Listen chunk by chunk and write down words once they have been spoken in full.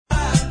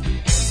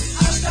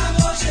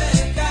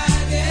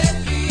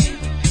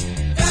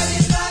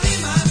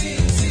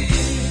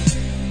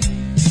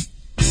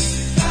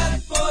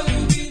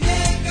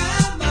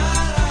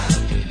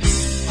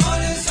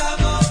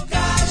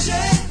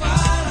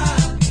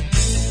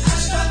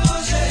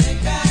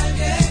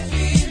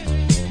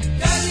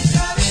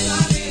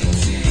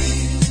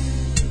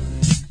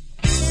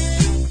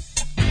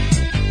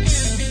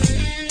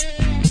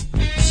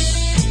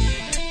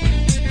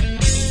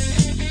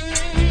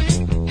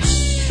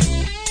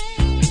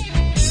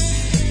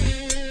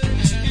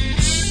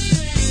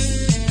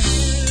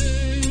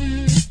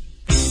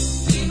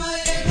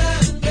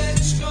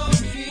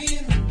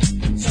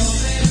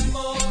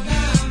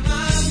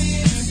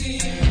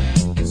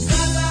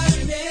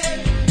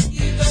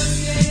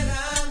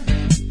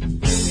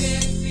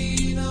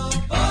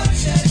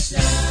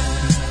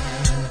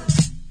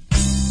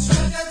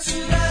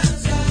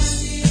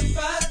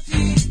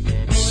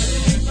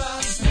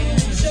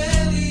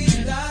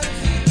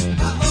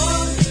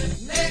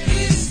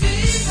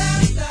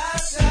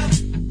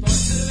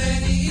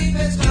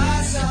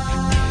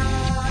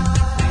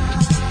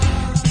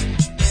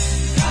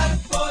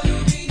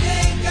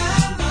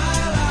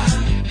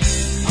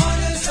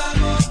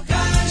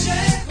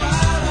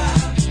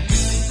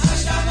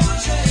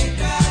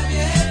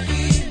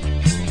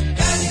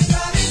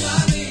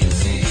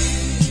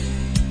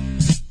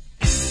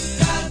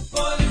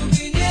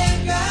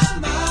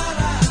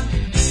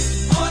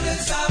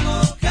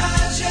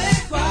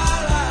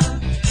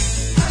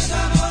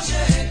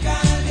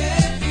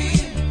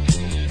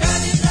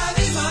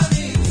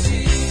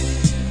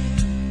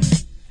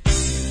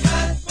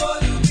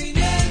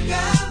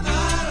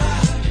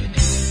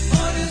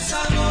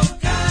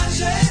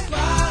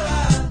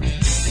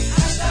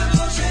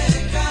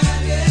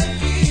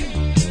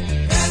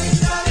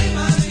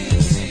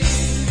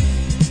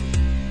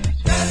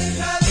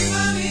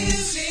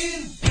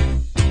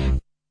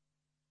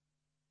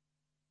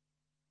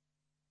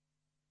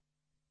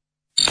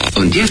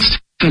Und jetzt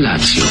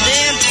Felatio.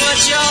 Then put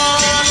your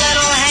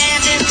little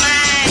hand in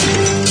mine.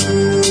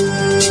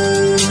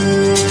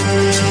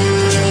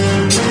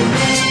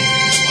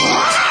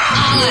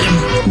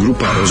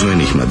 Grupa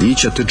rozvojenih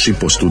mladića trči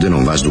po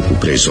studenom vazduhu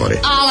pre zore.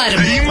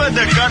 Alarm. Ima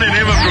da kane,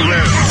 nema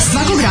problema.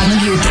 Svakog radnog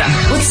jutra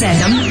od 7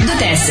 do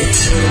 10.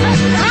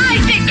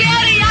 Hajde,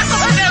 Geri, jako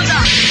se velda.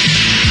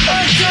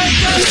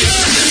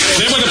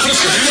 Nemoj da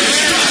prska, nemoj da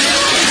prska.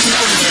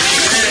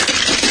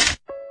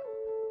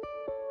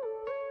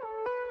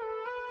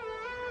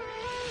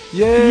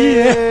 Joj,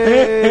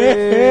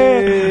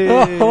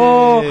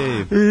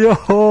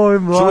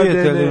 mladene.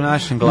 Čujete li u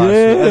našem glasu?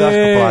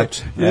 Daško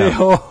plače.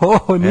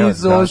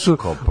 Nisu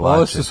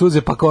ovo su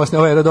suze pa kosne,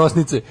 ove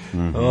radosnice.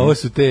 Ovo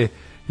su te,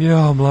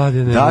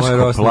 mladene, moje Daško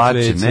rosne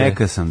plače, cveće.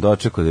 neka sam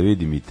dočekao da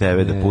vidim i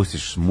tebe, da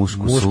pustiš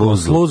mušku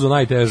sluzu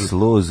najtežu.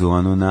 Sluzu,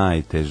 onu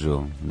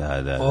najtežu.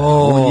 Da.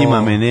 U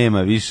njima me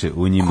nema više,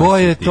 u njima Ko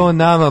si je ti. to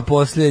nama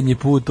posljednji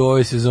put u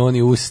ovoj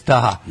sezoni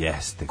usta?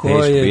 Jeste, Ko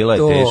teško, bilo je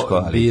to? teško,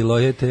 ali... Bilo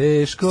je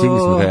teško. Stigli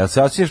smo ga, jel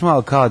se osjećaš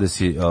malo kao da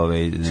si...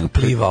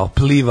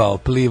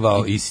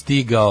 Plivao i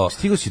stigao.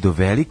 Stigo si do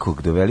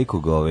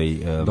velikog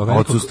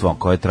odsustva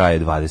koje traje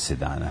 20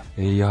 dana.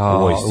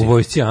 U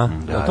vojsci, a?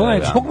 Da.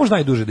 Koliko može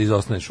najduže da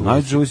izostaneš u vojsci?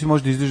 Najduže si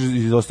možda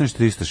izostaneš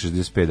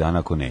 365 dana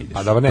ako ne ideš.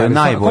 Pa dobro, to je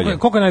najbolje.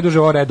 Koliko je najduže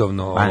ovo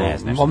redovno? Pa ne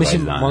znaš,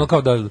 Mislim, 20 dana. ono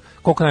kao da,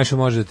 koliko najviše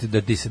može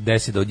da ti se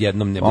desi da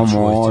odjednom ne budeš u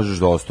vojsci? Možeš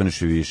da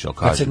ostaneš i više, ali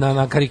Kad se kažem.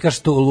 nakarikaš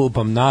to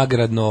lupam,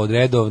 nagradno,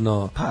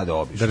 redovno, Pa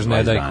dobiš, drž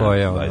ne daj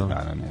koje. 20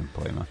 dana, nemam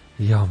pojma.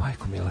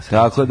 Majko mila.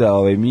 Tako da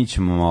mi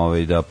ćemo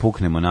da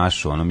puknemo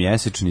našu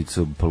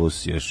mjesečnicu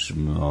plus još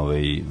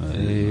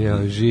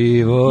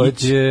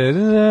Život je...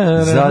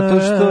 zato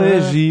što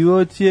je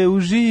život je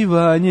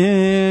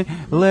uživanje,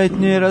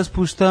 letnje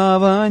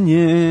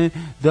raspuštavanje,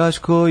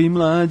 Daško i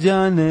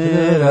Mlađa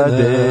ne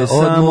rade,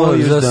 samo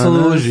još danas.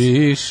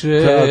 Zaslužiš.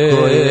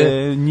 Tako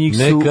je, njih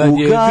su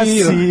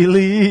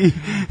ugasili.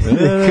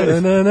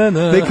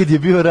 Nekad je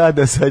bio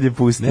rada, sad je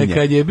pustinja.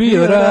 Nekad je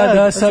bio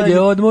rada, sad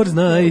je odmor,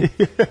 znaj.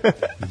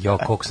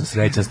 Koliko sam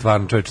srećan,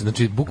 stvarno, čovječe.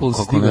 Znači, bukvalno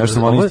se stigao. Nešto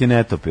malo isti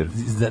netopir.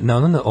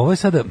 Ovo je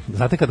sada,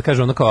 znate kada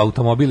kaže ono kao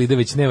automobil ide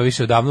već nema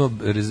više odavno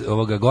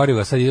ovoga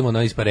goriva, sad idemo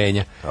na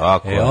isparenja.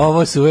 Tako je.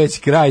 Ovo su već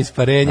kraj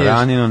isparenja.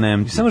 Ranino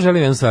Nemci. Samo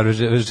želim jednu stvar.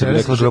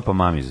 Rekla grupa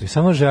Mamiz.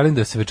 Samo želim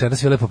da se večeras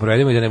sve lepo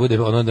provedemo i da ne bude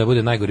da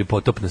bude najgori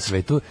potop na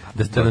svetu,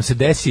 da nam se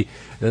desi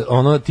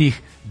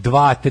tih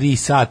 2-3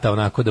 sata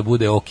onako da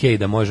bude okej,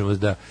 da možemo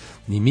da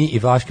ni mi i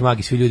Vlaški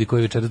magi, svi ljudi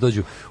koji večeras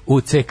dođu u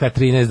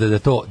CK13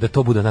 da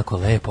to bude onako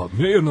lepo,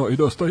 mirno i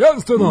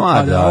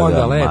dostojanstveno,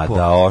 lepo.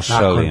 Da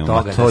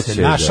ošalimo, to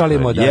će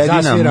našalimo, da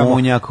zasviramo, jedina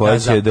munja koja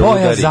će da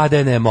udari.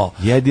 Zadenemo.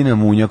 Jedina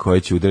munja koja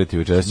će udariti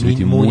večeras će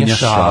biti munja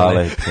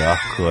šale.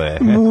 Tako je.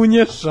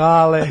 Munja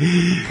šale.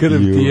 Krv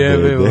ti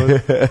jebe.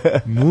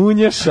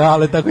 Munja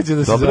šale, tako će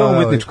da se zove. Dobro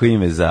umetničko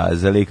ime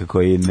za lika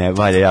koji ne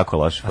valja jako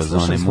loše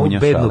fazone, munja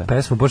šale. Bednu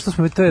pesmu, pošto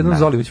smo to jednom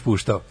Zolivić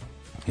puštao.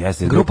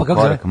 Jeste, grupa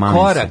Korak,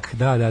 Korak,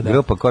 da.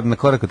 Grupa na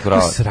Korak od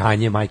prava.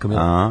 Sranje, majko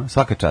mila.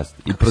 Svaka čast.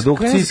 I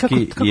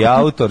produkcijski, i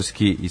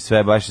autorski, i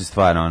sve baš je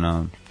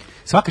stvarno,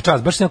 Svaka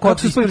čast, baš se kako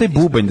su uspeli taj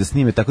bubanj da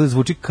snime, tako da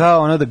zvuči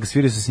kao da ga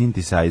sviraju sa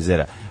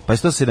synthesizera. Pa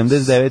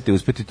 179.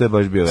 uspeti, to je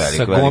baš bio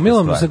velika stvar.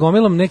 Sa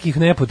gomilom nekih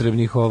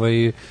nepotrebnih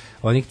onih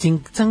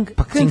cing-cang.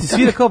 Pa krenti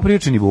svira kao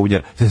priječeni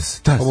bubnjar.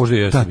 Možda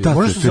jesu.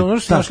 Možda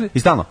su našli. I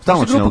stalno.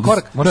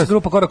 Možda se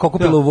grupa Korak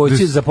okupila u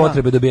vojsci za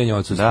potrebe dobijanja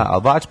odsustva. Da,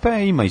 ali Bačpa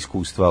ima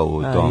iskustva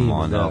u tom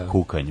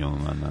kukanju.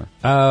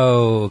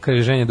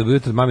 Kaže ženja, dobro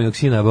jutro od maminog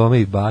sina,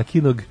 bome i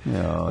bakinog.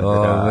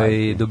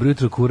 Dobro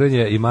jutro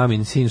kuranje i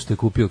mamin sin što je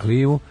kupio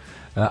klimu.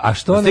 A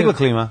što ne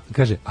klima?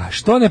 Kaže, a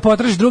što ne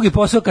potražiš drugi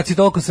posao kad si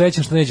toliko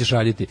srećan što nećeš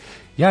raditi?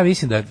 Ja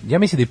mislim da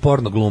i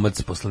porno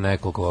glumac posle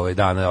nekoliko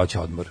dana hoće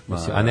odmor,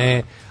 mislim,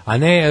 a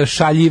ne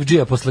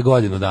šaljivdžija posle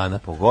godinu dana.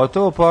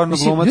 Pogotovo porno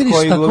glumac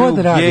koji glumi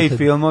u gej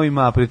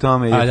filmovima, a pri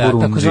tome je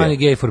furundžija. Takozvani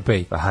gay for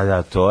pay. A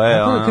da, to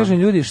je ono. Kažem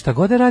ljudi, šta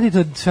god da radite,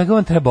 od svega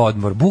vam treba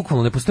odmor.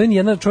 Bukvalno, ne postoji ni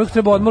jedan čovjek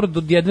treba odmor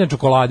od jedne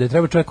čokolade,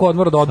 treba čovjek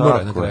odmor od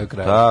odmora na kraju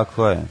kraja.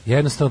 Tako je.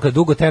 Jednostavno, kad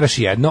dugo teraš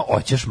jedno,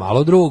 hoćeš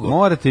malo drugo.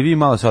 Morate vi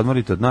malo se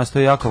odmoriti od nas, to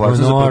je jako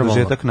važno za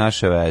produžetak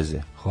naše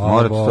veze.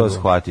 Morate to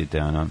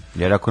shvatite,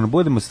 jer ako ne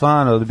budemo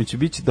stvarno,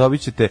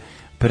 dobit ćete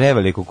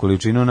preveliku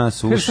količinu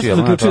nas uši. Što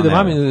zaključuje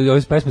da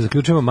ove pesme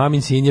zaključujemo,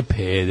 mamin sin je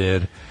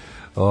peder.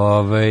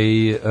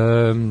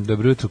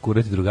 Dobro jutro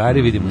kurati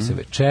drugari, vidimo se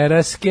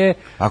večeraske.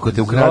 Ako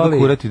te ukradu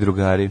kurati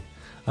drugari.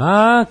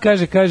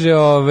 Kaže,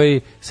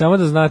 samo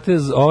da znate,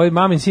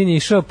 mamin sin je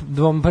išao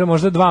pre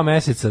možda 2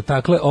 meseca,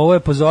 dakle, ovo je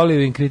po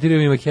Zolivim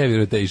kriterijumima heavy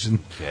rotation.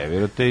 Heavy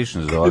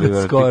rotation,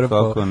 Zoliver,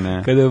 kako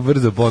ne. Kada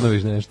brzo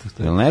ponoviš nešto.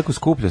 Jel neko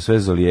skuplja sve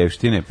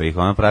Zolijevštine, pa ih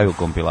ona pravi u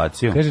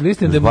kompilaciju? Kaže,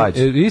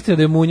 istina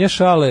da je munja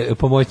šale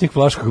pomoćnik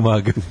Vlaškog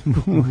maga.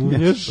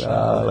 Munja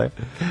šale.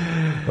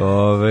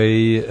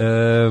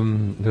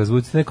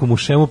 Razvucite nekom u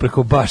šemu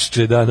preko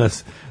Bašče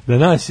danas. Da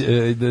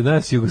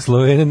nas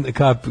Jugoslovene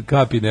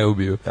kapi ne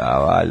ubiju.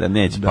 Da, valjda,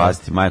 neće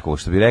pasti, majko,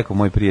 što bi rekao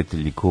moj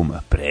prijatelj i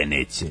kuma,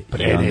 preneće.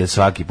 I onda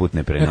svaki put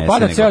ne prenese. Nek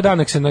pada ceo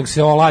dan, nek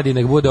se oladi,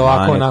 nek bude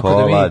ovako, onako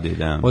da mi,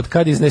 od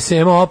kad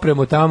iznesemo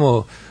opremu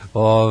tamo,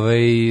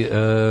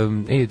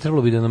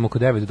 trebalo bi da nam oko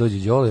 9 dođe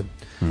Đole,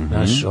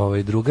 naš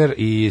drugar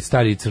i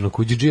stari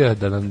crnokuđidžija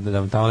da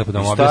nam tamo lepo da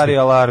vam objasni. Stari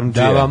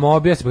alarmdžija. Da vam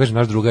objasni, pa kažem,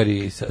 naš drugar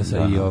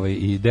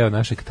i deo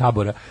našeg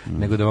tabora,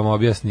 nego da vam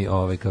objasni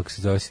kako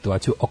se zove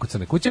situaciju oko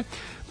Crne kuće.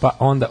 Pa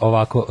onda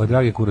ovako,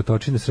 drage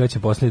kurotočine,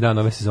 srećan posljednji dan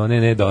ove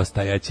sezone,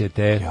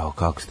 nedostajaćete. Jo,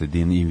 kako ste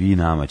i vi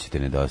nama ćete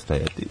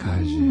nedostajati.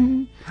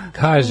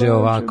 Kaže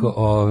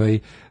ovako,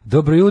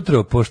 dobro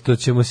jutro, pošto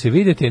ćemo se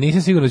vidjeti, a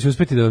nisam siguran da ću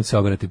uspjeti da vam se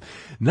obratim.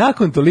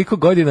 Nakon toliko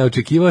godina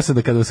očekivao sam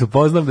da kada vas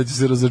upoznam da ću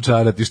se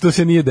razočarati. Što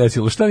se nije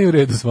desilo? Šta nije u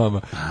redu s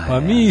vama? Pa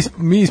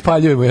mi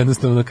ispaljujemo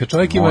jednostavno. Kad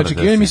čovjek ima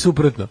očekivanje, mi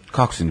suprotno.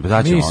 Kako se ne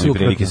daćemo ovi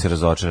prilike se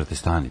razočarati,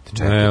 stanite,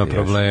 čekajte. Nema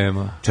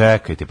problema.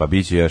 Čekajte, pa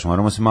bit će još,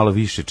 moramo se malo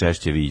više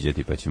češće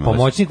viđati. Pa ćemo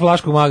pomoćnik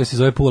Vlaškog maga se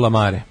zove Pula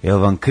Mare. Jel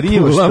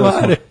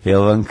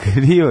vam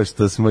krivo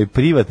što smo i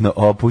privatno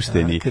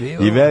opušteni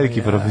i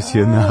veliki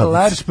profesionalci?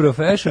 Large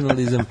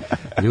professionalism.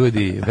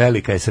 Ljudi,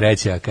 velika je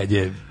sreća kad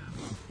je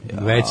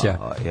veća.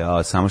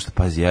 Samo što,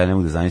 pazi, ja ne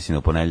mogu da zamislim da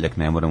u ponedeljak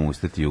ne moram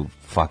ustati u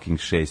fucking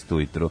 6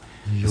 ujutru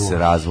da se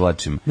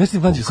razvlačim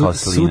kao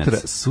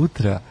slinac.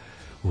 Sutra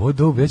u ovo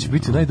dobu ja ću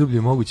biti u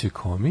najdublje moguće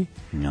komi.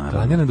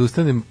 Planiram da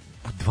ustanem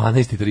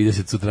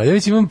 12:30 sutra. Ja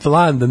već imam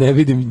plan da ne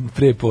vidim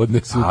pre podne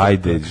sutra.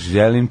 Ajde,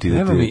 želim ti da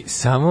treba mi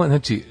samo,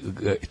 znači,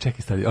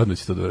 čekaj stari, odmah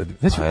ću to da uradim.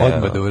 Znači,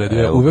 odmah da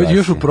uradim.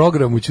 Još u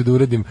programu ću da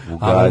uradim.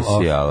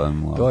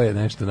 To je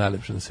nešto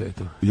najlepše na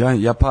svetu.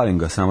 Ja palim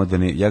ga samo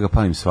ja ga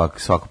palim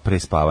svako pre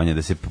spavanja,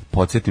 da se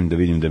podsjetim da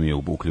vidim da mi je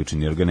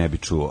uključen, jer ga ne bi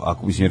čuo.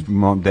 Jer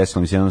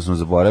desilo mi se, jednom sam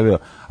zaboravio,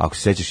 ako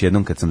se sećaš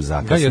jednom kad sam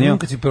zakasnio. Jednom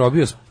kad si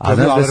probio. A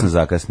znaš da sam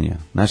zakasnio?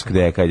 Znaš kad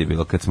je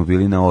bilo? Kad smo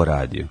bili na O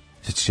radiju.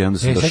 Sećaš jednom da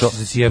sam došao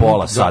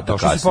pola sata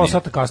kasnije. Pola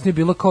sata kasnije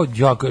bilo kao,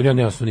 ja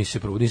nisi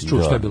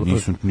čuo šta je bilo.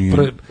 Nisam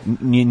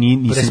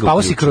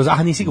spao si kroz,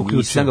 nisi ga uključio.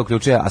 Nisam ga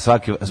uključio, a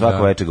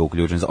svako večer ga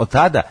uključujem. Od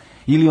tada,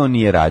 ili on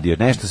nije radio,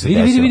 nešto se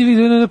desilo. Vidi,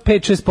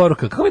 5-6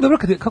 poruka.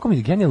 Kako mi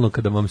je genijalno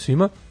kada vam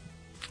svima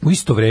u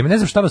isto vreme, ne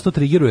znam šta vas to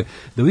trigiruje,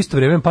 da u isto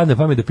vreme padne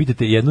pamet da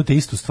pitate jednu te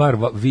istu stvar,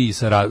 vi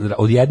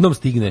odjednom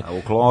stigne.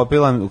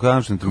 U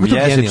konačnom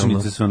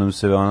mjesečnice su nam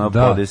se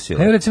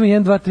podesile. Evo recimo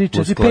 1, 2, 3,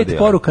 4, 5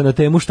 poruka na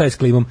temu šta je s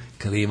klimom.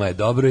 Klima je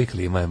dobro i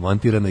klima je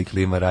montirana i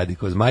klima radi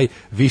ko zmaj.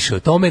 Više o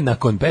tome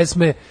nakon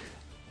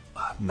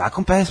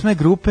pesme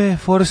grupe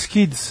Force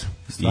Kids.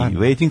 I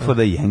Waiting for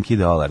the Yankee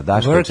Dollar.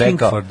 Daško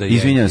čekao,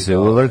 izvinjam se,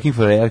 Working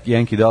for the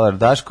Yankee Dollar.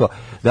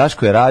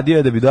 Daško je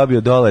radio da bi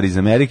dobio dolar iz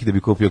Amerike da bi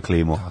kupio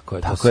klimu.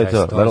 Tako je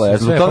to. Vrlo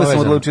jasno. Zbog toga sam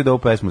odlučio da ovu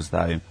pesmu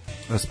stavim.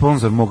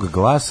 Sponsor mog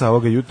glasa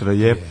ovoga jutra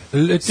je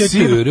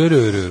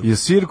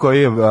sir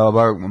koji je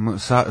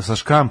sa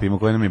škampima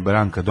koje nam je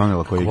Branka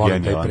donela, koji je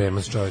genijalan. Taj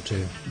premaz, čoveče.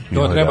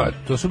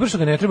 To super što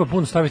ga ne treba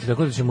puno staviti,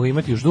 tako da ćemo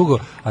imati još dugo,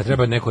 a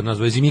treba neko od nas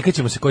zimikat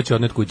ćemo se ko će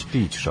odnet kući.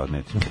 Ti ćeš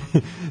odneti.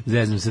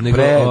 Zezam se.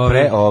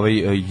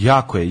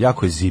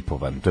 Jako je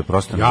zipovan, to je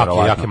prosto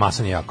nevjerovatno. Jak je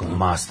masan jako.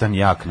 Mastan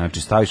jak,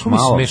 znači staviš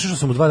malo. Smešno što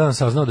sam u 2 dana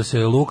saznao da se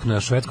luk na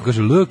švedskom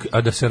kaže luk,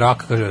 a da se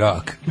rak kaže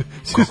rak.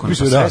 Kako ne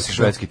sve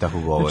švedski tako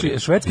govori. Znači,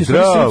 švedski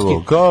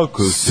Zdravo,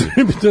 kako si?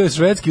 To je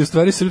švedski, u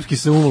stvari srpski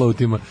sa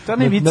umlautima. To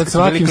ne vic,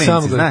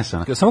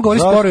 samo govori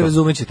sporo i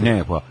razumećete.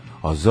 Ne, pa,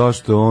 a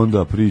zašto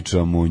onda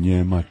pričamo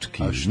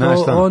njemački? A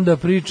što onda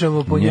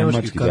pričamo po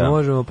njemački kad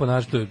možemo po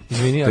našoj?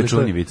 Izvini,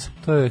 ali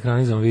to je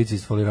ekranizam vic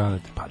iz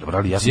Foliranata. Pa dobro,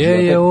 ali ja sam... Gdje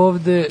je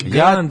ovde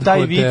Grand Hotel? Ja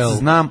taj vic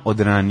znam od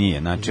ranije,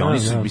 znači oni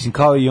su, mislim,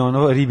 kao i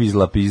ono ribi iz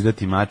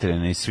lapizdati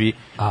materine i svi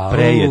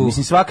prejed.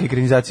 Mislim, svaka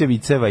ekranizacija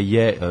viceva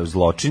je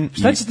zločin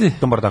i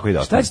to mora tako i da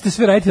ostane. Šta ćete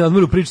sve raditi na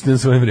odmoru, pričati na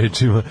svojim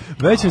rečima?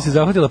 Već vam se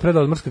zahvatila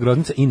predodmorska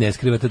groznica i ne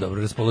skrivate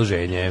dobro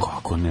raspoloženje.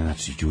 Kako ne,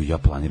 znači, ja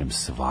planiram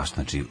svašta,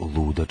 znači,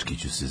 ludački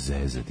ću se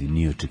zezati,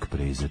 nioček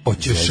prezati.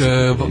 Hoćeš,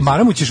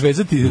 maramu ćeš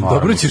vezati,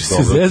 dobro ćeš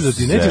se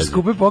zezati, nećeš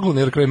skupe poklon,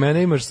 jer kraj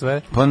mene imaš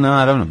sve. Pa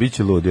naravno, bit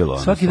će ludilo.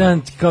 Svaki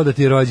dan kao da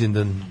ti je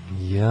rođendan.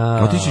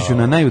 Otići ću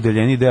na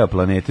najudaljeniji deo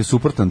planete,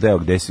 suprotan deo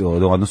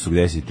od odnosu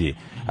gde si ti.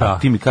 A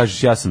ti mi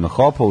kažeš ja sam na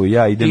Hopovu,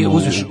 ja idem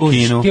u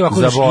Kinu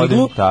za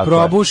vodu,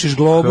 probušiš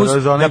globus,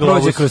 da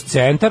prođe kroz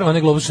centar,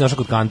 onaj globus je našao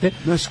kod kante.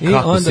 Znaš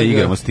kako se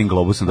igramo s tim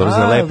globusom, dobro,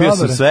 zalepio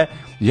sam sve,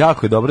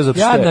 jako je dobro, zato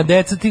što je... Jadna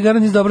deca, ti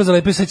garanti dobro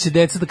zalepio, sad će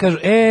deca da kažu,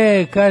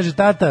 kaže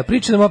tata,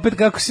 priča nam opet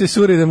kako se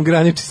Surinam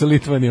graniči sa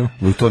Litvanijom.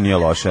 To nije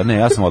loše, ne,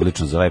 ja sam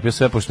odlično zalepio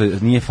sve, pošto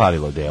nije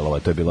falilo delova,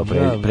 to je bilo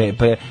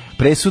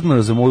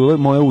presudno za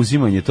moje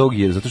uzimanje tog,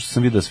 zato što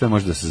sam vidio da sve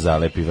može da se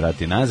zalepi i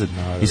vrati nazad.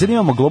 I sad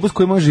imamo globus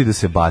koji može i da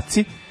se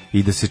baci,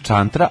 i da se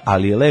čantra,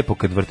 ali je lepo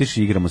kad vrtiš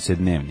i igramo se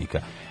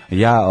dnevnika.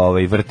 Ja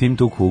vrtim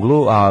tu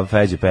kuglu, a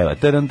Feđe peva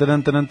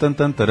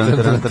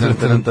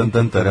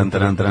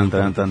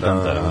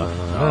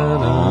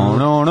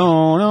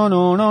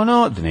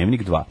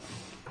Dnevnik 2.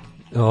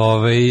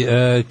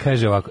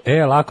 Kaže ovako,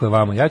 lako je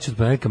vama, ja ću od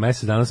ponedjeljka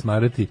mesec danas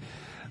smarati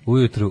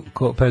ujutru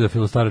ko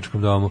pedofil u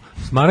staračkom domu.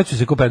 Smaraću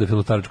se ko pedofil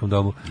u staračkom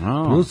domu.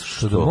 Plus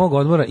što do mog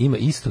odmora ima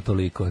isto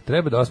toliko.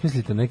 Treba da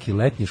osmislite neki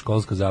letnji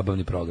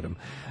školsko-zabavni program.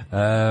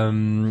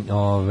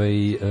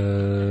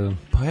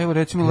 Pa evo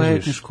recimo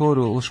letnju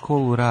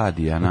školu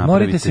radija.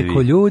 Morite se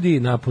ko ljudi,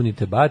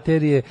 napunite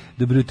baterije.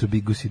 Dobro jutro,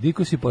 bigusi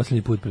dikusi,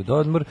 posljednji put pred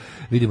odmor.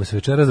 Vidimo se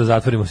večeras da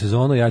zatvorimo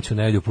sezonu. Ja ću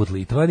nedelju put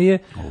Litvanije.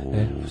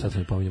 Sad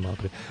sam mi pominjao malo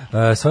pre.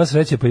 Sva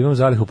sreće, pa imam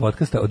zalihu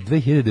podcasta od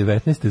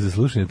 2019. za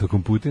slušanje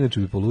tokom puta, inače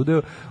bi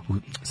poludeo u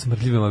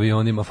smrdljivim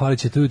avionima. Falit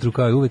će to jutru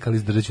kao i uvek, ali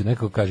izdržat ću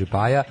nekako, kaže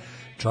Paja,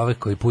 čovek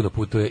koji puno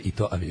putuje i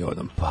to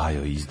avionom.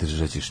 Pajo,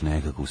 izdržat ćeš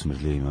nekako u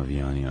smrdljivim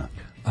avionima.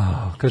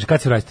 Kaže,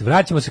 kad se vraćate?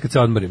 Vraćamo se kad se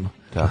odmorimo.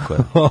 Tako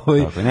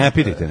je. Ne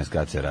pitajte nas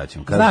kad se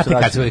vraćamo. Znate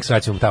kad se uvijek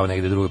vraćamo tamo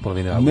negde druge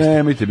polovine avgusta.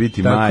 Nemojte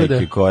biti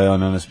majke koje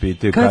nas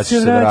pitaju kad će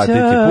se vratiti.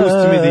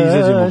 Pusti mi da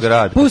izađemo u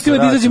grad. Pusti mi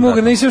da izađemo u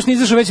grad. Nisi još ni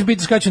izašao, već mi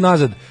pitaš kad ću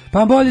nazad.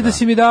 Pa bolje da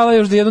si mi dala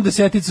još jednu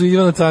deseticu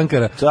Ivana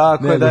Cankara.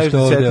 Tako je, daješ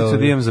deseticu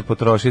da imam za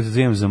potrošiti,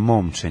 da imam za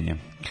momčenje.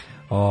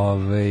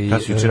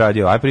 Kad si juče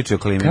radio? Aj pričaj o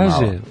klimi malo.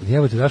 Kaže,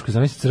 jebote Daško,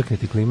 zamisli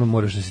crkneti klima,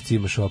 moraš da se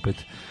cimaš opet.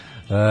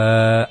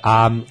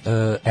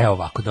 Evo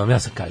ovako, da vam ja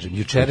sam kažem,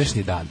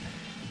 jučerašnji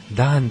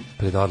dan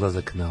pred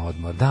odlazak na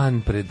odmor,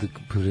 dan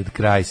pred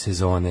kraj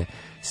sezone,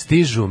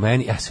 stižu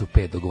meni, ja se u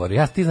 5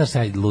 dogovorio, ti znaš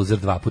sam loser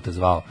 2 puta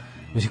zvao,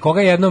 mislim,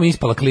 koga jednom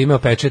ispala klima,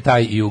 opeče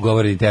taj i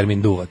ugovoreni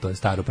termin duva, to je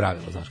staro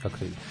pravilo, znaš kako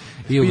to ide.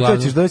 I to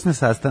ćeš doći na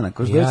sastanak,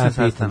 ja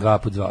pitam 2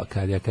 puta zvao,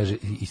 kad ja kaže,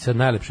 i sad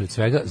najlepše od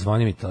svega,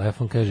 zvoni mi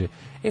telefon, kaže,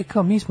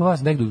 kao mi smo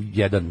vas, negdje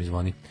jedan mi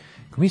zvoni,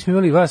 kao mi smo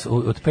imali vas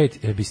od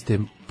 5, biste,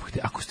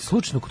 ako ste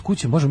slučajno kod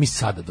kuće, možemo mi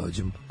sada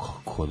dođemo.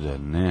 Kako da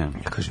ne?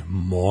 Ja kažem,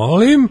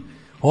 molim,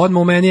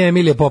 odmah u meni je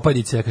Emilija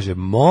Popadica, ja kažem,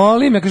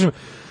 molim, ja kažem,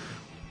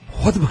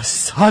 odmah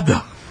sada.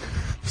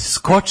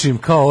 Skočim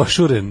kao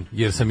ošuren,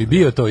 jer sam i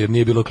bio to, jer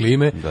nije bilo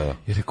klime. Da.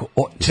 Jer rekao,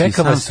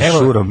 čekam vas,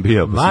 evo,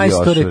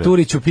 majstore,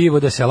 turiću pivo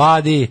da se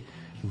ladi,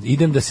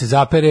 idem da se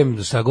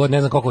zaperem, šta god, ne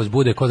znam koliko vas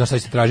bude, ko zna šta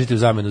ćete tražiti u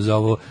zamenu za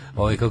ovo,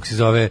 kako se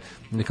zove,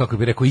 kako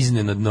bi rekao,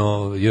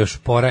 iznenadno, još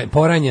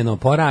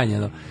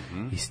poranjeno.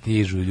 I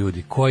stižu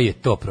ljudi, koji je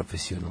to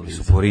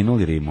profesionalizam? Su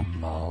porinuli Rimu,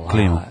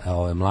 klimu.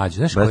 Ovo je Mlađa,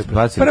 znaš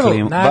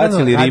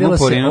bacili Rimu,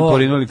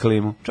 porinuli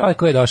klimu. Čovjek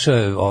koji je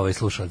došao,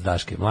 slušalac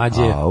Daške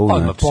Mlađe,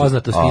 odmah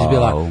poznatost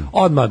izbila,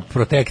 odmah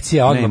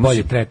protekcija, odmah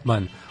bolji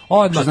tretman.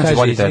 Odmah znači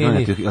bolji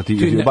tretman,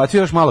 ti ubacio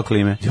još malo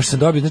klime. Još sam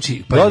dobio,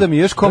 znači... Doda mi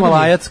još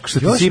komalajac, što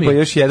ti sipa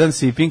još jedan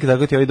siping,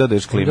 tako ti ovaj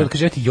dodaješ klime.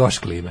 Kaže, ja ti još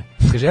klime.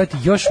 Kaže, ja ti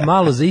još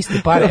malo za iste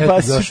pare,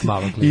 evo ti još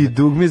malo klime. I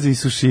dugme za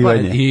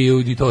isušivanje.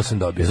 I to sam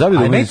dobio. A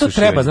meni to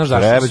treba, znaš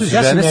zašto?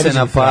 Žene se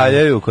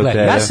napaljaju kod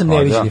tebe. Ja sam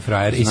neviđeni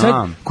frajer. I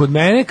sad, kod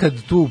mene,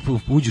 kad tu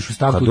uđeš u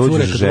stan kod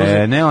cure,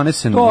 žene, one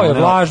se... To je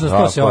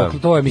vlažnost,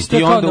 to je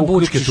mislim, kao na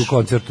bučketu u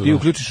koncertu. Ti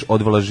uključiš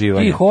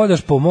odvlaživanje. Ti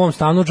hodaš po mom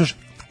stanu,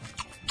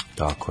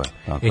 Tako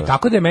je.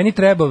 Tako da meni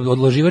treba,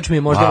 odloživač mi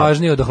je možda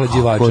važniji od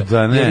ohlađivača.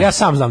 Jer ja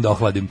sam znam da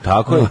ohladim.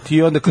 Tako je,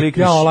 ti onda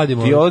klikneš,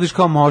 ti odiš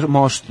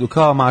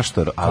kao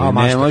maštor, ali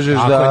ne možeš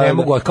da... Ne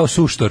mogu, kao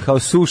suštor. Kao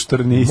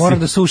suštor nisi. Moram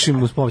da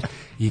sušim uz pomoć.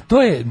 I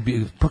to je,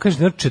 pa kažeš,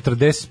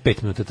 45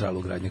 minuta trajalo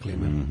ugradnje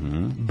klime.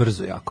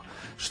 Brzo jako.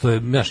 Što je,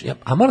 znaš,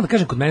 a moram da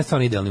kažem, kod mene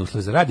stvarno idealni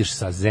uslovi za radiš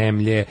sa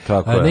zemlje,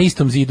 na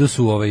istom zidu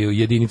su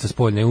jedinica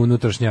spoljna i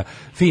unutrašnja,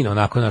 fino,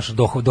 onako, naš,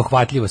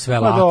 dohvatljivo, sve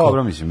lako.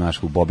 Dobro, mislim,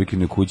 naš, u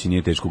Bobikinoj kući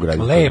nije teško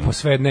graditi. Lepo,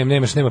 sve,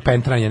 nema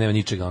pentranja, nema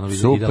ničega.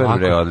 Super,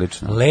 bre,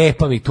 odlično.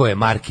 Lepo mi, to je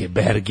marke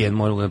Bergen,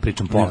 moram da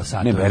pričam pola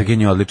sata. Ne,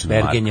 Bergen je odlična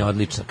marka. Bergen je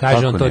odlična.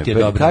 Kaže on, to ti je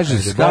dobro.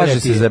 Kaže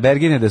se za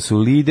Bergene da su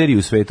lideri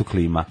u svetu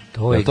klima.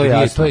 To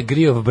je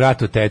Griov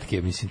brat od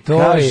tetke, mislim,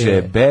 to je...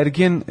 Kaže,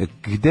 Bergen,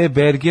 gde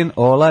Bergen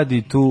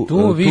oladi tu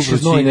više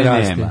znoj ne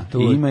raste.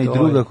 Ima i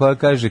druga koja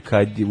kaže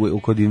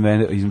kod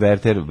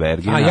inverter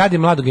Bergena. A jadi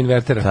mladog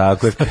invertera.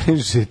 Tako je,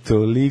 kaže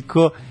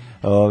toliko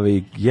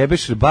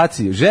jebeš,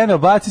 ženo,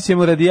 bacit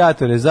ćemo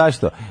radijatore,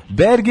 zašto?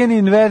 Bergen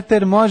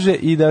inverter može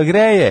i da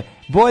greje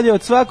bolje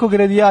od svakog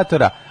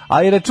radijatora,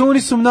 a i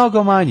računi su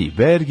mnogo manji.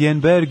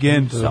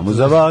 Bergen, samo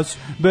za vas,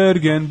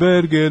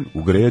 Bergen,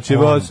 ugreće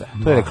vas.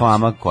 To je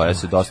reklama koja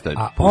se dosta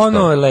pušta. A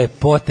ono je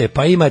lepote,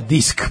 pa ima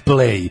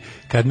display.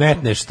 Kad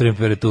metneš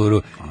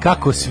temperaturu,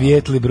 kako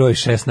svijetli broj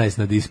 16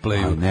 na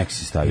displeju. Nek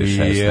si stavio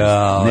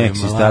 16. Nek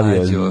si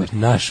stavio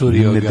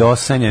našurio ga.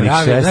 Nedosanjanih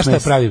 16. Znaš šta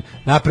pravim?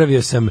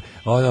 Napravio sam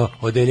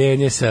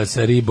odeljenje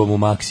sa ribom u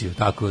Maksiju.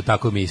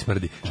 Tako mi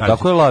ismrdi.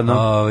 Tako je ladno.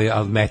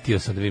 Ali metio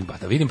sam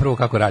da vidim prvo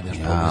kako radnjaš.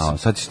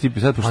 Sad ćeš ti,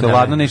 pošto je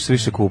ladno, nećeš se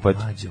više kupati.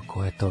 Mlađo,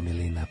 ko je to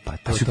Milina?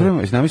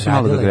 Znam se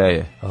malo da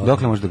greje.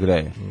 Dokle može da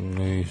greje?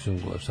 Nisam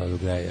sad da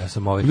greje. Ja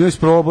sam Bio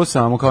isprobao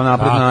samo kao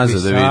napred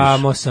nazad da vidiš.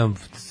 Samo sam...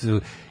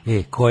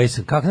 koje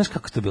sam, znaš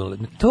kako to bilo?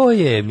 To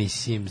je,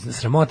 mislim,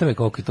 sramota me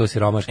koliko je to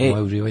siromaško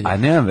moje uživanje. A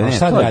ne,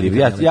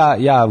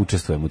 ja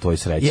učestvujem u tvoj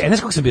sreći. Znaš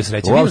kako sam bio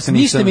srećan?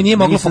 Ništa mi nije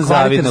moglo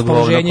pokvariti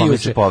raspoloženje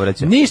juče.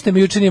 Ništa mi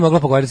juče nije moglo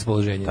pokvariti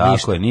raspoloženje.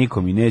 Tako je,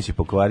 niko mi neće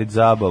pokvariti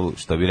zabavu,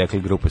 što bi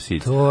rekli grupa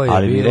Sic.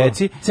 Ali mi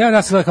reci, cijela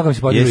nas gleda kako mi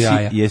se podiru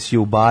jaja. Jesi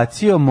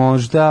ubacio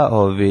možda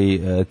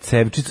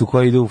cevčicu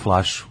koja ide u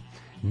flašu?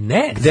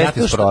 Ne, gde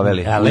ste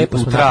sproveli? Lepo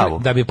u travu.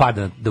 Da bi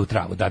pada u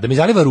travu, da mi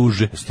zaliva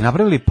ruže. Ste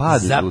napravili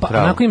pad u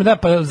travu? Onako im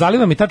pa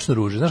zaliva mi tačno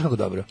ruže, znaš kako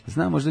dobro.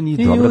 Znam, možda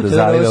nije dobro da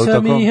zaliva u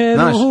tako.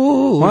 Znaš,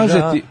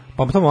 može ti...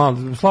 Pa to malo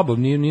slabo,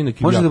 nije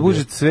neki. Može da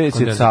buže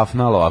cveće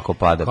cafnalo ako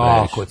pada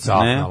previše. Kako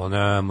cafnalo,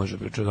 ne može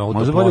pričati.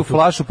 Može bolje u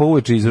flašu pa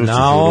uveče izručiš.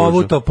 Na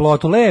ovu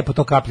toplotu, lepo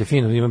to kaplje,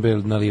 fino, ima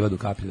na livadu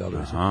kaplje, dobro.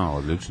 Aha,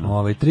 odlično.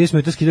 30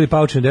 minuta skidali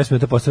paučinu, 10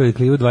 minuta postavili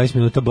klivu, 20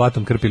 minuta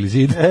blatom krpili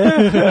zid.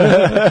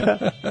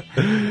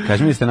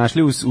 Kaži mi, ste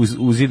našli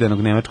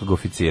uzidanog nemačkog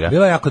oficira?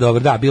 Bilo je jako dobro,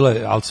 da, bilo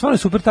je, ali stvarno je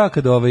super tako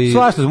kad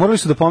Svašta, morali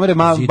su da pomere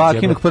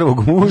bakinog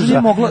prvog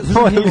muža,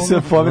 morali su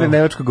da pomere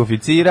nemačkog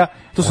oficira,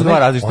 to su dva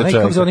različita čovjeka.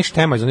 Onaj kako za onih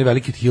štemaj, onih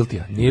velikih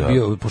hiltija, nije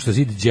bio, pošto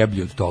zid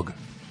džeblji od toga.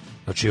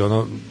 Znači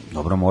ono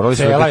dobro, morali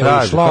su da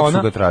traže, kako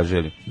su ga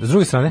tražili. S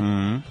druge strane,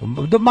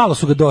 malo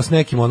su ga dos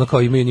nekim, ono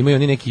kao imaju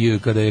oni neki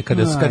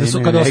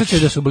kada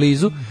osjećaju da su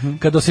blizu,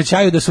 kad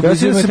osjećaju da su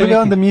blizu, imaju neki...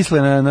 onda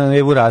misle na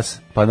Evu Ras,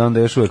 pa da onda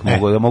još uvek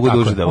mogu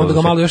duže da voze. Onda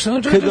ga malo još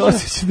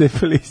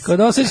kad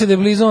osjeća da je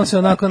blizu, on se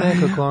onako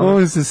nekako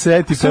on se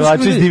seti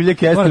pevača iz Divlje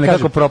Kestene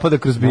kako propada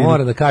kroz binu.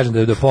 Moram da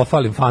kažem da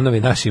pohvalim fanovi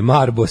naši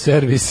Marbo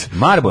servis.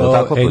 Marbo,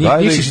 tako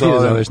podaj ih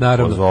zoveš,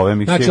 naravno.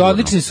 Znači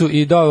odlični su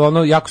i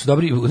ono jako su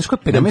dobri. Znaš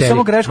kako pedanteri.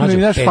 Samo greškom da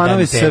mi daš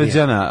fanovi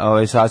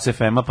Srđana, sa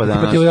ACFM-a, pa da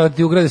nas... Pa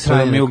ti ugrade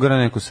sranje. Mi ugrade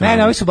neku sranje.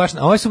 Ne,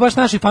 ovi su baš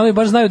naši fanovi,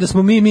 baš znaju da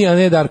smo mi, a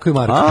ne Darko i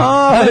Marko.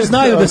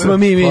 Znaju da smo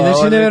mi.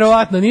 Znači,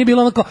 nevjerovatno. Nije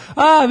bilo onako,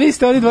 vi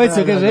ste oni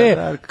dvojica, kaže,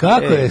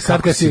 kako je,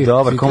 sad kad si...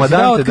 dobar,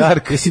 komandante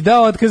Darko. Jesi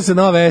dao otkaz se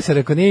nove ese,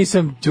 rekao,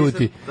 nisam,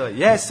 čuti.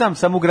 Jesam,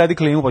 samo ugradi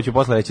klimu, pa ću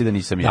posle reći da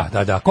nisam ja.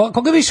 Da.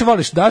 Koga više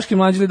voliš, Daški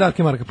Mlađi ili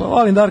Darko i Marko? Pa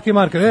volim Darko i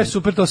Marko,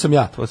 super, to sam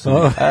ja.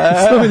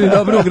 Što mi je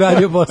dobro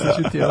ugradio, posle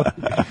ću ti ovo.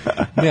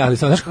 Ne, ali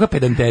znaš kakva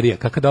pedanterija,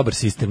 kakav dobar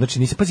sistem. Znači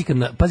nisi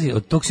pazi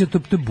od tog to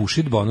je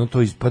bušidba, ono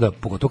to ispada,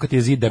 pogotovo kad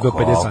je zid debeo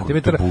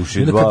 50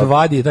 cm, onda kad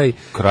vadi taj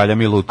kralja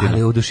Milutina.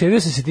 Ali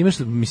oduševio sam se time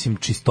što mislim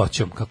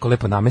čistoćom, kako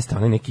lepo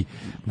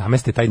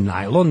nameste taj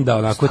najlon da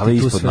onako ti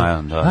tu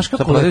sve. Znaš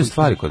kako lepo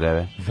stvari kod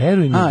tebe.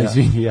 Veruj mi da.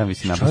 Izvini, ja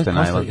mislim nameste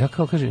najlon. Ja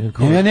kao kažem,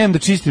 ja nemam da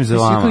čistim za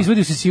vama. Kako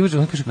izvadio se sivuđa,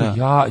 on kaže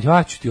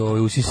ja ću ti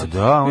usisati.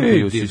 Da, on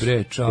ti usisa.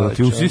 Bre,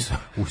 ti usisa.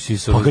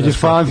 Usisao. Pa kad ćeš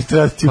fan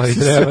treba ti usisa.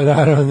 Pa treba,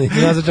 naravno,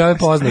 ja za čave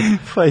poznat.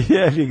 Pa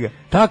jebi ga.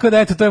 Tako da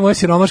eto, to je moje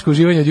siromaško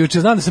uživanje od juče.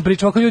 Znam da sam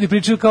pričao, ako ljudi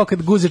pričaju kao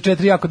kad guze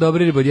 4 jako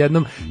dobre ribe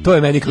odjednom, to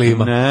je meni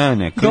klima.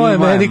 Ne, klima. To je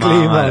meni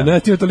klima, ne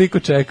ti toliko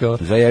čekao.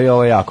 Zajevi,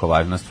 ovo je jako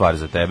važna stvar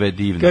za tebe,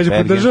 divno. Kaže,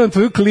 podržavam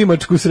tvoju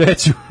klimačku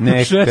sreću.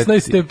 16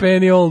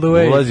 stepeni all the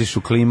way. Ulaziš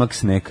u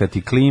klimaks, neka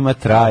ti klima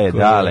traje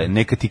dale.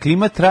 Neka ti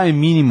klima traje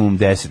minimum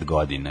 10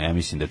 godina. Ja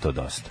mislim da je to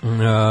dosta.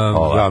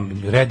 Ja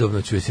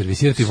redovno ću je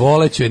servisirati,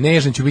 voleću je,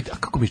 nežan ću biti. A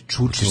kako mi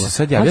čučilo. Ćeš se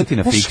sad javljati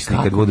na fiksni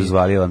kad budu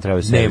zvali, vam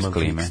treba servis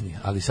klime.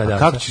 Ali sad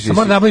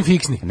moram da nabavim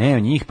fiksni.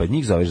 Ne, njih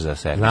zoveš za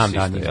servis.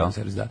 Znam,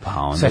 servis, da.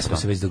 Sve smo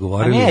se već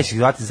dogovorili. A nećeš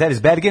zvati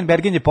servis.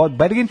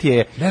 Bergen ti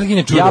je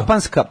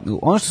japanska,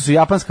 ono što su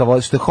japanska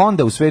voza, što je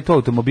Honda u svetu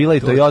automobila i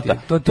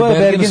Toyota. To je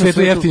Bergen u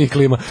svetu jeftinih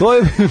klima. To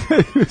je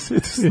u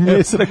svetu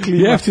smjesra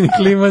klima. Jeftinih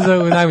klima za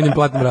najmanjem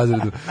platnom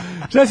razredu.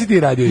 Šta si ti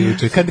radio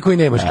juče, koji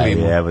nemaš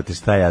klimu? Evo ti,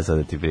 šta ja sad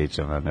da ti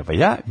pričam? Pa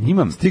ja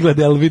imam... Stigla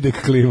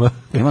Delvidek klima.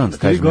 Imam da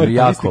kažem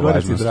jako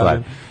važnu stvar.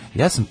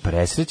 Ja sam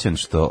presrećan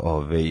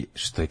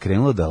što je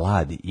krenulo da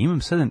ladi.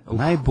 Imam sad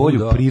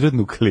najbolju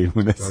prirodnu klimu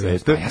na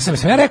svetu. Ja sam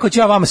rekao ću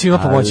ja vama svima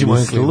pomoći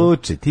mojim klimu.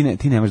 Slučaj,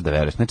 ti ne možeš da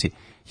veruješ. Znači,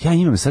 ja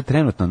imam sad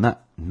trenutno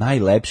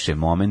najlepše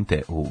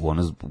momente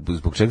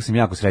zbog čega sam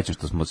jako srećan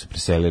što smo se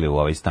preselili u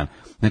ovaj stan.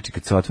 Znači,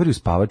 kad se otvori u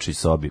spavačoj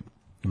sobi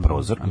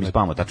prozor, a mi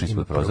spavamo tačno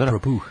ispod prozora,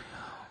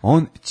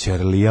 on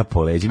Čarlija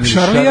po leđima.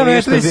 Šarlija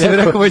Vetrić,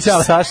 rekao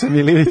Saša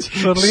Milivić.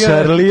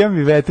 Šarlija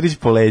mi Vetrić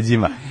po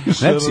leđima.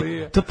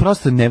 Znači, to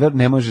prosto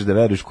ne možeš da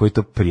veruješ koji je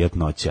to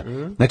prijatnoća.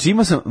 Znači,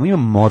 imam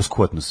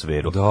morsku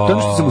atmosferu. To je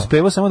ono što sam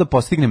uspevao samo da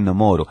postignem na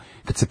moru,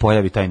 kad se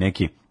pojavi taj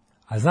neki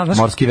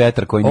morski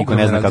vetar koji niko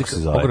ne zna kako se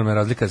zove. Ogromna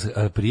razlika.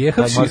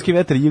 Prijehavši morski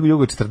vetar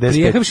jugo 45.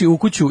 Prijehavši u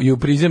kuću i u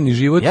prizemni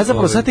život. Ja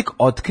zapravo sad tek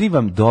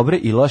otkrivam dobre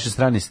i loše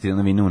strane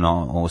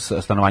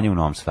stanovanja u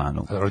novom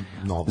stanu.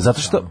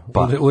 Zato što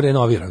u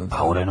renovirano.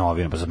 Pa u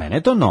renovirano, pa za mene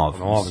je to nov.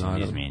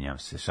 Izminjam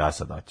se, šta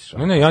sad hoćeš?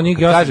 Ne, ja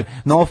kaže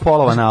nov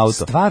polovan auto.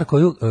 Stvar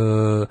koju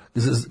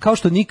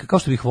kao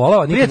što bih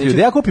voleo, prijatelju,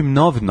 da ja kupim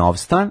nov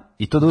stan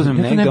i to da uzmem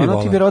negde,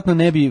 ono ti vjerojatno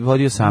ne bi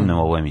vodio sa mnom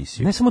ovu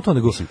emisiju. Ne samo to,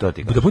 nego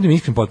da budem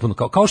iskren potpuno,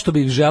 kao što bi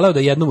bi želeo da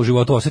jednom u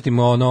životu osetim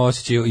ono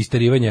osjećaj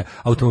isterivanja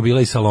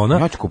automobila i salona.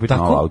 Ja ću kupiti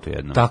novo auto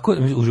jedno. Tako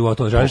u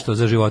životu, želiš to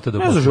za života?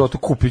 Ne za životu,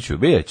 kupit ću,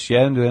 bijeć,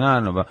 jedan do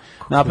naravno,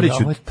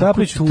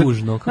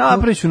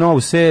 napriču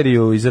novu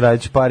seriju,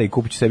 izradit ću pare i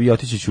kupit ću sebi i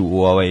otići ću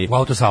u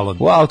autosalon.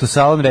 U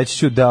autosalon reći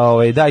ću da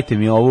dajte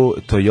mi ovu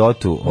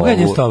Toyotu.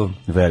 Mogu s tobom?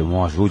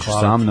 Može, uđeš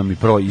sa mnom i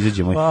prvo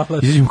izađemo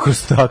kroz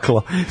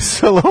staklo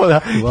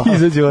salona,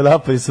 izađemo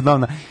napad i sa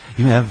mnom.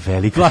 Ima jedna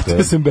velika...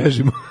 Platio sam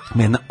bežimo.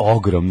 Ima jedna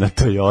ogromna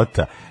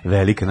Toyota,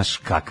 velika, znaš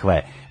kakva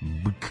je,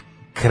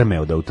 krme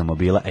od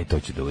automobila, to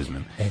ću da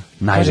uzmem.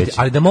 Najveći.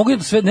 Ali da mogu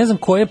sve, ne znam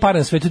koje pare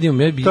na svetu da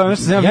imam.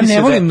 Ja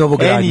ne volim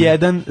novogradnju.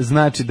 N1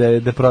 znači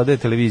da prodaje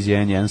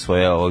televizija N1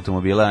 svoje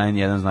automobila, a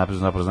N1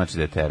 zapravo znači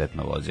da je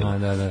teretno vozilo.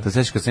 To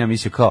znači kad sam ja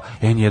mislio kao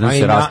N1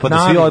 se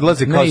raspada, svi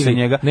odlaze kao sa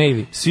njega.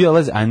 Navy. Svi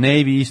odlaze, a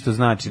Navy isto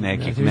znači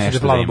nešto da ima.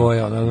 Plava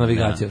boja,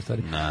 navigacija u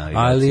stvari.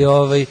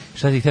 Ali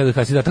šta ti htio da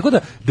kažem? Tako da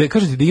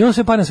kažete da imam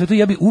sve pare na svetu,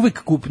 ja bi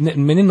uvek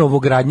meni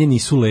novogradnje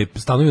nisu lepe.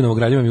 Stanovi u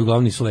novogradnjama mi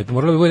uglavnom nisu lepe.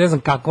 Moralo bi biti ne znam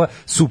kakva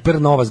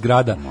super nova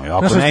zgrada.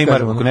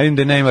 Ako ne vidim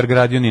da je Neymar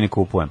gradio, ni ne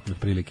kupujem.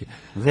 Prilike.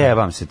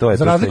 Zajebam se, to je.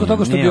 Za razliku od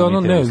toga što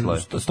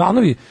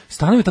bi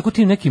stanovi tako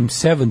tim nekim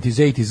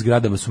 70s, 80s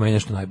zgradama su meni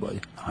nešto najbolje.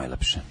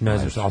 Najlepše. Ne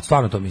znam što, ali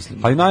stvarno to mislim.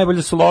 Ali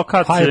najbolje su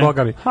lokacije. Hajde,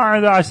 boga mi.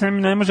 Hajde,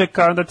 ne može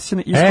da ti se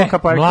ne iskoka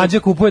pa. Mlađa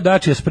kupuje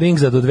Dacia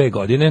Springsa do 2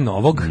 godine,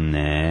 novog.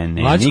 Ne,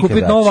 Mlađa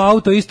kupiti novo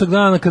auto istog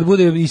dana kad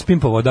bude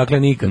ispimpovo, dakle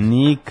nikad.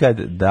 Nikad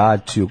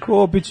Dacia.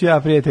 Kupit ću ja,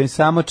 prijatelj,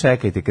 samo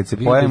čekajte, kad se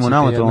pojavimo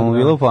na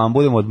automobilu, pa vam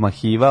budemo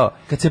odmahivao.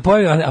 Kad se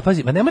pojavi, a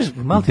pazi, ma ne možeš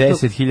malo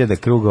 10.000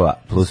 krugova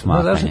plus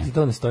mahanje. Zašto ti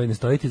to ne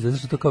stoji ti, zato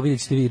što to kao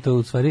vidjet ćete vi to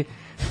u stvari,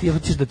 ti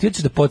hoćeš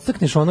da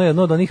podstakneš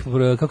jedno od onih,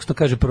 kako se to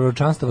kaže,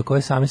 proročanstava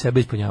koje sami sebe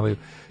ispunjavaju.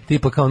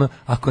 Tipa kao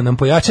ako nam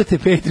pojačate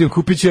Patreon,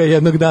 kupit ću ja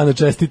jednog dana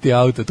čestiti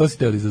auto, to si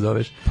teo da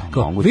izazoveš.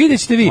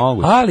 Vidjet ćete vi,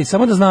 ali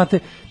samo da znate,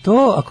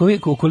 to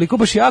ukoliko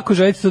baš jako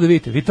želite to da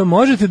vidite, vi to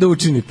možete da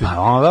učinite.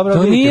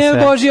 To nije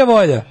Božja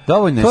volja.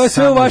 To je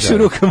sve u vašim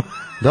rukama.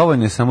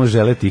 Dovoljno je samo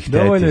želeti ih hteti.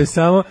 Dovoljno je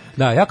samo,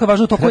 jako je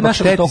važno, to je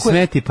naša,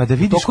 pa da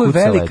vidiš to je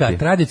velika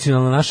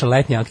tradicionalna naša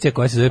letnja akcija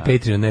koja se zove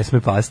Patreon ne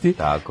sme pasti,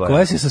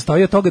 koja se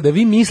sastoji od toga da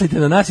vi mislite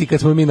na nas i kad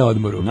smo mi na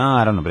odmoru.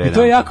 Naravno, bre. I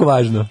to je jako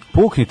važno.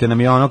 Puknite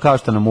nam je ono kao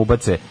što nam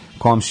ubace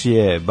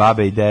komšije,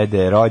 babe i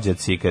dede,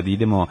 rođaci kad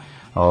idemo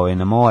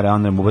na more,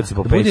 onda nam ubaci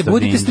po 500 dinara.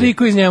 Budite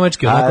striko iz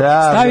Njemačke,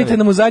 stavite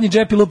nam u zadnji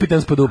džep i lupite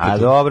nas pod upetu. A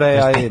dobro,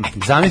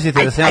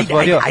 zamislite da sam ja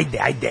otvorio...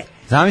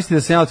 Zamislite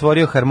da sam ja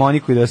otvorio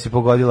harmoniku i da se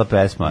pogodila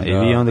pesma i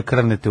vi onda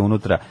krnete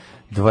unutra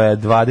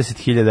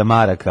 20.000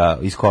 maraka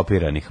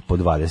iskopiranih po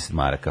 20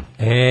 maraka.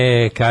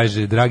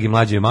 Kaže, dragi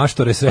mlađe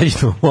maštore,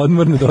 srećno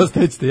odmor,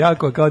 nedostajete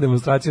jako, a kao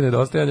demonstracija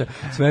nedostajanja,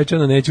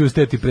 svečano neću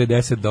ustajati pre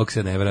 10 dok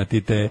se ne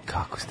vratite.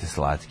 Kako ste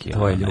slatki.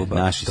 To je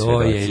ljubav.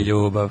 To je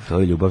ljubav. To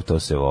je ljubav, to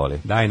se voli.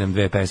 Daj nam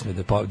 2 pesme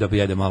da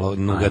jede malo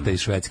nugata iz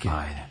Švedske.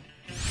 Ajde.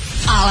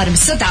 Alarm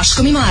sa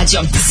Daškom i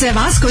Mlađom. Sve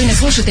vas koji ne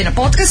slušate na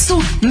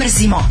podcastu,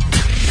 mrzimo.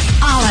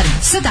 Alarm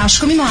sa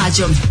Daškom i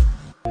Mlađom.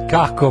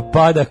 Kako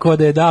pada ko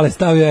da je Dale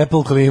stavio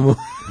Apple klimu.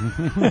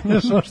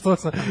 što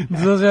sam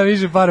ja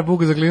više para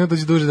puku za klimu, to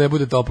će duže da ne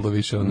bude toplo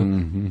više.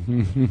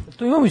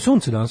 To imamo i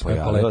sunce danas.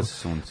 Pojavilo se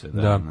sunce,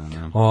 da.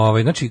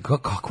 Znači,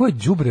 kako je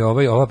đubre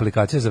ova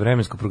aplikacija za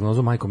vremensku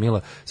prognozu, majko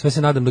mila, sve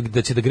se nadam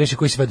da će da greši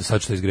koji sve do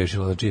sad što je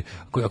izgrešilo. Znači,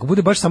 ako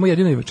bude baš samo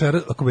jedino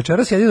večeras, ako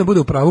večeras jedino bude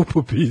u pravu,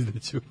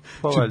 popizdeću.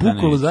 Znači,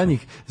 bukvalno zadnje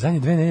 2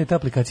 nedelje ta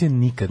aplikacija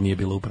nikad nije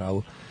bila u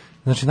pravu.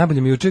 Znači,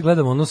 najbolje mi juče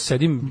gledam,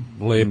 sedim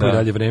lepo i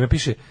dalje vreme,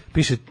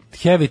 piše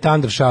heavy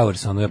thunder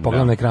showers, ja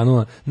pogledam na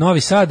ekranu,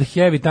 Novi Sad,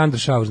 heavy thunder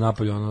showers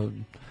napolju,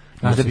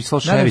 Možda bi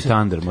sloš heavy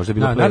thunder, možda bi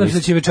bilo playlist. Nadam se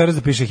da će večeras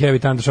da piše heavy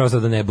thunder showers,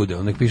 da ne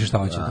bude, nek piše šta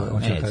hoće.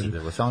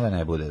 Neće, samo da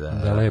ne bude.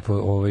 Da,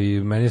 lepo,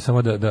 meni je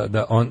samo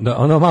da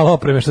ono malo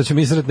opreme što će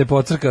mi sretne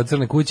pocrka od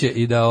crne kuće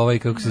i da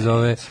kako se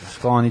zove,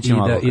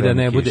 i da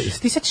ne bude.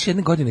 Ti sećaš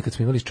jedne godine kad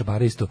smo imali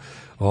čabare isto,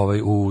 to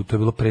je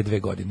bilo pre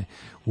 2 godine.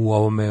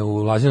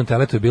 U Lazinom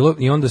teletu je bilo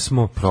i onda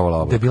smo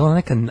da je bilo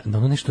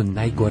nešto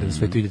najgore na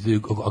svetu,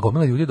 a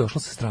gomila ljudi je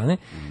došla sa strane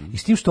i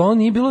s tim što on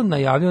nije bilo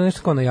najavljeno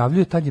nešto kao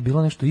najavljuje, tad je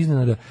bilo nešto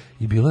iznenada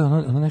i bilo je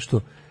ono nešto,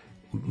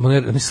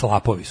 oni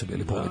slapovi su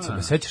bili po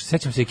ulicama.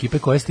 Sećam se ekipe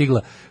koja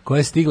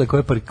je stigla,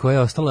 koja je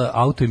ostala,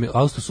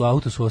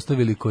 auto su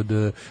ostavili kod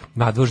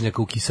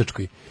nadvožnjaka u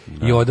Kisačkoj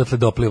i odatle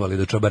doplivali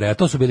do Čabare, a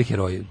to su bili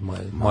heroji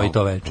moji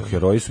to večer.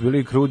 Heroji su bili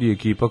i Krudi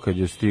ekipa kad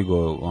je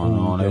stigao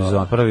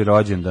za prvi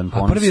rođendan.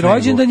 A prvi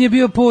rođendan je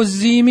bio po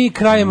zimi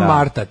krajem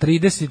marta,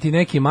 30. i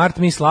neki mart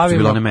mi slavimo.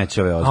 Bilo one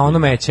mećave. A ono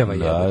mećava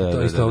je.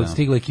 To isto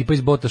stigla ekipa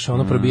iz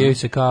Botaša, probijaju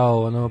se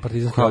kao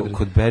partizanski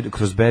odred.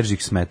 Kroz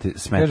Beržik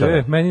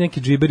smetave. Meni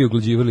neki džiberi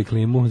uglađivali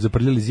klimu,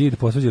 zaprljali zid,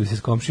 posvađali se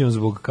s komšijom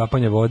zbog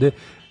kapanja vode,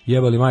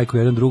 jebali majku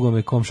jedan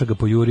drugome, komša ga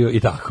pojurio i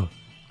tako.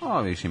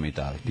 Više mi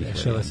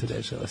dešava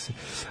se.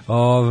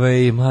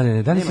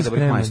 Mladene, da li si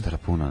spreman?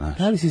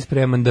 Da li si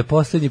spreman da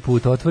posljednji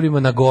put otvorimo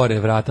na gore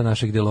vrata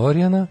našeg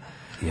DeLoreana,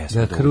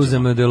 da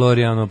kruzemo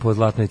DeLoreanu po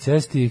Zlatnoj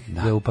cesti,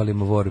 da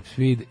upalimo Warp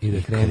Speed i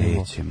da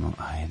krenemo.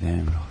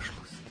 Ajde,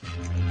 prošlost.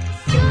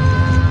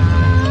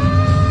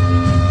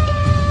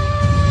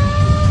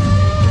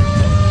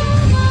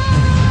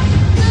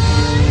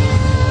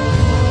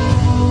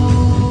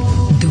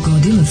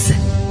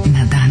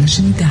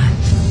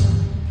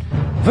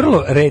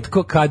 vrlo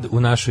retko kad u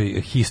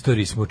našoj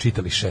historiji smo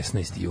čitali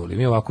 16. juli.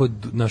 Mi ovako,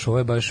 ovo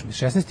je baš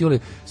 16. juli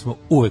smo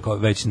uvek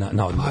već na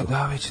odmoru. Pa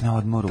da, već na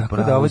odmoru. Tako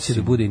da ovo će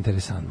da bude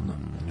interesantno.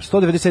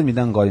 197.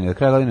 dan godine, do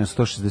kraja godine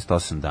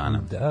 168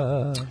 dana.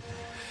 Da.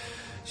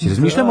 Si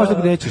razmišljao možda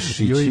gde ćeš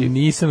ići? Joj,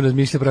 nisam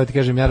razmišljao, pravo ti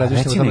kažem, ja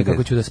razmišljam o tome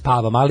kako ću da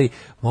spavam, ali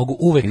mogu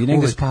uvek... Ili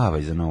negde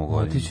spavaj za Novu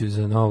godinu. Otiću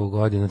za Novu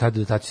godinu,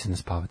 tada ću se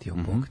naspavati.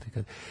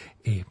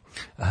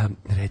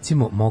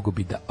 Recimo, mogu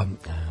bi da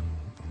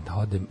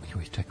odem,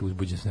 čekaj,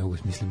 uzbuđen se, ne mogu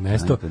smislim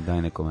mesto.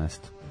 Daj neko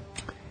mesto.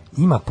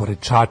 Ima pored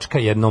Čačka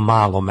jedno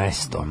malo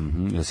mesto.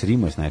 Jel se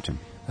rimuje s nečem?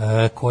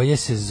 Koje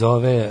se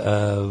zove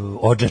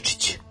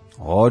Odžačić.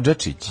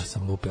 Odžačić? Ja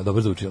sam lupio,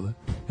 dobro zvuči, ali?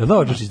 Jel da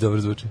Odžačić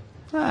dobro zvuči?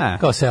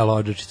 Kao selo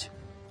Odžačić.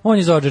 On je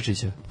iz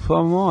Odžačića.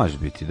 Pa može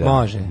biti,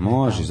 da.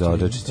 Može za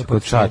Odžačića.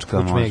 Kod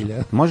Čačka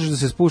može. Možeš da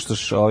se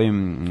spuštaš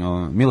ovim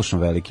Milošom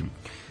Velikim.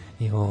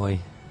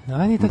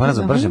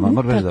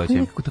 Brže doći.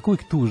 Nekako tako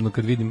uvijek tužno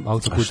kad vidim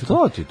autoput. A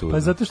što ti tužno? Pa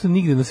zato što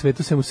nigde na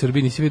svetu, sem u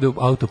Srbiji, nisi vidio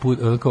autoput,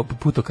 kao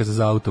putokaz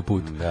za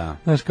autoput. Da.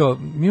 Znaš, kao,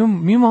 mi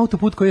imamo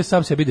autoput koji je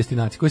sam sebi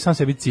destinacija, koji je sam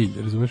sebi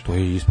cilj, razumeš? To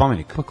je i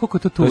spomenik. Pa koliko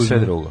je to tužno? To je sve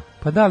drugo.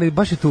 Pa da, ali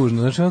baš je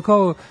tužno. Znači,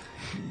 kao,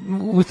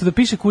 umjesto da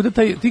piše kuda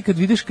ti kad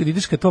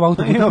ideš ka tom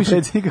autoputu ima piše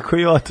predsjednika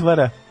koji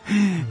otvara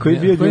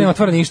koji ne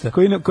otvara ništa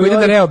koji ide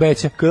da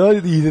reobeća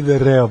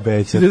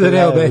ide da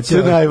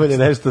reobeća to je najbolje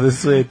nešto na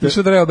svetu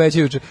što da reobeća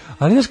juče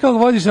ali znaš kao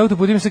vodiš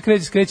autoput ima se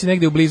skreće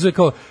negde u blizu je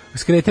kao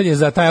skretanje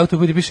za taj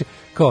autoput i piše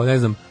kao ne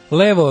znam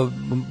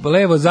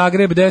levo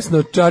Zagreb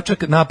desno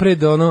Čačak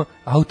napred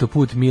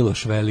autoput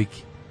Miloš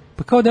Veliki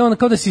pa kao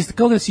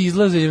da si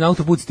izlaze na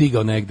autoput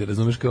stigao negde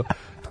razumeš kao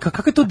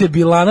kako je to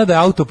debilana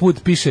da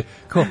autoput piše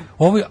kao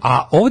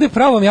ovde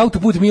pravo mi je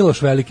autoput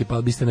Miloš Veliki,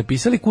 pa biste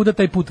napisali kuda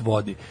taj put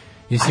vodi.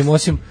 Mislim,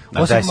 osim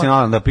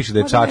da piše da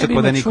je Čačak,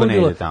 pa da niko ne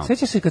ide tamo.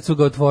 Sećaš se kad su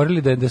ga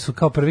otvorili da su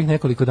kao prvih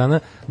nekoliko dana,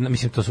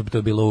 mislim to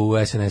je bilo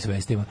u SNS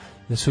vestima,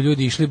 da su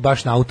ljudi išli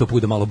baš na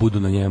autoput da malo budu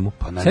na njemu.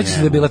 Sećaš se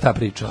da je bila ta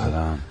priča? Pa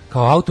da.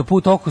 Kao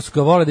autoput oko su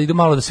ga vole da idu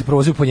malo da se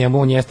provozaju po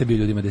njemu, on jeste bio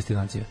ljudima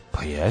destinacija.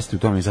 Pa jeste, u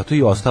tome i zato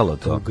i ostalo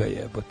to. Tuga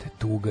jebote,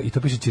 tuga. I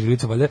to piše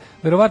ćirilicom, valjda.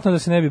 Verovatno da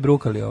se ne bi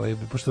brukali,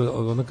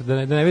 pošto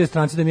da ne vide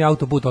stranci da mi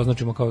autoput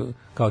označimo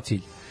kao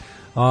cilj.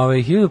 Ovo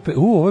je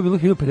bilo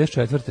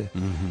 1054.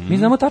 Mi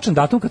znamo tačan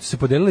datum kad su se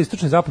podelili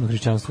istočno i zapadno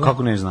hrišćanstvo.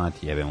 Kako ne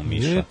znati, jebe mu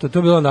miša. To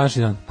je bilo na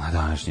današnji dan. Na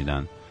današnji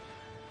dan.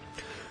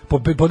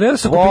 Podelili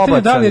se po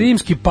pitanju da li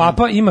rimski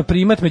papa ima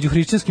primat među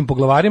hrišćanskim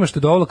poglavarima, što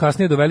je dovelo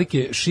kasnije do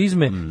velike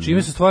šizme,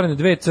 čime su stvorene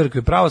dve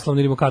crkve,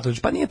 pravoslavne i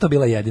rimokatoličke. Pa nije to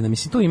bila jedina.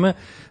 Mislim, tu ima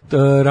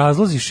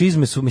razlozi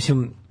šizme su,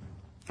 mislim,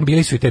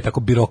 bili su i te tako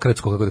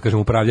birokratsko, kako da kažem,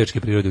 upravljačke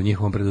prirode u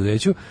njihovom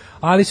preduzeću,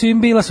 ali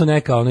bila su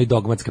neka i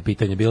dogmatska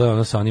pitanja, bilo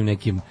je sa onim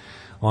nekim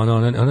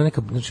ona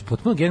neka, znači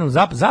potpuno genijalno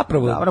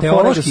zapravo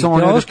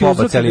teološki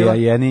pobacali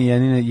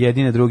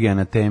jedine druge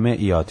anateme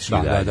i otišli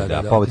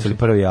da pobacali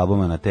prvi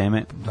album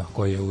anateme,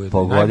 koji je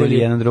pogodili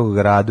jedan drugog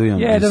radu i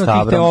jedan od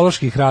tih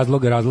teoloških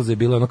razloga je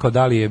bilo kao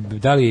da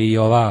li je i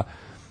ova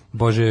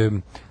Bože,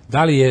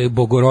 da li je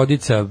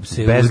Bogorodica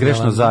se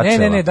bezgrešno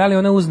začela? Ne, da li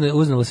ona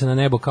uznala se na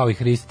nebo kao i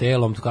Hrist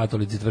telom,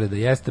 katolici tvrde da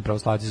jeste,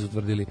 pravoslavci su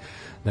tvrdili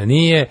da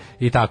nije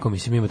i tako,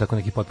 mislim, ima tako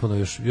neki potpuno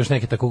još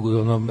neke tako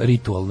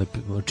ritualne,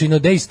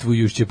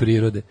 činodejstvujuće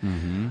prirode.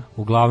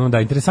 Uglavnom, da,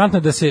 interesantno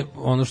je da se,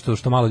 ono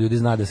što malo ljudi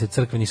zna, da se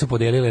crkve nisu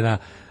podelile na,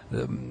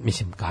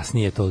 mislim,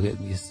 kasnije to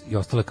je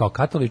ostalo kao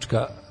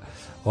katolička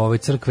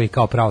crkve i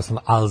kao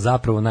pravoslavna, ali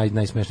zapravo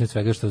najsmešnije od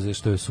svega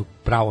što su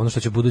pravo, ono što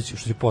će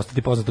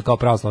postati poznato kao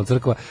pravoslavna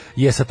crkva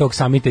je sa tog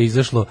samita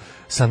izašlo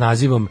sa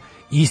nazivom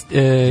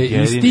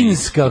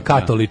istinska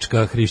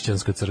katolička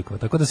hrišćanska crkva.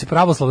 Tako da se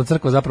pravoslavna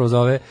crkva zapravo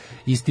zove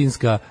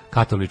istinska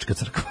katolička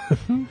crkva.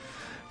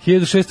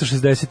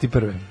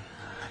 1661.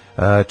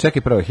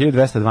 Čekaj prvo,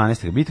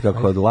 1212. bitka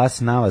kod Las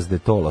Navas de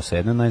Tolos,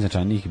 jedna od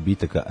najznačajnijih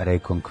bitaka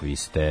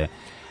Rekonkviste.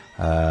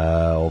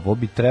 Ovo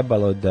bi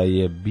trebalo da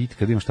je bitka,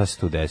 kad vidimo šta se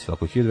tu desilo.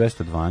 Ako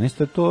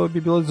 1212. to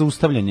bi bilo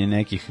zaustavljanje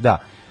nekih, da,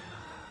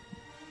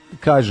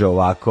 kaže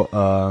ovako,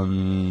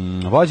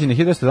 vođenje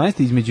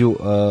 1212. između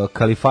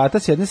kalifata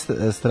s jedne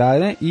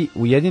strane i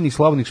Ujedinjenih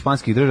slobodnih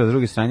španskih država s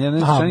druge strane, jedna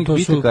stranih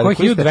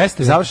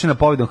bitaka završena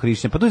pobedom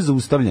hrišćana, pa to je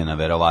zaustavljena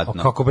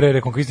verovatno. Kako bre,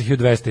 Rekonkvista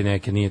 1200 i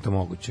neke, nije to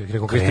moguće.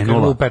 Rekonkvista je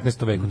krenula u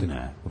 15. veku.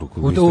 Ne, u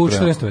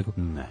 14. veku.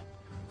 Ne.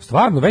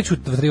 Stvarno, već u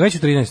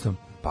 13.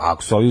 Pa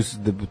ako su ovi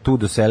tu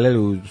doselili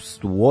u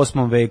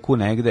 8. veku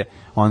negde,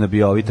 onda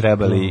bi ovi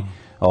trebali,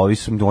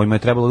 ovima je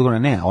trebalo odgovorno.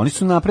 Ne, oni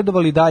su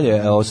napredovali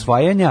dalje,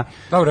 osvajanja.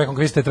 Dobro,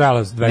 Rekonkvista je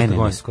trajala 200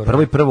 godina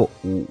skoro. Prvo,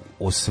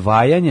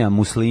 osvajanja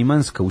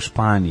muslimanska u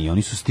Španiji,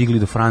 oni su stigli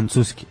do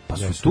Francuske, pa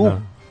su tu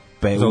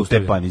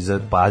utepani,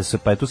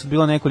 pa je tu sad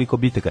bilo nekoliko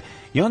bitaka.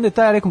 I onda je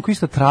ta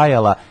Rekonkvista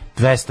trajala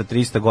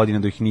 200-300 godina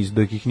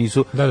dok ih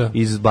nisu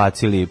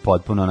izbacili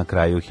potpuno na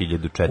kraju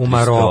 1400. U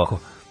Maroko.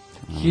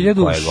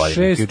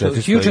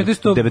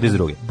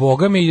 1492.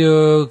 Boga mi,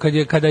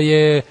 kada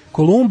je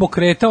Kolumbo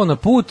kretao na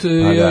put,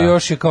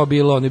 još je kao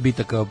bilo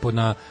bitaka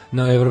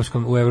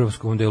u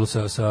evropskom delu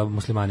sa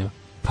muslimanima.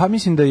 Pa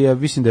mislim da je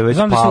već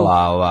Znam da su-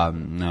 pala ova,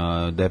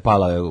 da je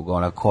pala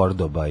ona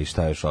Kordoba i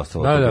šta je još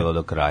ostalo Da, to da. bilo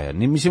do kraja.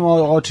 Mislim,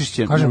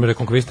 očišćen. Kažem,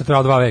 rekonkvista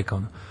trajala 2 veka,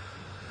 ono.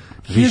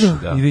 Više,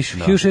 da, I više.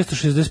 da.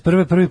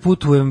 1661. prvi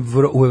put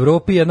u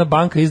Evropi jedna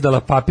banka izdala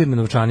papirne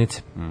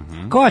novčanice.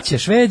 Ko će?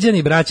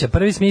 Šveđani, braća.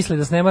 Prvi smisli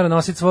da se ne mora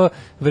nositi svoje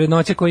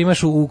vrednoće koje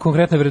imaš u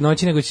konkretnoj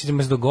vrednoći, nego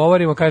ćemo se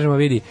dogovorimo, kažemo,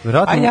 vidi,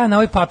 Vjerojatno- a ja na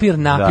ovaj papir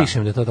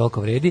napišem da to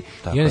toliko vredi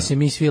Tako i onda je. se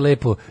mi svi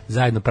lepo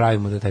zajedno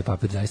pravimo da taj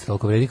papir zaista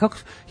toliko vredi.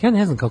 Ja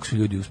ne znam kako su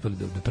ljudi uspeli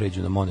da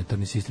pređu na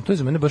monetarni sistem. To je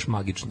za mene baš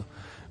magično.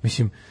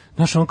 Mislim,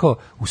 znaš, ono kao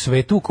u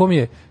svetu u kom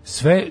je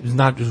sve,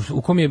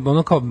 u kom je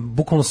ono kao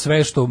bukvalno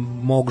sve što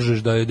možeš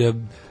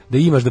da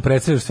imaš, da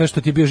predstavljaš, sve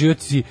što ti je bio život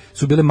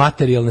su bile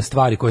materijalne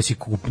stvari koje si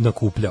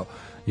nakupljao.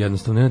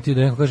 Jednostavno, ti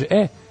da neko kaže,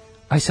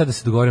 aj sad da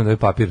se dogovorimo da ovaj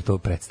papir to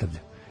predstavlja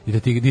i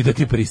da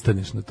ti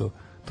pristaneš na to.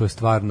 To je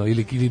stvarno,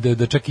 ili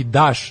da čak i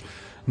daš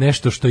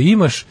nešto što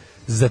imaš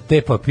za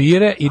te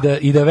papire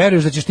i da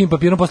veruješ da ćeš tim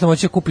papirom posle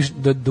moći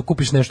da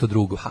kupiš nešto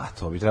drugo. Pa,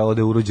 to bi trebalo da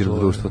je urođeno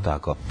društvo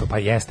tako. To pa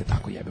jeste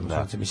tako, jebemo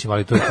sunce, mislim,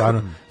 ali to je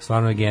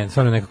stvarno je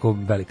nekako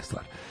velika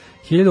stvar.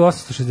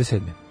 1867.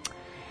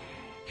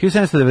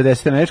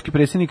 1790. američki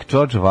predsjednik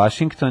George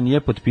Washington je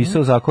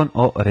potpisao zakon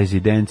o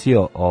rezidenciji,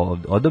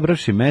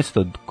 odabravši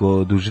mesto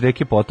duž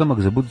reke Potomak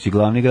za budući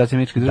glavni grad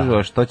američkih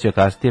država, što će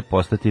kasnije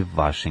postati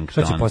Washington.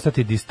 Što će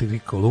postati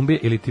Distrikt Kolumbije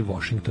ili ti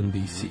Washington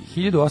DC.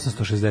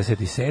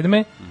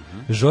 1867.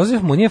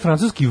 Joseph Monnier,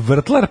 francuski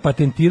vrtlar,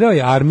 patentirao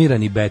je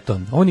armirani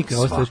beton. Nikad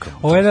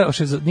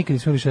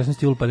nismo imali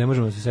 16. jul, pa ne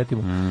možemo da se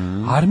setimo.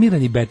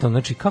 Armirani beton,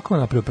 znači kako je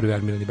napravio prvi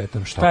armirani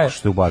beton? Šta je? Tako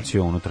što je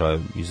ubacio unutra,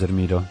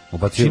 izarmirao.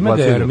 Čime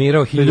ga je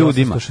armirao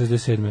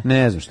 1867.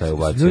 Ne znam šta je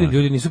ubacio.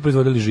 Ljudi nisu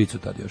proizvodili žicu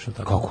tad još, al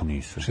tako. Kako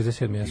nisu?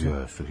 67 jesu.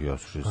 Jesu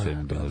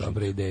 67 bila žica.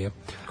 Dobra ideja.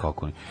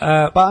 Kako ni?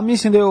 Pa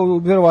mislim da je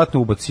verovatno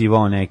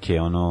ubacivao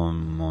neke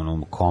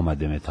ono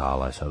komade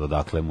metala, sad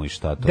odakle mu i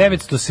šta to.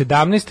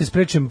 917.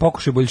 sprečen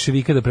pokušaj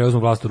boljševika da preuzmu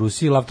vlast u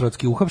Rusiji, Lav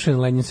Trotski uhapšen,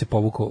 Lenin se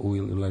povukao,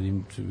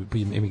 Lenin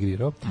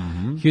emigrirao.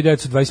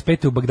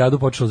 1925. u Bagdadu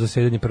počelo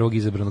zasedanje prvog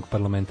izabranog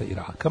parlamenta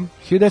Iraka.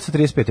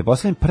 1935.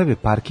 postavljen prvi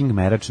parking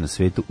merač na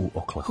svetu u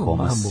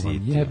Oklahoma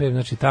City. Jebe,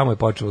 znači tamo je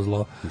počelo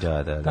zlo.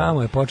 Da.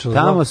 Tamo je počelo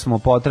tamo zlo.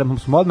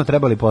 smo odmah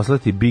trebali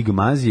poslati Big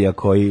Mazija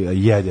koji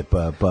jede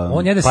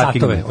on jede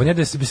satove, on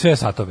jede sve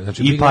satove.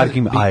 Znači, i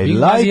parking, Big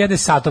Mazi jede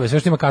satove, sve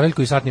što ima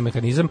kaveljku i satni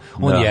mehanizam,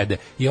 on jede.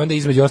 I onda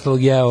između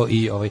ostalog jeo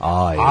i ovaj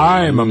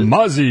I'm a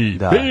Mazi,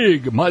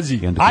 Big Mazi,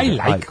 I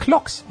like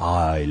clocks.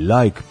 I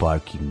like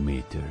parking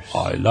meters.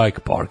 I like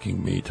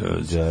parking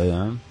meters.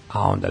 Da.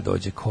 A onda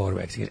dođe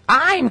Corvex i kaže,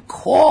 I'm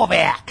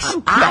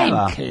Corvex,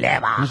 I'm clever.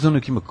 Znaš da ono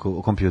ima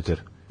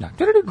kompjuter? Da.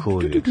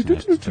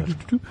 Corvex, nešto.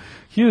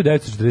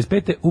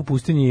 1945. u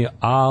pustinji je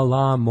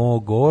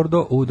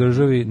Alamogordo u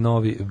državi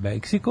Novi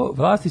Meksiko.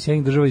 Vlasti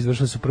Sjedinjenih država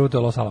izvršile su prvo, to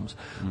je Los Alamos,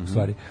 u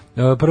stvari.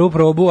 Prvu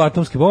probu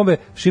atomske bombe,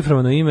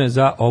 šifrovano ime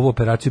za ovu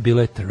operaciju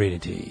bilo je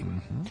Trinity.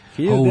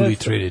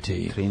 Holy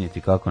Trinity. Trinity,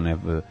 kako ne...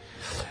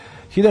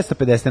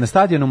 1950. na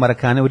stadionu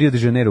Maracane u Rio de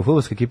Janeiro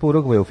fudbalska ekipa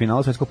Urugvaja u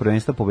finalu svetskog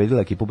prvenstva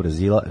pobedila ekipu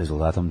Brazila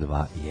rezultatom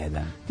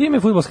 2:1. Time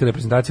je fudbalska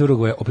reprezentacija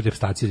Urugvaja, opet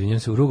repstacija, izvinjam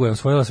se, Urugvaja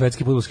osvojila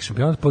svetski fudbalski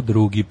šampionat po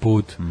drugi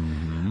put.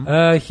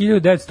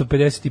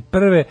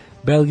 1951.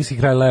 belgijski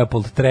kralj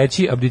Leopold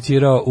III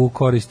abdicirao u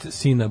korist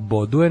sina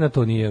Boduena,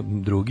 to nije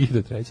drugi,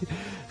 do treći.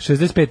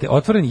 65.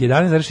 otvoren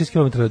 11,6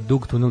 km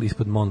dug tunel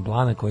ispod Mont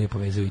Blana koji je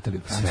povezao Italiju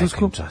i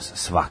Francusku.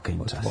 Svaka im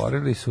čast.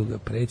 Otvorili su ga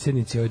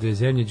predsjednici ove dve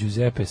zemlje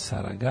Giuseppe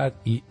Saragat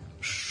i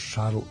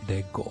Charles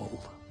de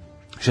Gaulle.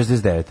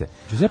 69.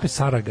 Giuseppe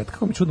Saragat,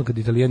 kako mi čudno kad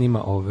Italijan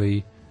ima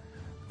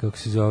kako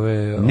se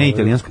zove... Ne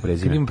italijansko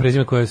prezime. Kad ima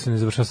prezime koje se ne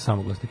završava sa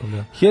samoglasnikom,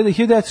 da.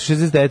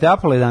 1969.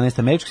 Apollo 11.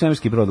 američki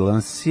svemirski brod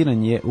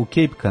lansiran je u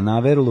Cape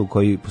Canaveral'u,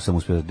 koji sam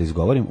uspio da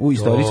izgovorim, u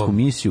istorijsku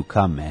misiju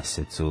ka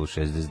mesecu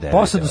 69.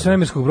 Posadu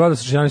svemirskog broda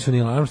sačinjavali su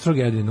Neil Armstrong,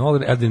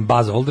 Edwin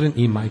Buzz Aldrin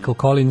i Michael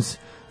Collins,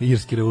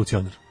 irski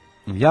revolucionar.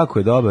 Jako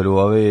je dobar u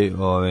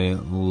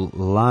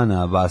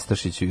Lana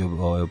Bastašić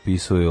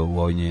opisuje u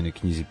ovoj njenoj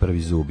knjizi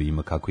Prvi zub,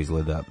 ima kako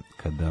izgleda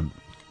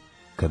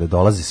kada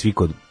dolaze svi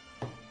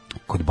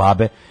kod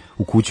babe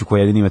u kuću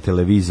koja jedin ima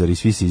televizor i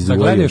svi se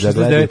izuvaju.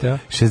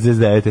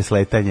 69.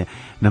 sletanje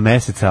na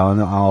meseca,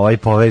 a ovaj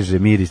poveže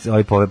miris,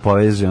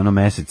 poveže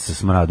mesec sa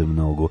smradom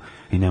nogu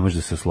i ne može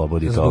da se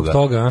oslobodi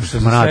toga.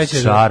 Smrad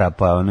šara,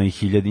 pa ono i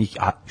hiljadnih,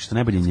 a što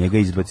najbolje njega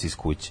izbaci iz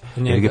kuće.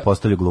 Jer ga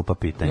postavlja glupa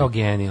pitanja.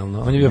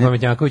 Genijalno. On je bio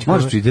Pametnjaković.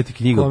 Možeš čitati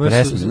knjigu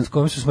s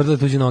kome su smrdile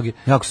tuđe noge.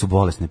 Jako su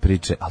bolesne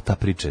priče, ali ta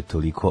priča je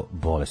toliko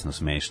bolesno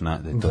smešna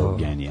da je to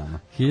genijalno.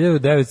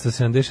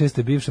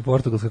 1976. bivša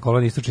portugalska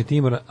kolonija Istočni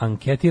Timor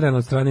anketirana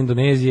od strane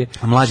Indonezije.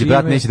 A mlađi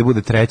brat neće da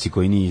bude treći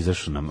koji nije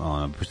izašao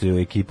nam, pošto je u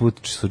ekipu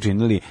su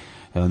činili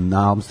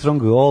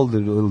Armstrong,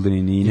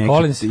 Aldrin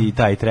i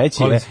taj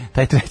treći,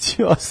 taj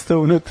treći ostao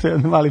unutra,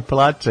 mali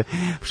plače,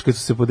 pošto kad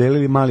su se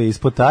podelili mali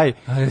ispod taj,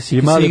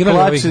 i mali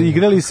plače,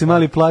 igrali se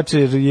mali plače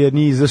jer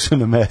nije izašao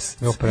na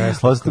mesec. Ostao,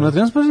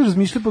 ja sam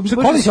razmišljao,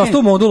 Collins je ostao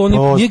u modulu, on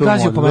nije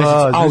gazio po mesec,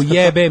 a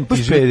ujebem ti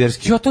živ.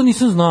 Ja to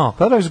nisam znao.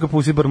 Pa da viš ga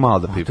pusti bar malo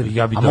da pipa.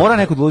 A mora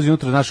neko da ulazi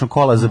unutra našom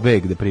kola za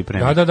beg da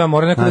pripremi. Da,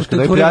 mora neko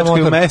da turira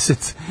motor.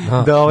 Mesec,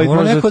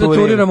 mora neko da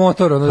turira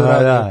motor.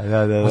 Da.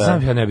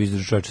 Sam ja ne bi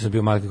izdržao čovječe, sam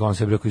bio mali kako on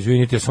se rekao,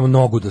 izvinite, ja samo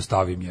nogu da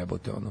stavim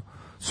jebote, ono.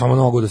 Samo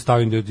nogu da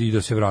stavim i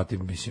da se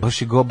vratim, mislim.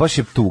 Baš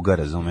je tuga,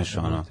 razumeš,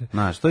 ono.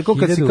 Znaš, to je kao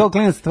kad si kao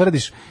klinac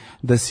tvrdiš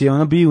da si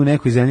ono bio u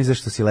nekoj zemlji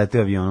zašto si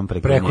leteo avionom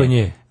preko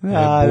nje.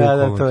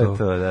 Da, to je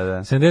to,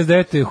 da.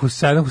 79.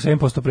 Saddam Hussein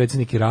postao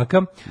predsjednik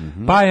Iraka,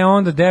 pa je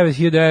onda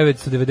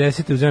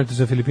 1990. u zemlji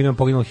za Filipinom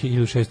poginulo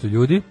 1600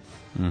 ljudi.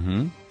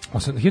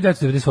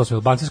 1998.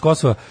 Albanci s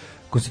Kosova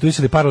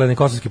konstituisali paralelni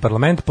kosovski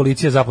parlament,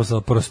 policija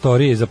zaposlala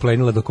prostorije i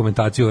zaplenila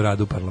dokumentaciju o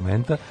radu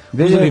parlamenta,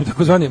 uzeli im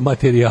takozvane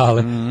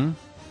materijale.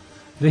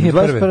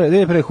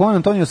 2001. Juan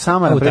Antonio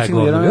Samara,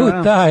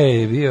 predsjednik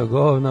taj je bio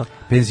govno.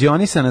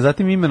 Penzionisana,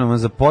 zatim imenovan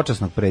za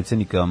počasnog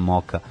predsjednika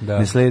MOK-a.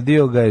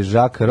 Nasledio ga je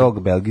Jacques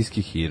Rog,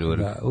 belgijski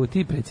hirurg.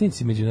 Ti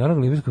predsjednici Međunarodnog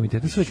olimpijskog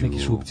komiteta su već neki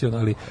šupci,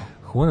 ali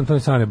Juan Antonio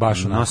Samara je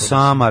baš onako. Na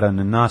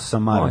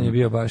Samaran. On je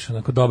bio baš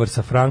onako dobar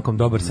sa Frankom,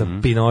 dobar sa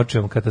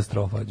Pinočem,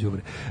 katastrofa,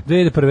 đubre.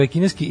 2001.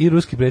 kineski i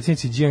ruski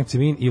predsjednici Jiang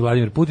Zemin i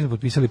Vladimir Putin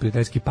potpisali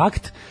prijateljski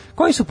pakt,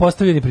 koji su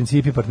postavljeni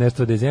principi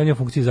partnerstva dve zemlje u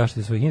funkciji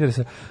zaštite svojih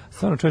interesa.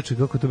 Stvarno čovječe,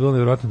 kako je to bilo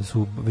nevjerojatno da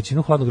su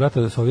većinu hladnog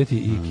rata Sovjeti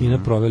i Kina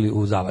proveli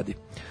u zavadi.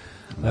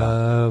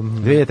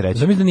 2003.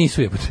 Zamisli da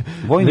nisu jebote.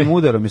 Vojnim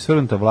udarom je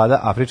svrgnuta vlada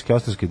Afričke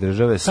ostrvske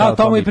države Sao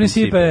Tome i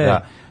Principe.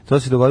 Da. To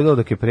se dogodilo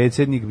dok je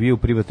predsjednik bio u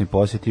privatnoj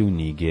posjeti u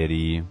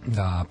Nigeriji.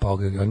 Da, pa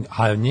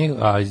on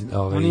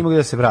nije mogao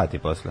da se vrati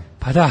posle.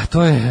 Pa da,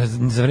 to je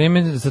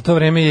za to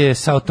vreme je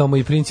Sao Tome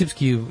i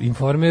Principski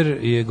informer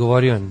je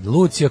govorio: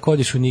 Lucija,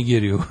 kodiš u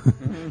Nigeriju.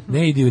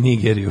 Ne idi u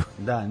Nigeriju.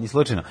 Da, ni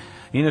slučajno.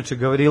 Inače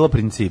Gavrilo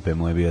Principe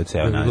mu je bio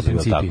ceo naziv,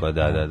 tako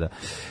da.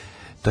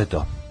 To je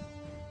to.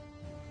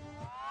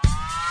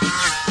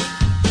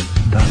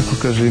 Darko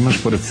kaže,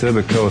 imaš pored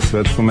sebe kao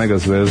svetsku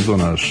megazvezdu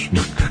naš.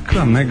 Ma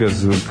kakva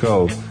megazvezdu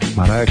kao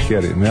Mariah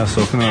Carey? Ja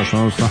se okrenuo naš,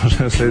 ono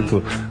stano sedi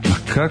tu. Ma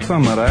kakva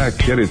Mariah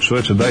Carey,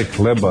 čoveče, daj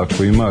hleba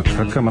ako ima.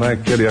 Kakva Mariah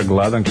Carey, ja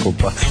gladan kao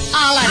pas.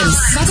 Alarm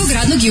svakog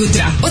radnog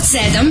jutra od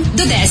 7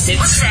 do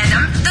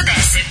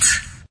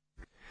 10.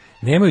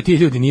 Nemaju ti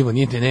ljudi nivo,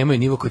 nemaju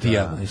nivo kod ti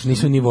ja,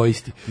 nisu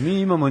nivoisti. Mi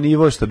imamo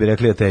nivo, što bi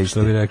rekli ateisti.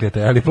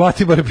 Ali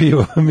plati bar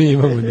pivo, mi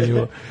imamo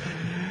nivo.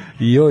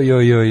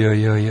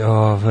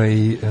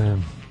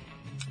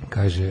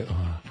 Kaže,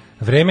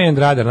 vreme je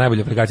radar,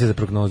 najbolja aplikacija za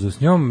prognozu.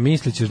 S njom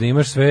mislićeš da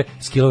imaš sve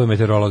skillove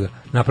meteorologa.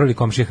 Napravili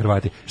komšije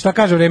Hrvati. Šta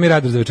kaže vreme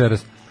radar za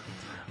večeras?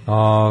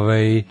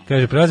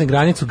 Kaže, prelazim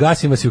granicu,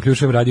 gasim vas i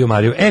uključujem Radio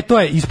Mariju. To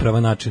je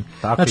ispravan način.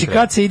 Znači,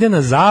 kad se ide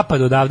na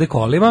zapad odavde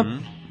kolima,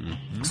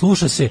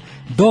 sluša se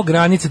do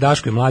granice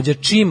Daško i Mlađa,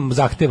 čim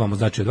zahtevamo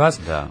znači od vas,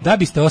 da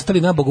biste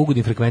ostali na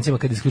bogugodnim frekvencijama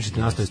kad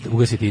isključite nastav,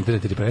 ugasite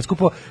internet ili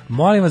preskupo,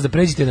 molim vas da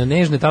pređete na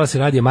nežne talase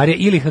Radija Marija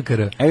ili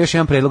HKR. Još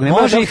jedan predlog.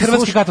 Može i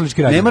Hrvatski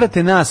katolički radio. Ne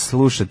morate nas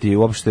slušati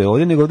uopšte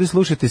ovdje, nego ovdje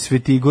slušate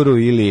Svetigoru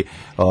ili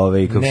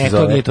kako se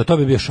zove. To nije to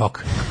bi bio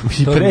šok.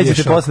 I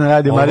pređete posle na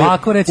Radio Marija,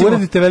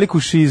 uradite veliku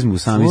šizmu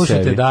sami sebi.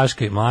 Slušajte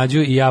Daška i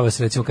Mlađu i ja vas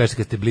recimo kažete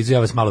kad ste blizu, ja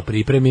vas malo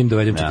pripremim,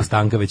 dovedem Čika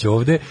Stanka već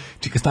ovde.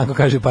 Čika Stanko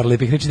kaže par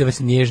lepih reči da vas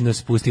nježno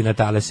spusti na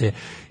talase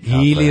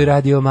ili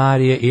Radio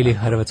Marije ili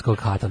Hrvatskog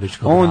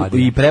katoličkog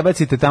radija. I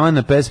prebacite tamo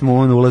na pesmu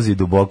On ulazi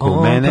duboko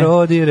u mene. On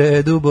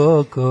prodire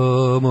duboko,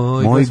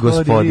 moj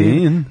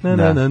gospodin.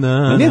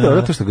 Nije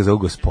dobro to što ga zovu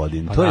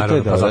gospodin. To je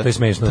dobro. Pa zato je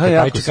smešno.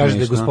 Taj će kaže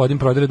da gospodin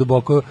prodire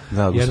duboko,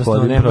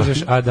 jednostavno ne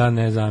možeš, a da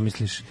ne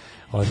zamisliš.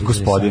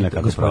 Gospodina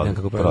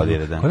kako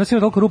prodire, da. Kod nas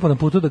ima toliko rupa na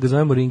putu da ga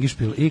zovemo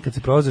ringišpil i kad se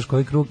prolaziš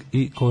koji krug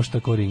i košta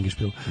ko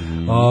ringišpil.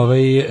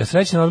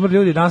 Srećan odmor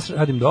ljudi, danas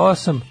radim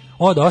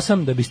od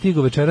 8 da bi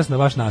stigao večeras na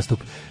vaš nastup.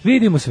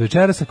 Vidimo se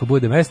večeras ako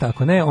bude mesta,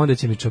 ako ne, onda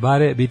će mi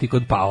čabare biti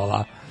kod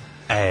Paola.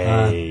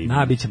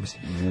 Nabićemo se.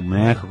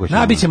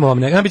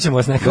 Nabićemo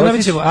vas nekako.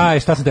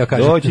 Šta sam teo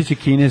kažem? Doći će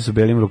Kinez u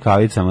belim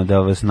rukavicama da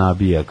vas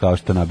nabija, kao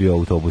što nabija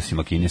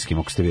autobusima kineskim,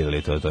 ako ste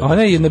vidjeli to.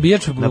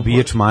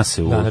 Nabijač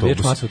mase u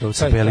autobusu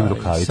sa belim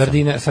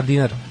rukavicama.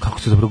 Sardinar. Kako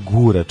to dobro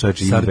gura,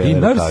 čovječe, ima bele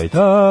rukavice.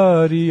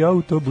 Stari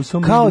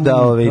autobusom. Kao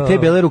da te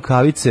bele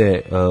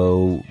rukavice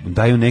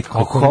daju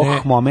nekako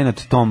hoh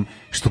moment tom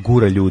što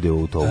gura ljude u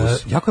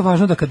autobus. Jako je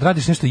važno da kad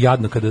radiš nešto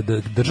jadno, kada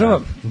država,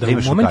 da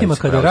u momentima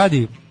kada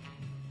radi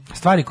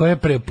stvari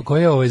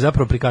koje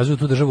zapravo prikazuju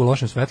tu državu u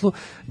lošem svetlu,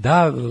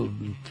 da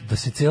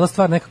se cijela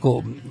stvar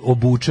nekako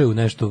obuče u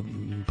nešto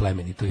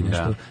plemenito i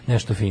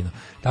nešto fino.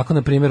 Tako,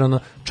 na primjer,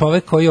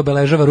 čovek koji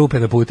obeležava rupe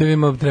na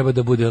putevima treba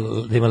da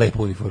ima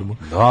lepu uniformu.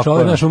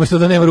 Čovek, umjesto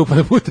da nema rupa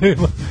na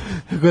putevima,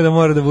 tako da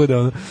mora da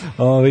bude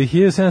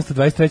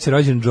 1723.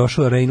 rođen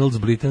Joshua Reynolds,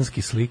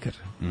 britanski slikar.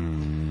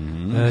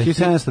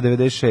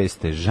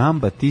 1796.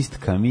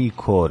 Jean-Baptiste Camille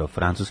Corot,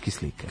 francuski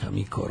slikar.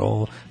 Camille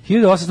Corot.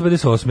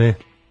 1858.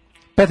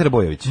 Petar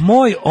Bojović.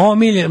 Moja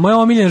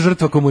omiljena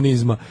žrtva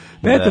komunizma.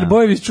 Petar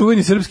Bojović,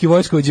 čuveni srpski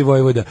vojskovođa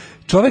vojvoda.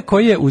 Čovek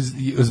koji je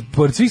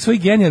pored svih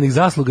svojih genijalnih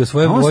zasluga,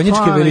 svoje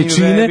vojničke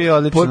veličine,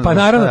 pa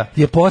naravno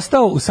je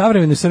postao u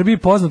savremenoj Srbiji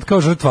poznat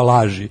kao žrtva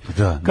laži.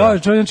 Kao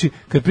čovjek, znači,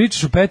 kad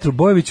pričaš o Petru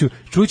Bojoviću,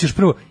 čućeš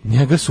prvo,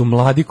 njega su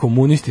mladi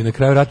komunisti na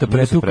kraju rata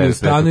pretukli u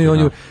stanu i on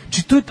je,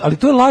 ali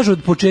to je laž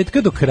od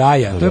početka do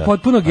kraja. To je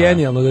potpuno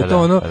genijalno da je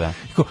to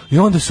i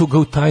onda su ga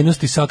u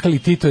tajnosti sakrali.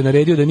 Tito je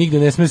naredio da nigde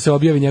ne sme se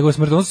objavi njegova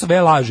smrt. Ono su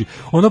sve laži.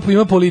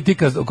 Ima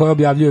politika koja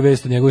objavljuje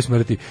vest o njegovoj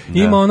smrti.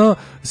 Ima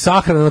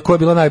sahrana na koja je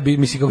bila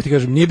mislim, kako ti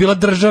kažem, nije bila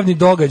državni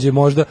događaj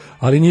možda,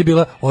 ali nije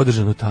bila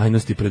održana u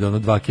tajnosti pred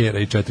 2 kera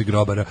i 4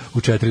 grobara u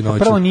 4 noći.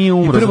 Prvo nije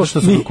umro, zato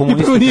što su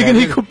komunisti. Prvo nije ga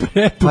niko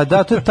pretukao. Pa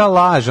da, to je ta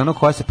laž,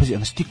 koja se, pazi,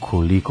 ti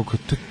koliko,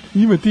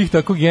 ima tih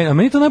tako a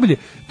meni to najbolje,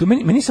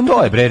 meni samo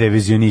to je bre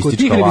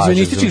revizionistička laž.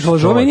 Revizionistička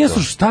laž, meni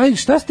su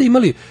šta ste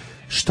imali?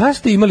 Šta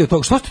ste imali od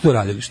toga? Što ste to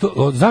radili?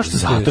 Zašto?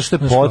 Zato što je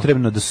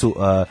potrebno da su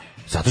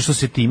zato što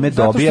se time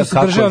dobija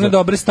kako drže one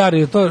dobre stare,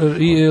 je to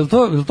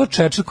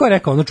Churchill ko je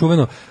rekao ono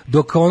čuveno,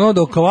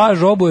 dok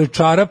laž oboje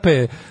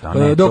čarape,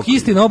 dok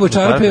istina oboje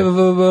čarape,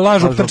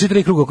 laž optrči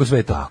 3 kruga oko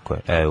sveta. Tako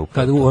je.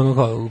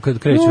 Kad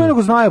kreću.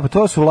 Nego znaju, pa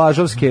to su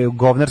lažovske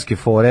govnarske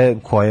fore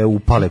koje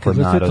upale kod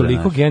naroda. To je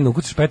toliko genijalno,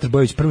 ukucaš Petar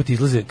Bojović, prvo ti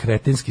izlaze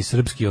kretenski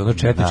srpski,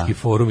 četnički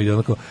forum i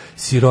onako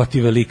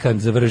siroti velikan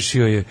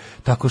završio je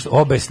tako što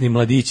obesni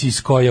mladići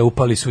iz koja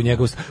upali su u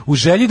njegov u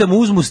želji da mu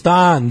uzmu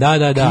stan,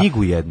 da.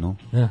 Knjigu jednu.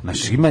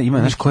 Ima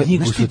znaš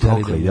ti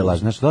dokle ide laž,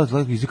 znaš,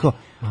 izvikao,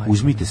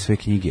 uzmite sve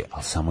knjige,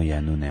 ali samo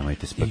jednu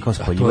nemojte, kao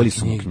spaljivali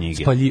su mu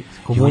knjige.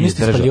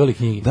 Komunisti spaljivali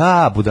knjige.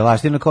 Da,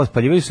 budalaština, kao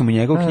spaljivali su mu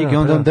njegov knjige,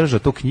 onda on držao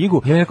tu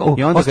knjigu i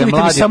onda ga mladi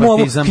partizan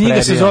prebio.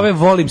 Knjiga se zove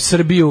Volim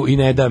Srbiju i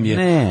ne dam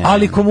je,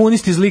 ali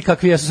komunisti zli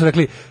kakvi jesu su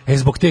rekli,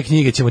 zbog te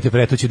knjige ćemo te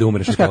pretući da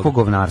umreš. Znaš kakvo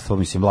govnarstvo,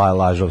 mislim,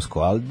 lažovsko,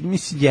 ali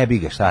mislim, jebi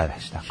ga, šta je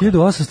reći tako.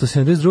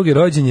 1872.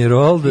 rođen je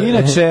Roald.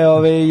 Inače,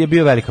 je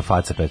bio velika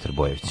faca Petar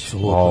Bojović.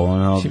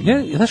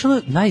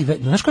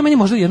 Znaš koja meni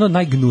možda jedna od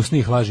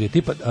najgnusnijih laži je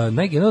tipa,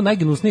 jedna od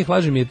najgnusnijih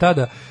laži mi je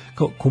tada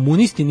kao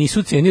komunisti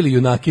nisu cijenili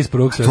junake iz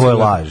prvog svjetskog rata.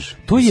 To je laž.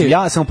 To je,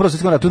 ja sam u prvom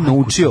svjetskom ratu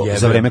naučio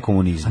za vreme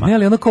komunizma. Ne,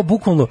 ali ono kao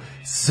bukvalno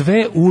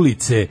sve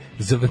ulice,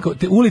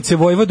 te ulice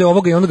Vojvode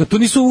ovoga i onoga, to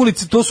nisu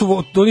ulice,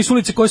 to nisu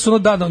ulice koje su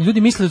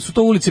ljudi misle da su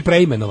to ulice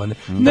preimenovane.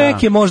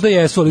 Neke možda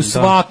jesu, ali u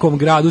svakom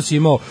gradu si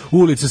imao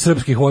ulice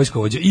srpskih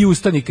vojskovođa i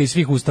ustanika i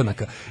svih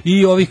ustanaka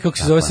i ovih, kako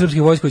se zove,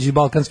 srpskih vojskovođa i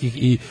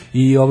balkanskih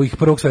i ovih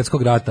prvog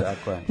svjetskog rata.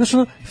 Znači,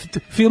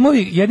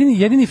 filmovi,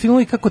 jedini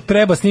filmovi kako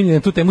treba snimljeni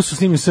na tu temu su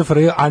snimljeni u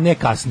SFRJ, a ne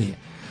kasnije.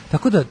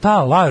 Tako da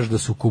ta laž da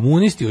su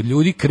komunisti od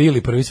ljudi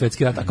krili prvi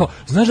svjetski rat, tako,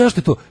 znaš zašto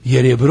je to?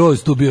 Jer je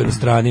Broz tu bio na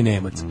strani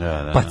Nemaca.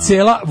 Pa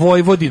cela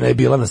Vojvodina je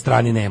bila na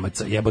strani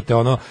Nemaca. Jebote,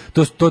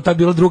 to ta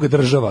bila druga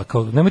država,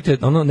 kao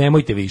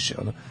nemojte više,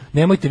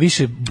 nemojte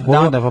više,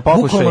 bukvalno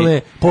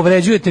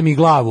povređujete mi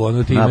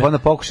glavu, time. Pa onda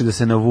pokušaj da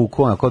se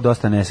navuku, onako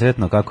dosta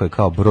nesretno kako je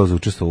kao Broz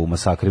učestvovao u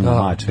masakrima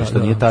u Mačvi, što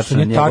nije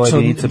tačno, njegova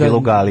jedinica bila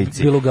u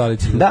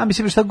Galici. Da,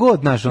 mislim šta god,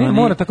 znaš,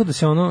 mora tako da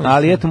se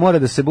ali eto mora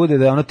da se bude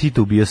da je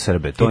Tito ubio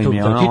Srbe, to im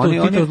je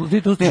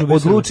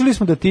odlučili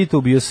smo da Tito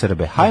ubio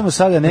Srbe. Hajmo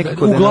sada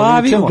nekako da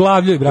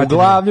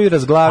uglavljuj,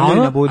 razglavljuj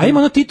na budu. A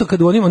ima Tito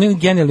kad oni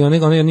genijalni,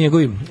 oni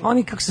njegovi,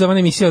 oni kako se zove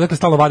emisija, dakle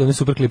stalno vade one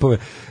super klipove,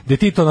 gde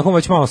Tito na kom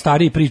već malo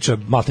stariji priča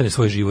maltene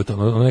svoj život,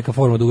 neka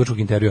forma dugačkog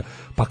intervjua.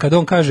 Pa kad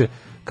on kaže,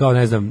 kao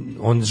ne znam,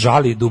 on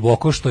žali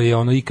duboko što je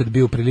ikad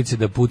bio u prilici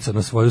da puca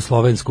na svoju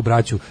slovensku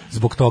braću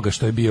zbog toga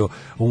što je bio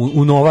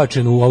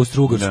unovačen u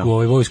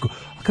Austro-Ugarsku vojsku.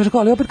 A kaže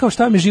ali opet kao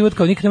šta mi život,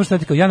 kao nikad ne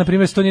možeš kao ja na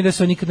primjer to nije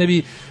desio, nikad ne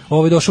bi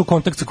došao u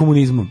kontakt sa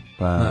komunizmom.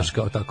 Znaš,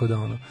 kao tako da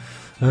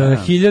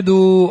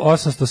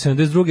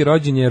 1872.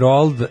 rođen je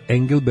Roald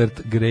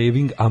Engelbert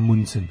Graving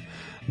Amundsen.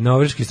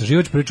 Norveški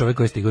istraživač, prvi čovjek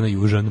koji je stigao na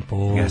južan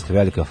pol. Jeste,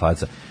 velika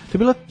faca. To je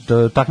bilo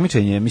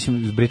takmičenje,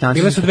 mislim, Britanci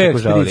bile su dve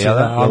ekspedicije,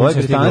 ali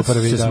Britanac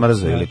se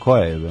smrzao ili ko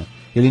je?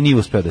 Ili nije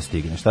uspeo da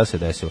stigne, šta se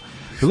desilo?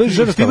 Bilo je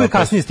žrtava. Stigo je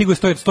kasnije, stigo je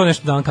 100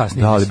 nešto dan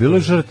kasnije. Da, ali bilo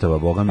je žrtava,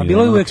 boga mi.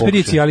 Bilo je u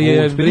ekspediciji, ali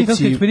je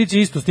britanska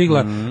ekspedicija isto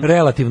stigla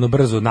relativno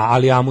brzo,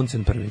 ali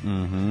Amundsen prvi.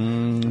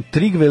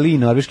 Trygve Lie,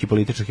 norveški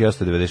političar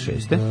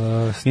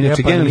 1996.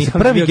 Inače,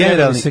 prvi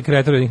generalni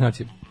sekretar Ujedinjenih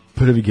nacija.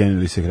 Prvi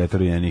generalni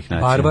sekretar Ujedinjenih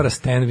nacija. Barbara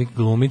Stanwyck,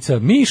 glumica.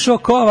 Mišo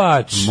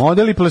Kovač.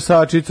 Model i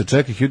plesačica.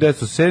 Čekaj,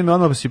 1907.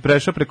 Odmah si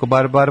prešao preko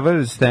Barbara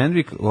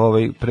Stanwyck,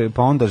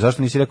 pa onda,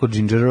 zašto nisi rekao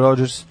Ginger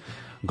Rogers?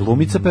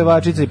 Glumica,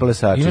 pevačica i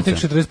plesačica. Ima tek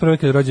 41.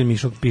 kada je rođen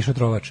Pišo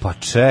Trovač. Pa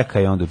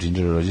čekaj, onda u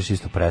Gingeru rođeš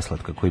isto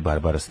preslatka, koji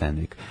Barbara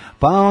Stenvik.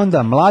 Pa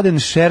onda Mladen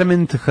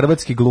Šerment,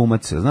 hrvatski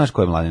glumac. Znaš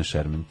ko je Mladen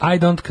Šerment? I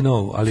don't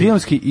know, ali...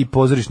 Filmski i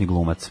pozorišni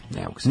glumac.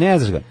 Ne mogu se. Ne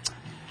znaš ga.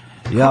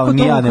 Kako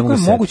ne mogu je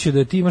se. moguće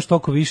da ti imaš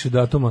toliko više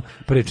datuma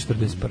pre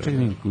 41. Čekaj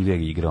mi gdje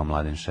je igrao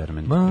Mladen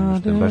Šerment,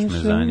 što baš me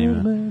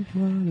zanima.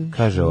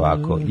 Kaže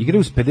ovako, igra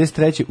uz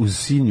 53. uz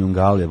Sinjung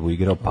Galebu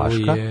igrao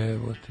Paška,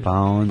 pa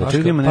onda,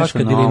 čekaj ima nešto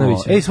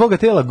novo. Ej, svoga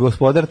tela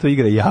gospodar to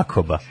igra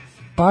Jakoba.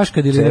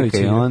 Paška Dilinović.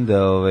 Čekaj, onda,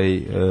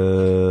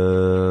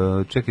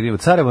 čekaj, ima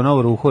Carevo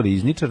Novo Ruhor i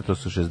Izničar, to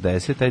su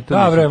 60, aj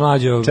to... Dobre,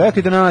 Mlađo.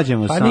 Čekaj da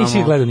nađemo samo. Pa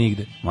nisi gledao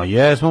nigde. Ma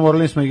jesmo,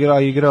 morali smo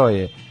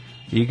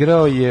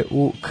igrao je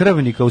u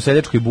Krvnika u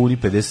Seljačkoj buni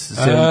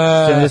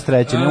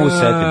 73. Ne mogu se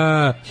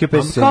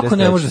setiti. Kako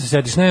ne možeš da se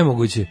setiš?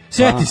 Nemoguće.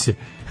 Sjeti se.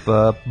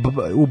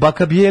 U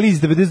Bakabijeli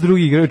iz 92.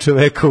 igrao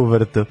čoveka u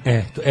vrtu.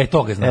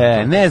 To ga znam.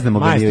 Ne znamo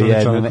ga ni u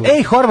jednom.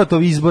 Ej,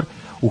 Horvatov izbor.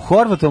 U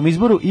Horvatovom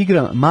izboru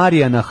igra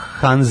Marijana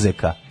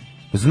Hanzeka.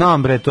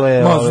 Znam bre, to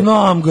je...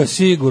 Znam ga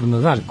sigurno,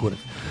 znaš ga kurac.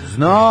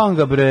 Znam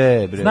ga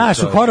bre.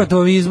 Znaš, u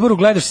Horvatovom izboru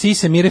gledaš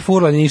Sise, Mire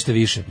Furlan i ništa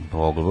više.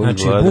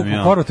 Znači,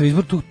 u Horvatovom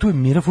izboru, tu je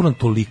Mira Furlan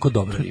toliko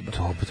dobra riba.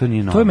 To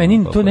nije normalno. To je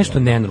meni, to je nešto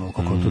nenormalno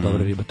kako je to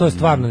dobra riba. To je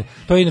stvarno,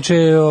 to je inače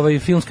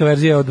filmska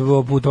verzija od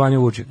Putovanja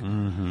u Vučik.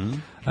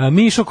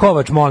 Mišo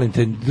Kovač, molim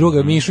te,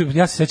 druga Mišo,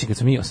 ja se sećam kad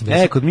sam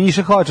 80. Kod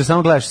Miša Kovača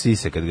samo gledaš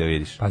Sise kad ga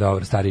vidiš. Pa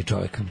dobro, stariji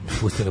čovjek,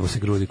 pustili mu se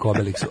grudi ko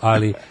Obelixu,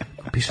 ali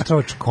Piše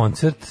Trovač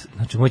koncert,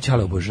 znači moj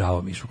ćale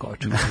obožavao Mišu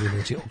Kovača.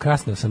 Znači, u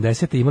krasne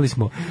 80. imali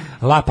smo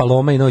La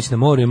Paloma i Noć na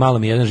moru i Malo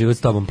mi jedan život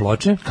s tobom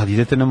ploče. Kad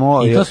idete na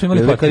more, i to smo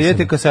imali kad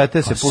idete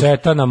kasete se pušta.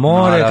 Kaseta na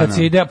more, kad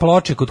se ide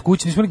ploče kod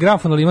kuće, nismo imali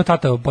grafon, ali ima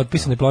tata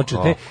potpisane ploče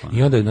te,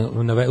 i onda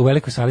u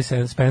velikoj sali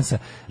Spensa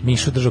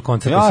Mišu držao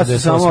koncert. Ja sam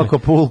samo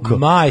Acapulco.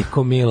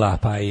 Majko mila,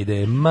 pa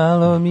ide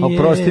malo mi je.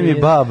 Oprosti mi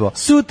babo.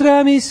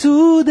 Sutra mi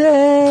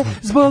sude,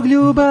 zbog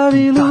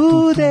ljubavi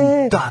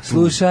lude,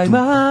 slušaj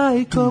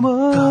majko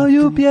moju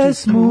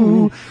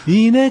pjesmu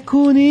i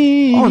neku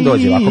ni. On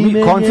dođe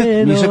ovako,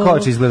 koncert Miša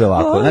Kovač izgleda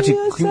ovako. Znači,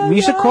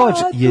 Miša Kovač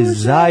je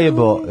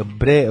zajebo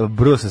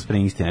Bruce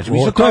Springsteen.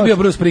 Znači, to je bio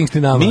Bruce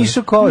Springsteen.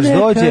 Miša Kovač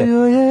dođe,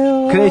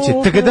 kreće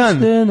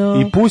takadan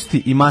i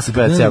pusti i masa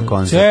gleda ceo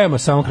koncert. Čemo,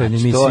 samo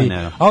kreni misli.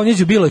 A on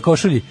iđe u biloj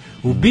košulji.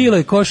 U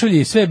biloj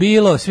košulji, sve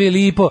bilo, sve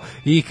lipo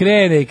i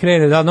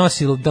krene, da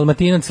nosi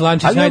Dalmatinac,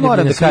 Lančić,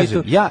 najdeblji na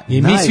svijetu.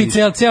 I mi svi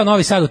ceo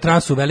Novi Sad u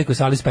transu u velikoj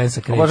sali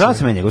Spensa kreće. Obožavam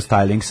se me njegov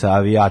styling sa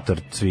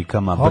avijator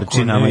cvikama,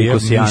 brčinama i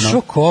kosijanom.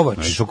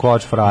 Mišo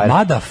Kovač, frajer.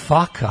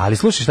 Motherfucker. Ali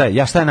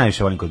slušaj, šta je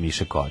najviše volim kod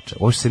Miše Kovača?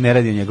 Ovo što se ne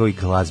radi o njegovoj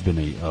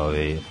glazbenoj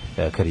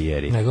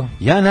karijeri. Nego?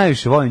 Ja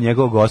najviše volim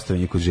njegovo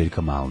gostovanje kod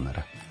Željka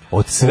Malnara.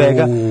 Od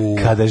svega,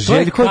 kada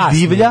Željko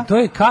divlja, to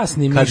je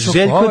kasni Mišo Kovač. Kad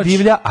Željko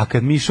divlja, a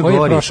kad Mišo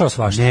govori,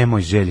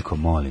 nemoj Željko,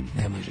 molim.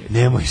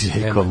 Nemoj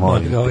Željko,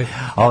 molim.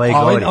 Ovaj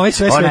govori,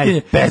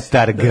 onaj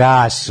Petar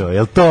Grašo,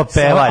 jel to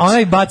pevač?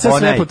 Onaj baca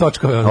sve po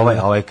točkove.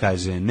 Ovaj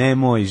kaže,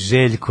 nemoj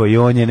Željko i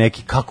on je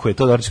neki, kako je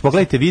to dobro.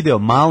 Pogledajte video,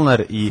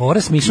 Malnar i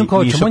Fora s Mišom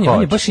Kovačom,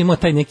 on je baš imao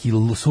taj neki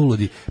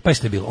suludi, pa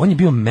što je bilo, on je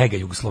bio mega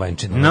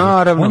Jugoslovenčin.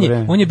 Naravno,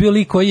 on je bio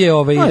lik koji je...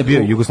 On je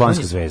bio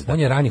jugoslovenska zvezda. On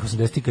je ranih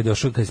 80-ih kada je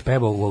došao, kada je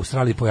spevao u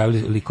Australiji,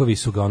 likovi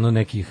su ga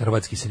neki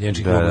hrvatski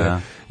seljenčki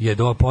je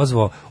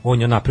pozvao,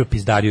 on je napravio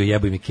pizdariju,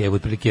 jebo im i kevu,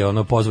 otprilike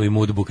pozvao i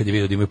Mudbu kad je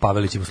vidio da imaju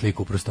Pavelićevu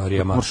sliku u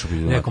prostorijama,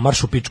 neko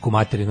maršu pičku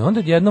materinu,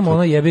 onda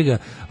jednom jebi ga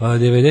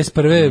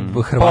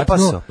 91.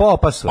 Hrvatno,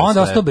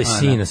 onda ostao bez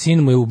sina,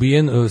 sin mu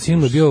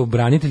je bio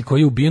branitelj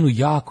koji je ubijen u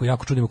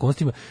jako čudnim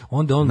okolnostima,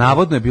 onda on...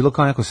 Navodno je bilo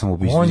kao neko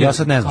samoubistvo, ja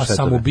sad ne znam šta je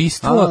to.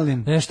 Samoubistvo,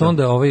 nešto,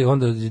 onda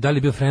da li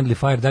je bio friendly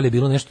fire, da li je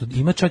bilo nešto,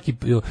 ima čak i,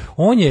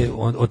 on je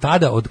od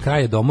tada, od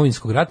kraja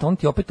Domovinskog rata, on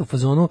ti opet u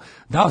fazonu,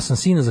 dao sam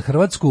sina za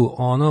Hrvatsku,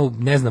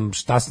 ne znam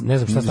šta se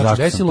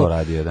desilo,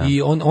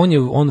 i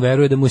on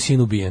veruje da mu je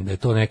sin ubijen,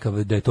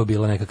 da je to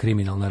bila neka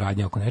kriminalna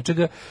radnja oko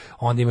nečega,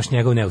 onda imaš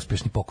njegov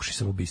neuspešni pokušaj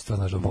samoubistva,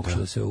 znaš da pokušao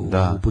da se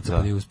upuca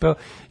pa nije uspeo,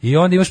 i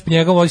onda imaš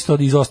njegov isto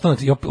izostanak,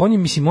 on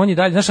je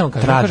dalje, znaš šta on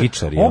kaže?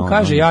 Tragičar je on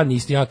kaže, ja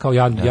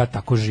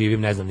tako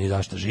živim, ne znam ni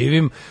zašto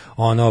živim,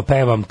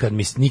 pevam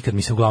nikad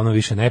mi se uglavnom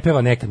više ne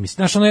peva, nekad mi se,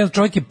 znaš,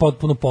 čovjek je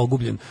potpuno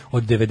pogubljen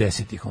od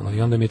 90-ih,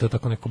 i onda mi je to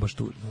tako neko baš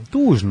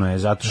tužno je,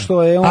 zato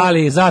što je on...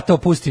 Ali zato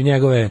pustim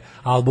njegove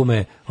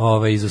albume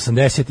iz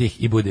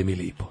 80-ih i bude mi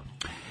lipo.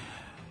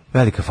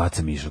 Velika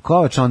faca Mišo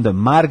Kovač, onda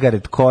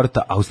Margaret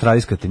Korta,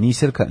 australijska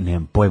tenisjerka,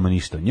 nemam pojma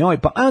ništa o njoj,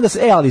 pa onda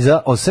ali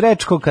za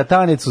Osrečko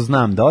Katanecu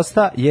znam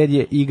dosta, jer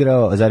je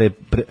igrao za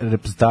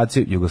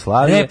reprezentaciju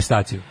Jugoslavije.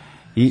 Reprezentaciju.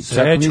 I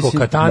Srećko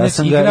Katanec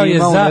igrao je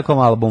za nekom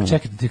albumu.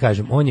 Čekaj da ti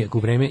kažem, on je u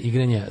vreme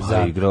igranja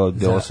za igrao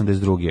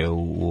 82.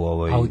 u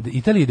ovoj. A u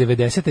Italiji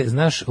 90.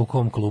 znaš u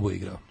kom klubu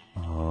igrao?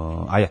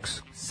 Ajax.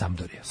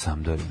 Sampdoria,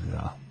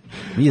 da.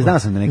 Mi znam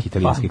sam da neki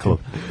italijanski klub.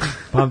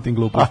 Pamtim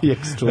glupo. Ajax,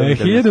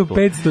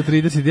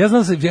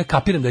 1530. Ja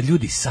kapiram da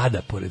ljudi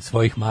sada pored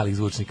svojih malih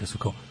zvučnika su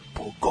kao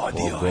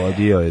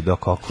Pogodio je, do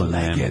kako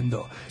ne.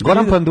 Legendo.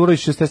 Goran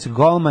Pandurović, 60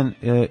 golman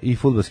i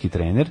fudbalski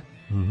trener.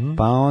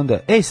 Pa onda,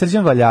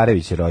 Srđan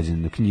Valjarević je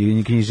rođen,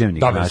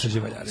 književnik. Dobar, naš.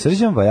 Srđan Valjarević.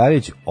 Srđan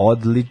Valjarević,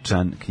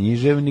 odličan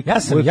književnik. Ja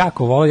sam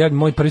jako volao,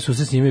 moj prvi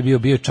susret s njime je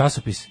bio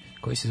časopis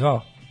koji se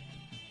zvao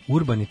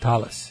Urbani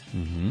talas.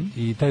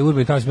 I taj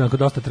Urbani talas je bio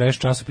dosta trash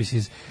časopis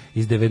iz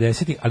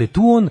 90-ih, ali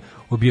tu on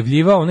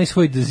objavljivao onaj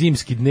svoj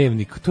zimski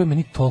dnevnik. To je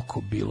meni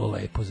toliko bilo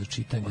lepo za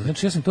čitanje.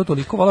 Znači, ja sam to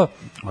toliko volao.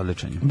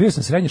 Odličan. Bio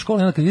sam srednje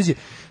škole, onda kad izađe,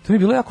 to mi je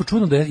bilo jako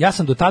čudno da ja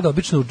sam do tada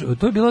obično,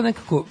 to je bilo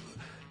nekako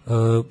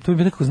to je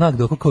bio nekako znak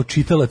da kao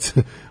čitalac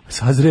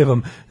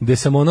sazrevam, gde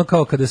sam ono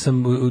kao kada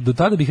sam, do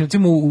tada bih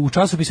recimo u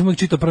časopisima uvijek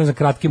čitao prvo za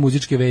kratke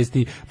muzičke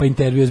vesti, pa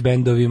intervjue s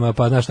bendovima,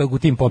 pa znaš, u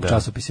tim pop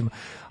časopisima.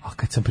 A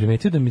kad sam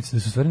primetio da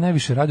su stvari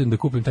najviše radujem da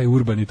kupim taj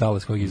Urbani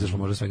talas kojeg je izašlo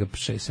možda svega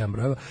 6-7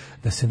 brojeva,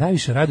 da se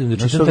najviše radujem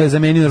da čitam taj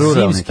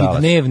zimski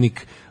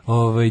dnevnik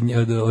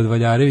od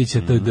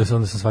Valjarevića, da se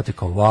onda sam shvatio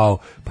kao wow,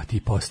 pa ti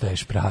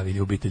postaješ pravi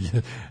ljubitelj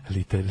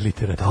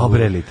literature.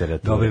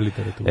 Dobre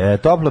literature.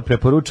 Toplo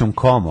preporučam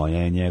Komo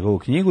je njegovu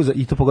knjigu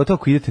i to pogotovo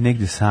ako idete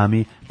negdje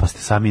sami, pa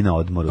ste sami na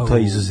odmoru. To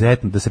je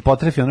izuzetno, da se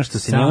potrefi ono što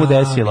se njemu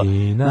desilo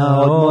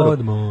na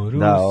odmoru.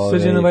 Da,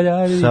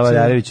 sa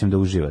Valjarevićem da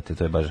uživate,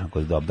 to je baš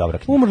dobra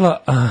knjiga.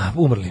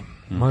 Umrli.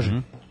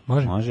 Može.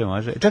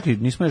 Može. Čekaj,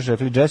 nismo još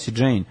rekli Jesse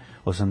Jane,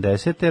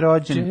 80.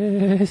 rođen.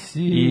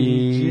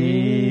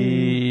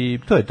 I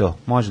to je to.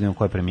 Može da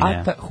ko je preminuo.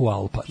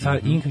 Atahualpa, car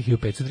Inka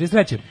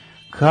 1533.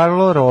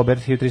 Karlo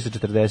Robert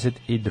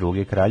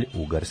 1342. kralj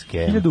Ugarske.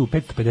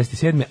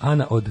 1557.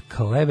 Ana od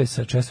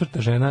Klevesa,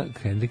 četvrta žena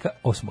Henrika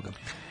VIII.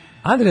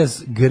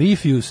 Andreas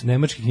Gryphius,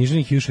 nemački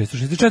književnik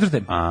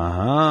 1664.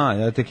 Aha,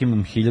 ja tek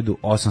imam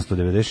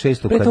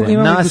 1896. kada je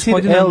Nasir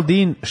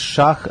el-Din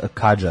Šah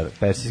Kadžar,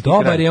 persijski kralj.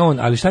 Dobar je on,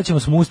 ali šta ćemo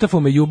s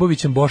Mustafom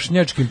Ejubovićem,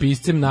 bošnjačkim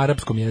piscem na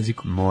arapskom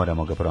jeziku?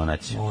 Moramo ga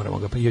pronaći. Moramo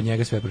ga i od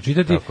njega sve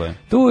pročitati.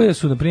 Tu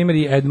su, na primjer,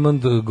 i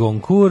Edmond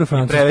Goncourt,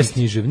 francuski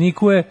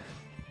književnikuje,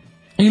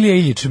 Ilija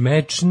Iljič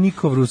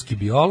Mečnikov, ruski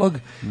biolog,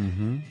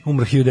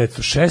 umro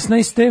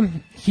 1916.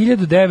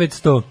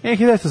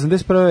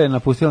 1981. je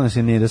napustila nas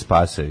je Neda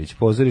Spasojević,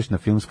 pozorišna,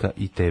 filmska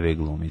i TV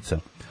glumica.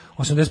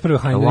 81.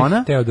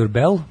 Heinrich Theodor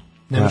Bell,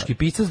 nemački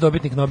pisac,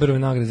 dobitnik Nobelove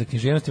nagrade za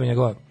književnost, i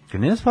njegova...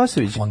 Neda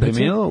Spasojević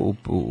preminuo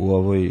u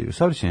ovoj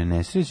saobraćajnoj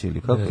nesreći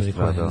ili kako je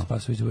stradao?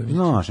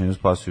 Znaš, Neda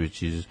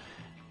Spasojević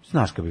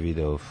znaš kad bi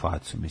video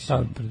facu, mislim.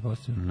 Da,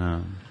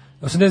 pretpostavljam.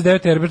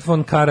 89. Herbert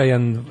von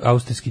Karajan,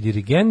 austrijski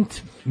dirigent,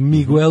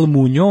 Miguel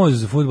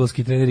Muñoz,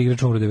 fudbalski trener,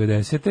 igrač, umro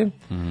 90.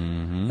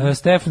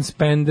 Stefan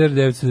Spender,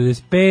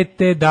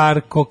 1995.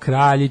 Darko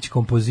Kraljić,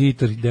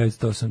 kompozitor,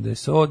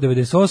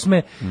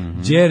 1998.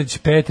 Đerđ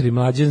Petri,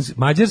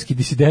 mađarski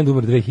disident,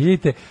 umro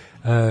 2000.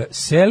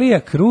 Selija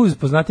Cruz,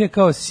 poznatija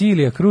kao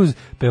Silija Cruz,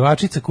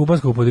 pevačica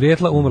kubanskog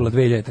podrijetla, umrla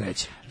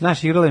 2003.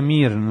 Znaš, igrala je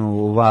Mirnu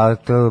u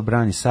Vato,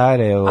 Brani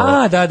Sare, u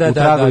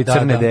Tragovi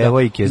crne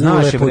devojke.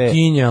 Znaš,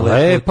 lepotinja.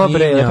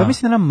 Pa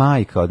mislim da nam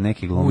majka od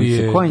neke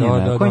glumice. Ko je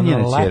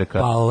njena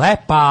ćerka?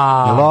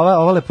 Lepa.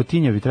 Ova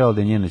lepotinja bi trebala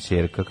da je njena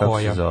ćerka. Kako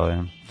se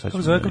zove?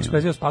 Kako se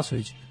prezio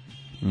Spasović?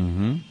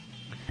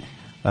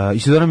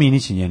 Isidora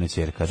Minić je njena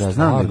ćerka. Da,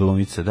 znam da je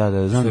glumica.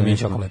 Da, znam da je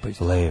Minić.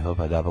 Lepa,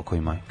 pa da, pa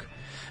koji majka.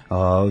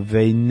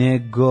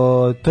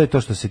 Nego, to je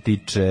to što se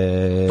tiče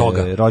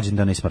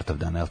rođendana i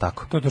smrtovdana, je li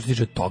tako? To je to što se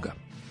tiče toga.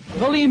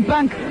 Volim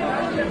punk.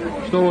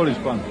 Što voliš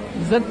punk?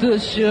 Zato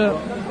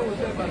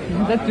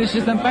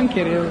što sam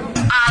punker.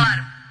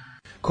 Alarm.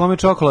 Kome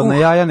čokoladna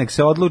jaja, nek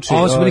se odluči.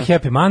 Ovo su bili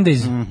Happy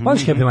Mondays.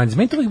 Voliš Happy Mondays?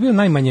 Meni to uvijek bio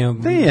najmanje...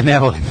 Ne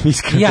volim,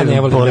 iskreno. Ja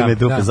ne volim,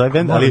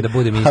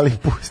 ali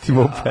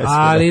pustimo u pesmu.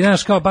 Ali,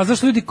 znaš, kao, pa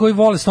zašto ljudi koji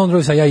vole Stone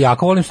Roses, a ja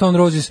jako volim Stone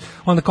Roses,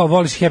 onda kao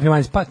voliš Happy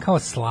Mondays, pa kao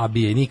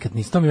slabije, nikad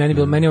nisi. To mi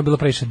meni je bilo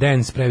previše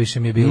dance, previše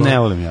mi je bilo... Ne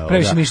volim ja ovo,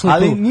 previše mi išlo tu.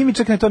 Ali nije mi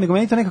čak ne to, nego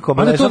meni to nekako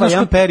obeležava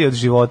jedan period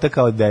života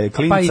kao da je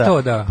klinca, pa i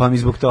to, da. Pa mi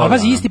zbog toga.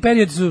 Ali isti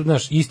period su,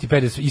 znaš,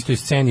 istoj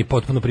sceni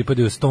potpuno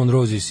pripadaju Stone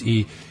Roses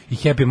i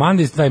Happy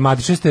Mondays, taj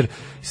Manchester,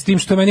 s tim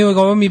što meni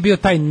ovo mi je bio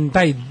taj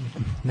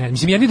ne,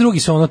 mislim, jedni drugi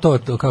su ono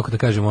to kako da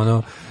kažemo,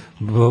 ono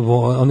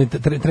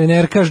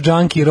trenerkaš,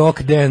 junkie,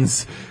 rock,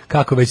 dance,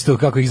 kako već to,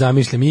 kako ih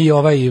zamišljam, i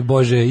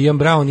bože, Ian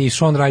Brown i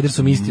Sean Ryder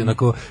su mi isti,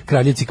 onako,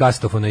 kraljici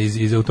kastofona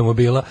iz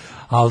automobila,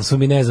 ali su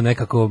mi, ne znam,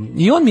 nekako,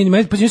 i on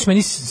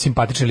meni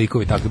simpatični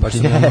likovi, tako, baš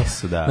su mi,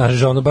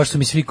 baš su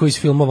mi svi koji iz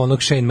filmova,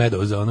 onog Shane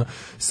Meadows,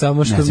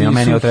 samo što mi su Happy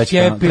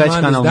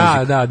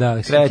Mondays, da,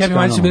 Happy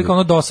Mondays su bili kao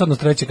ono dosadno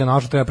treći kanal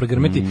što treba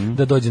pregrmeti,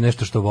 da dođe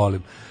nešto što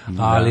volim,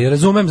 ali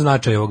razumem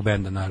značaj ovog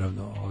benda,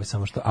 naravno,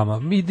 samo što,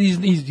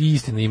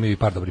 istina, imaju i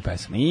par dobri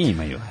pesama.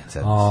 Imaju,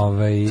 samo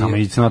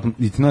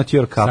it's not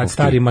your cup. Sad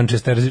stari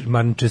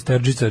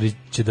Manchesterđica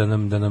će da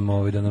nam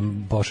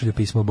pošalju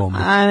pismo bombu.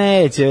 A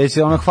neće, već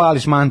ono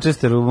hvališ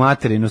Manchesteru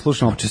materinu,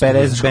 slušamo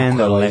 50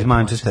 bendova iz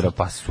Manchestera,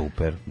 pa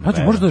super.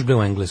 Znači, možda doći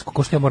u Englesku,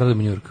 ko što ja moram da u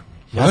New York?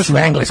 Ja još u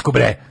Englesku,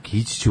 bre.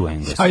 Ići ću u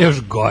Englesku. Ja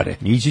još gore.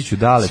 Ići ću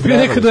dale. Svi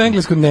nekad u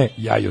Englesku, ne,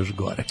 ja još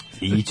gore.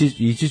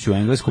 Ići ću u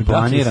Englesku,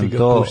 planiram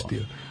to.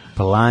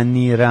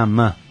 planiram,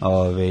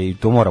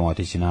 to moramo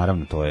otići,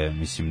 naravno, to je,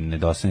 mislim,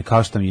 nedosadno,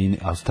 kao što mi i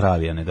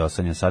Australija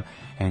nedosadnja sad,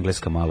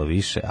 Engleska malo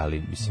više,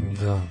 ali, mislim,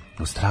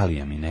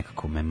 Australija mi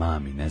nekako me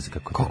mami, ne znam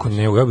kako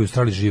ne, ja bi u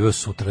Australiji živeo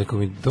sutra,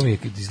 to mi je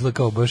izgleda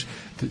kao baš,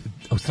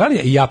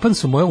 Australija i Japan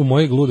su u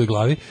mojoj gludoj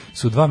glavi,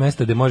 su dva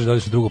mesta gde možeš da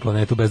odeš na drugu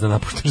planetu bez da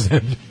napuštaš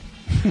zemlju.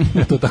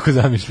 Ja to tako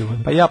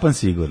zamišljam. Pa Japan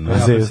sigurno.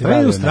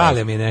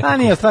 Australija mi je nekako. A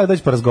nije, Australija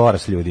dođi pa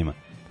razgovaraš s ljudima.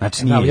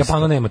 Znači nije. Da, u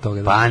Japanu nema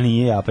toga. Pa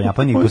nije,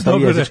 Japan je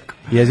postoji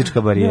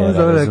jezička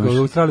barijera.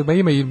 U Australiji ba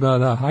ima i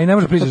a i ne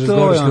može pričati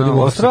razgovaraš s ljudima.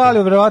 U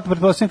Australiju verovatno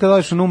pretpostavljam kad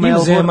dođeš u New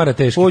Melbourne,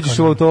 uđeš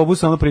u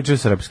autobus, onda pričaju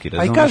srpski,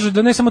 razumeš? A i kažu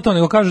da ne samo to,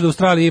 nego kažu da u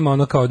Australiji ima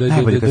ono kao da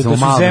su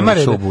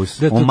zemare,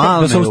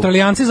 da su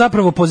Australijanci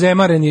zapravo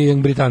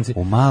pozemareni Britanci.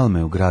 U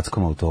Malme u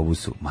gradskom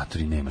autobusu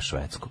maturi nema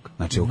švedskog.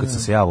 Znači kad sam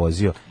se ja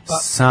vozio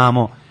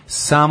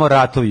samo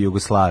ratovi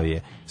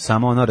Jugoslavije,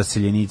 samo ono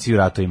raseljenici u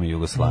ratovima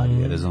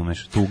Jugoslavije,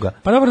 razumeš, tuga.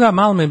 Pa dobro da,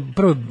 Malme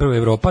prvo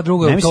Evropa,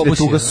 drugo je autobus. Ne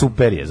mislim da tuga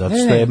super je, zato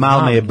što je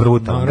Malme je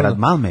brutalan grad,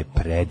 Malme je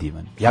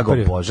predivan. Ja ga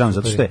obožavam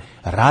zato što je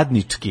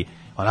radnički,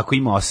 onako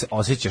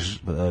osjećaš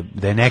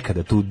da je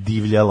nekada tu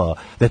divljalo,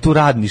 da je tu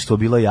radništvo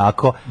bilo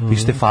jako,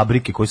 pište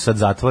fabrike koje su sad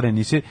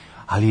zatvorene,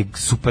 ali je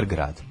super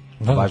grad.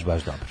 Baš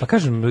dobro. Pa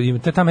kažem,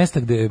 ta mesta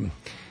gde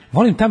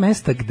volim ta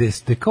mesta gde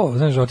ste kao,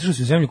 znaš, otišli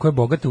su u zemlju koja je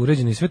bogata,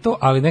 uređena i sve to,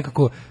 ali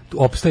nekako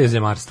opstaje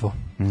zemarstvo.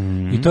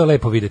 I to je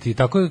lepo videti. I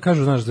tako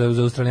kažu, znaš,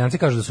 za Australijanci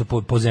kažu da su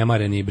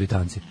pozemareni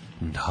Britanci.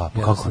 Da,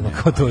 pa kako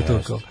ne? To je to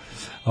kao.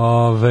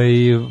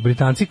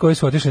 Britanci koji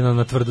su otišli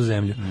na tvrdu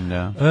zemlju.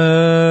 Da.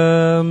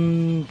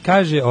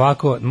 Kaže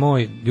ovako,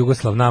 moj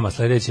Jugoslav nama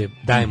sledeće,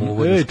 dajemo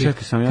uvodnu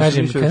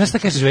kažem, znaš šta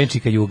kažeš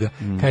Venčika Juga?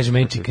 Kaže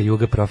Venčika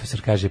Juga,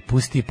 profesor, kaže,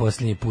 pusti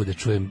posljednji put da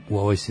čujem u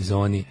ovoj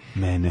sezoni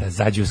da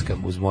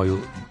zađuskam uz moju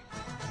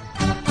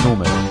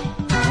numeru.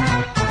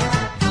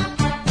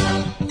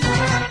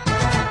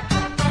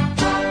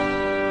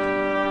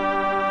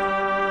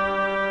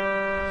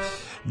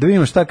 Da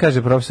vidimo šta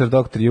kaže profesor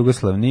dr.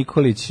 Jugoslav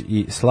Nikolić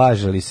i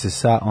slaže li se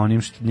sa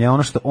onim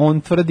ono što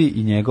on tvrdi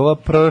i njegova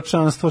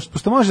proročanstvo,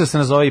 što može da se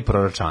nazove i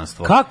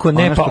proročanstvo. Kako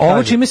ne, pa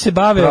ovo čime se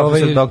bave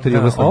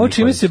ovo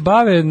čime se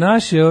bave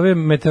naše ove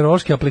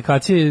meteorološke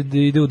aplikacije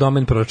ide u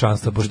domen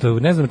proročanstva, pošto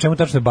ne znam čemu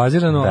tačno je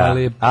bazirano,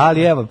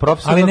 ali evo,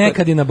 profesor ali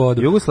nekad i na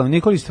bodu. Jugoslav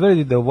Nikolić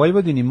tvrdi da u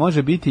Vojvodini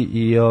može biti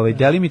i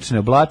delimične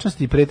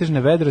oblačnosti i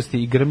pretežne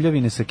vedrosti i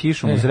grmljavine sa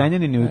kišom u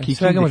Zrenjaninu i u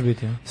Kikindi.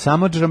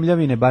 Samo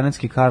grmljavine,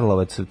 Banatski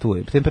Karlovac, tu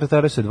je.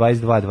 Temperatura su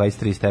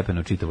 22-23 stepena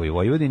u čitavoj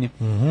Vojvodini.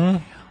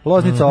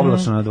 Loznica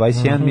oblačno na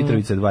 21,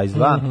 Mitrovica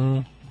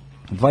 22,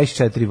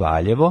 24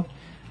 Valjevo,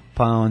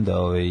 pa onda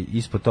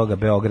ispod toga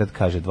Beograd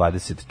kaže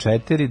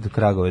 24,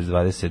 Kragovec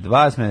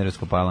 22,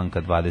 Smederevska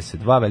Palanka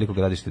 22, Veliko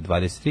Gradište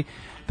 23.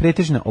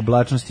 Pretežna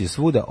oblačnost je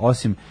svuda,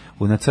 osim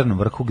na Crnom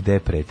vrhu gde je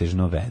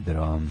pretežno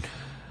vedro.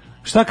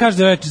 Šta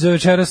kaže za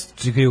večeras,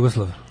 čika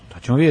Jugoslav? To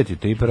ćemo vidjeti,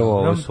 ti prvo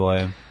ovo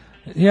svoje.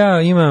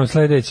 Ja imam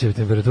sledeće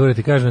temperature,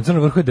 ti kažem, na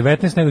Crnom vrhu je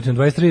 19, Negotin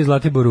 23,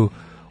 Zlatiboru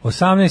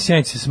 18,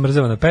 Sjenica se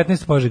smrzava na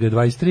 15, Požega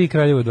 23,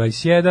 Kraljevo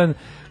 21,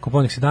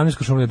 Koponik 17,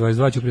 Košumlija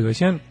 22, Ćuprija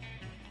 21,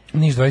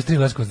 Niš 23,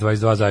 Leskovac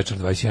 22, Zaječar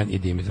 21 i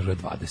Dimitrovgrad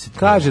 20.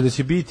 Kaže da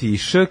će biti i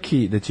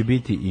šrki, da će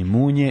biti i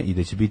munje i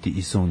da će biti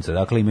i sunce.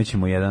 Dakle,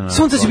 imaćemo jedan...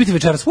 Sunce će biti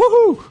večeras,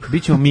 woohoo!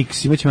 Bićemo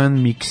miks, imaćemo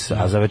jedan miks,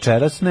 a za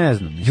večeras ne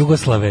znam.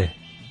 Jugoslave,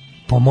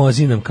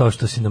 pomozi nam kao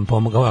što si nam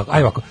pomogao.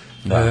 Ajde ovako,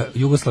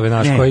 Jugoslave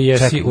naš koji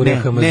jesi u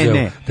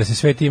RHMZ-u, da se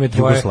sve ime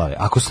tvoje... Jugoslave,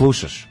 ako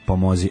slušaš,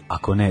 pomozi,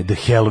 ako ne, the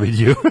hell with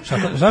you.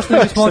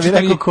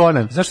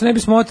 Zašto ne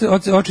bismo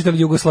očitali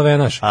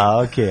Jugoslavenaš?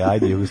 A, okej,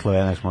 ajde,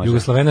 Jugoslavenaš može.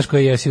 Jugoslavenaš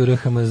koji jesi u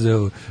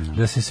RHMZ-u,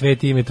 da se sve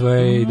ime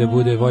tvoje i da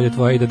bude volje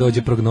tvoje i da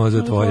dođe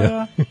prognoza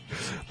tvoja.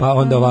 Pa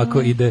onda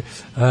ovako ide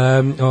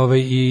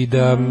i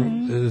da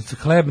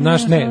hleb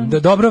naš, da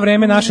dobro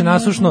vreme naše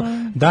nasušno,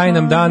 daj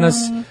nam danas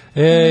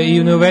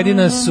i ne uvedi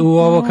nas u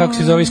ovo, kako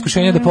se zove,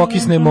 iskušenje da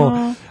pokisnemo,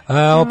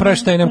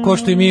 opraštaj nam ko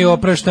što i mi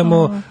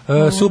opraštamo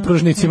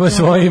supružnicima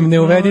svojim, ne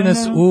uvedi nas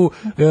u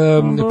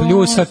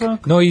pljusak,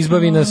 no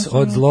izbavi nas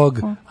od zlog.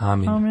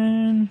 Amin.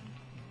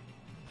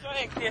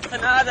 Čovjek je se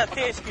nada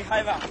teški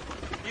hajvan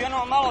i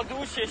ono malo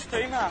duše što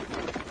ima,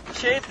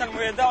 šetan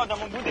mu je dao da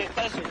mu bude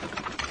teže.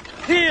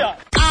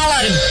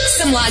 Alarm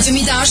sa Mlađom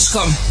i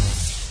Daškom.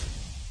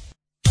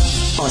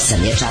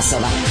 8 je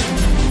časova.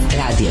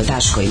 Radio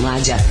Daško i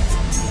Mlađa.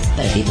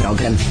 Prvi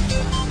program.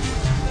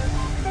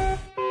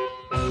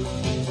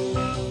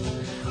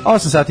 8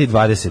 sati i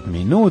 20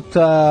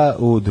 minuta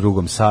u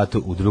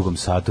drugom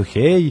satu,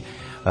 hej.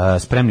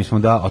 Spremni smo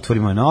da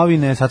otvorimo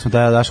novine. Sad smo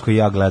Daško i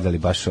ja gledali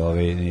baš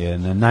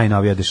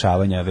najnovija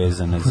dešavanja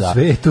vezana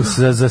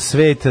za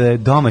svet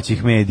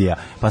domaćih medija.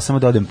 Pa samo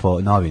da odem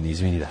po novine,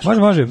 izvini Daško.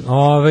 Može.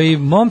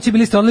 Momci,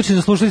 bili ste odlični,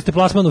 zaslušali ste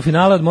plasman u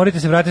finale, odmorite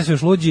se, vratite se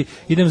još luđi,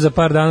 idem za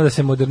par dana da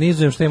se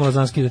modernizujem, što je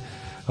Lazanski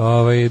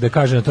da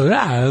kaže na to,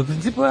 u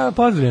principu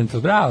pozdravljam to,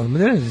 bravo,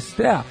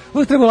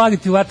 uvijek treba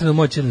ulagati u vatrenu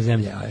moć jedne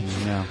zemlje.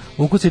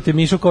 Ukucajte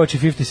Mišo Kovač i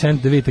 50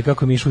 Cent da vidite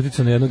kako Mišo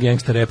uticao na jednu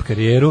gangsta rap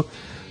karijeru,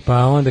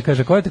 pa onda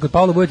kaže, kojete kod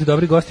Pavla budete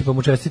dobri gosti pa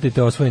mu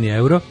čestitajte osvojeni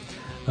euro.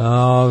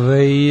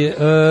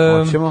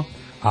 Hoćemo?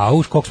 A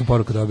už koliko smo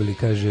poruka dobili,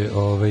 kaže,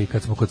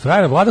 kad smo kod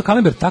frajera, Vlado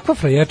Kalember, takva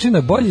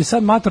frajerčina, bolji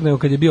sad mator nego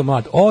kad je bio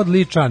mlad.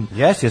 Odličan.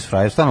 Jes,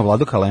 frajer, stvarno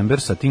Vlado Kalember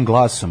sa tim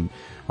glasom.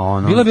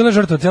 Bila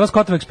žrtva, cijela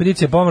Scottova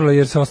ekspedicija pomrla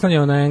jer se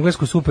oslanjao na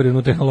englesku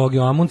superiornu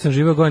tehnologiju. Amundsen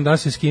živeo godin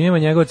danas s Kinima,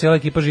 njegova cijela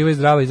ekipa živa i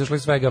zdrava, izašla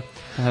iz svega.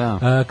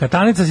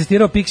 Katanica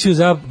asistirao Pixiju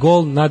za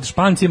gol nad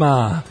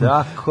Špancima.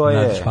 Tako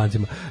je. Nad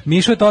Špancima.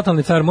 Mišo je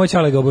totalni car, moj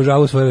čale ga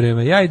obožavao u svoje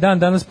vrijeme. Ja i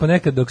danas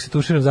ponekad dok se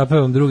tuširam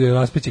zapevam druge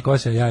raspići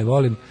kose, ja i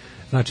volim.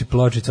 Znači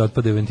pločice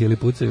otpadaju, ventili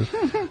pucaju.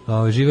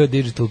 Živeo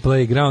Digital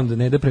Playground,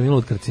 ne da preminulo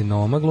od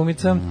karcinoma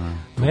glumica.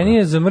 Meni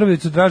je za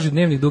mrvicu draži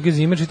dnevnik Duge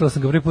zime, čitala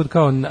sam ga prvi put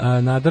kao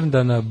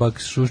nadrndana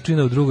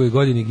bakšuščina u drugoj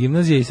godini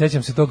gimnazije i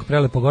sećam se tog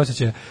prelepog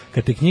osjećaja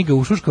kad te knjiga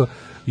ušuško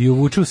i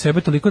uvuče u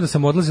sebe toliko da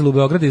sam odlazila u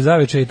Beograd i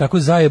zaveče i tako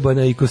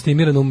zajebana i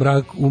kostimirana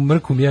u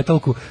mrku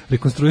mjetalku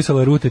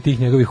rekonstruisala rute tih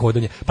njegovih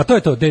hodanja. Pa to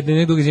je to,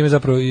 dnevnik Duge zime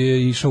zapravo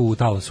je išao u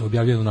Talasu,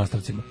 objavljeno u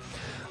nastavcima.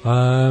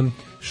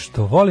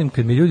 Što volim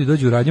kad mi ljudi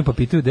dođu u radnju pa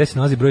pitaju gde se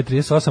nalazi broj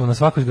 38, a na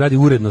svakoj zgradi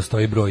uredno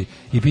stoji broj.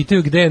 I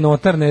pitaju gde je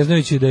notar, ne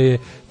znajući da je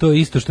to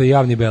isto što je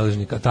javni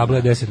beležnik, a tabla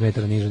je 10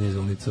 metara niža niz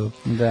ulicu.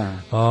 Da.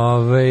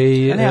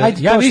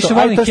 Ja više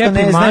volim to što Happy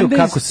ne znaju Mondays.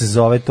 kako se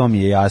zove, to mi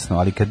je jasno,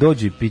 ali kad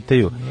dođu i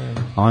pitaju,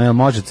 on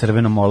može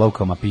crvenom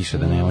olovkom, a piše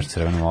da ne može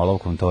crvenom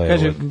olovkom, to je...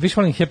 Kaže, više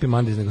volim Happy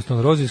Mondays nego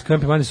Stone Roses,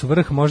 Happy Mondays su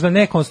vrh, možda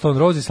ne kon Stone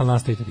Roses, ali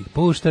nastavite da ih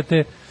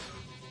puštate.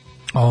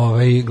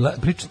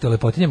 Pričate o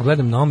lepotinjama,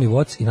 gledam Naomi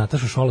Watts i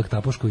Natašu Šolak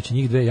Tapošković,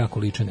 njih dve jako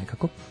liče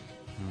nekako.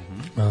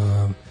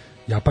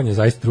 Japan je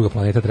zaista druga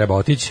planeta, treba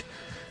otići.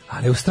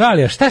 Ali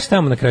Australija, šta je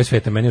tamo na kraju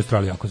sveta? Meni je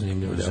Australija jako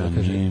zanimljivo.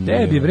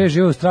 Tebi bre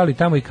žive u Australiji,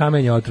 tamo i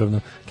kamenje otrovno.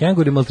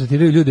 Kenguri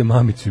maltretiraju ljude,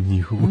 mamicu im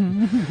njihovu.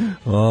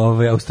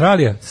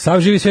 Australija,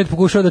 sav živi svijet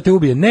pokušao da te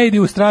ubije. Ne idi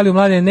u Australiju,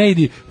 mladine, ne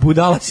idi,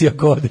 budala si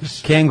ako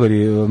odeš.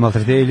 Kenguri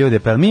maltretiraju ljude,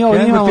 pa mi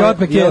ovdje imamo...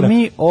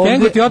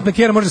 Kengur ti otme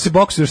kera, može da se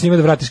boksuješ s njima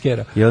da vratiš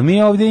kera. Jel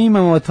mi ovdje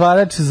imamo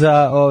otvarač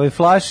za ove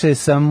flaše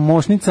sa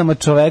mošnicama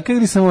čoveka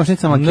ili sa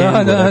mošnicama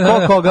kengura?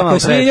 Da. Koga ako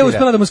Smilja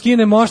uspela da mu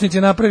skine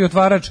mošnice, napravi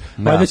otvarač,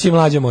 valjda će i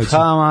Mlađa moći.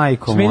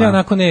 Smilja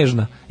onako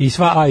nežna i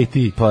sva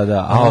IT. Pa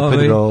da, a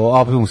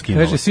opet mu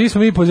skinuo. Kaže, svi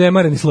smo mi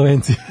podzemareni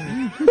Slovenci.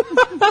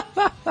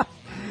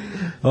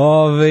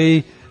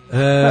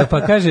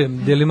 Pa kaže,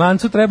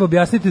 Delimancu treba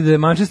objasniti da je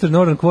Manchester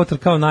Northern Quarter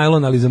kao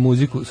najlon, ali za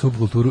muziku,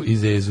 subkulturu i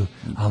zezu.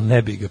 Ali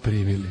ne bi ga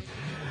primili.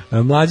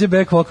 Mlađe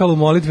back vokal u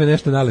molitve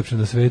nešto najlepše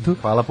na svetu.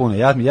 Hvala puno.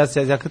 Ja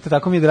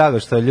tako mi je drago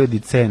što ljudi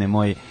cene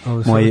moj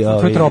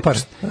tropar.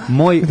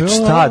 Moj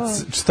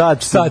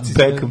štac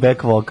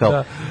back vokal.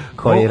 Da.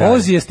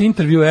 Ozijest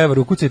intervju ever,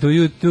 ukucajte u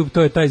YouTube,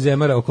 to je taj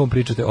zemara o kom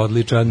pričate,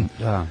 odličan.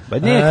 Da. Pa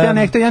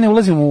ja ne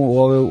ulazim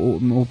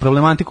u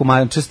problematiku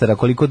Manchestera,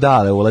 koliko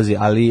dale ulazi,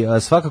 ali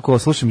svakako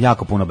slušam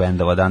jako puno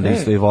bendova, dan da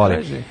isto i volim.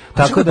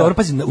 Tako da,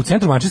 pazi, u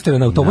centru Manchestera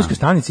na autobuskoj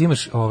stanici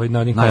imaš na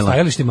onim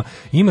stajalištima,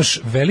 imaš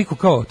veliku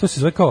kao, to se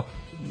zove kao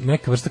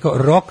neka vrsta kao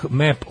rock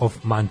map of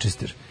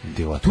Manchester.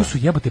 Tu su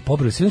jebote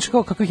pobrali. Znači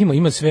kao kakvih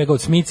ima svega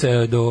od Smitha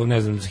do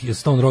ne znam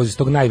Stone Roses,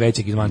 tog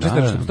najvećeg iz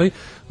Manchestera što postoji,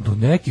 do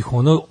nekih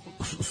ono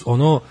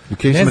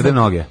ne znam,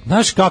 noge.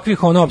 Znaš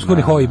kakvih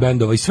obskurnih ovih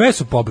bendova i sve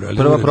su pobrojali.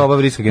 Prva proba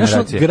vriska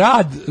generacije.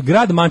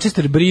 Grad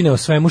Manchester brine o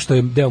svemu što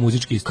je deo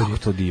muzičke istorije.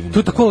 Kako to divno. To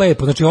je tako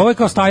lepo. Znači ovo je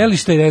kao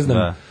stajalište, ne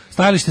znam,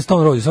 stajalište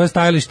Stone Roses, ovo je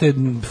stajalište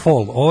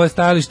Fall, ovo je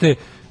stajalište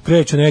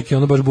kreću neki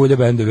baš bulje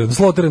bendovi,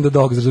 Slaughter and the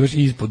Dogs, razumiješ,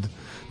 ispod.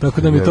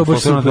 Tako da mi to baš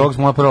super. Slaughter and the Dogs,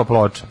 moja prva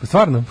ploča.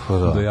 Stvarno?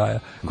 Do jaja.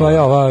 Koja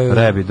je ova...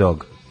 Rabbi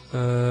Dog.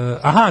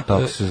 A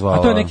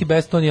to je neki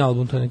bestoni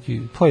album, to je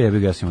neki... Pa jebi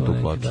ga, ja sam tu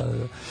ploču.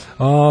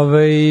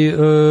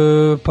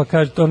 Pa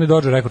kaže, to je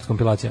Dodger Records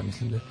kompilacija,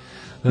 mislim da je.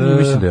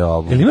 Mislim da je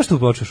album. Jel imaš tu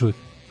ploču šut?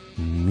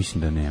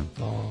 Mislim da nemam.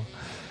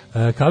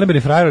 Kaliber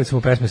i Frajerali smo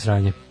u pesme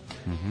Sranje.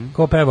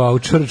 Ko peva u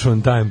Church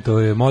on Time, to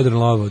je Modern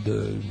Love od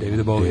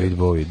Davida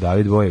Bowie.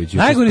 David Bojević.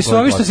 Najgori su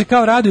ovi što se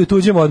kao raduju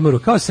tuđem odmoru.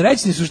 Kao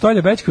srećni su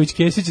Štolja Bećković,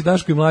 Kesić,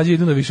 Daško i Mlađa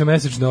idu na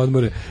višemesečne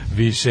odmore.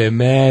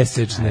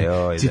 Višemesečne.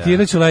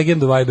 Citiraću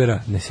legendu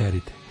Vibera. Ne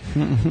serite.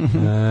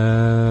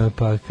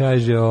 Pa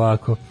kaže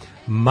ovako.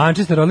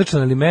 Manchester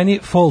odličan, ali meni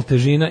Fall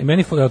težina, i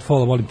meni od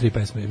Falla volim 3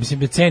 pesme.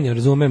 Mislim, cenim,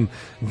 razumem,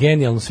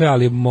 genijalno sve,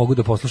 ali mogu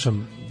da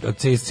poslušam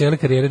iz cijele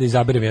karijere da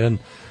izaberem jedan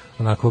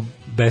onako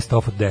best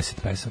of od 10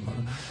 pesama.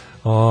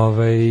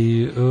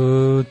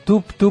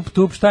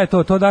 Tup, šta je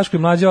to? To Daško i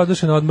Mlađa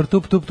odličan odmor.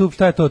 Tup,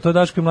 šta je to? To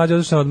Daško i Mlađa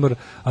odličan odmor.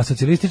 A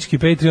socijalistički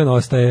Patreon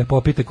ostaje.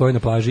 Popite koji na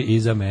plaži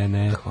iza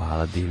mene.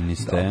 Hvala, divni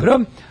ste. Dobro.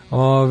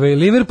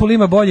 Liverpool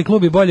ima bolji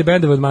klub i bolje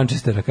bendove od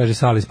Manchestera, kaže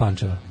Sali iz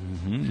Pančeva.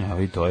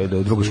 I to je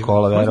druga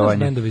škola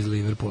verovanja. Bendovi iz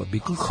Liverpoola,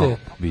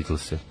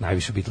 Beatlese.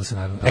 Najviše Beatlese,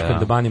 naravno. Echo and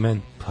the Bunnymen.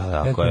 Pa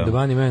da, Echo and the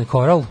Bunnymen.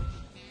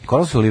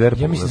 Coral su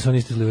Liverpool. Ja mislim da su oni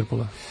isti iz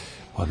Liverpoola.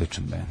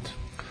 Odličan bend.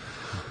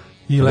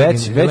 I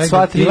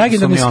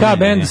legendarni ska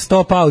band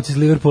Stop Outs iz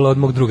Liverpoola od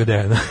mog druga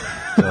Dejana.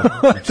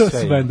 To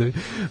su bendovi.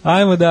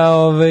 Ajmo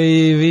da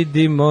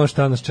vidimo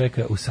šta nas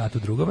čeka u satu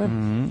drugome.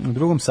 U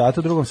drugom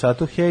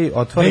satu, hej,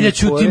 otvoreni Velja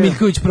Ćuti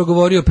Miljković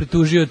progovorio pred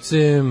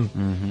tužiocem.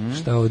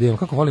 Šta ovdje imam?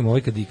 Kako volim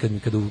ovaj kad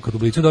u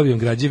Blicu dobijem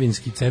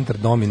građevinski centar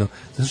Domino,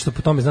 zato što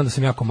po tome znam da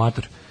sam jako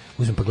mator.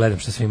 Uzmem pa gledam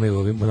šta sve imaju u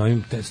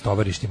ovim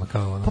stovarištima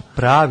kao ono. Pa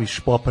praviš,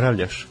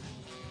 popravljaš.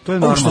 To je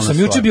normalno. Što sam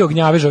juče bio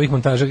gnjavež ovih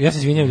montaža, ja se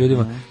izvinjavam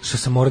ljudima što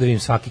sam morao da vidim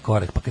svaki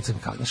korak, pa kad sam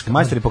kao, znaš kako...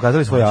 Majstori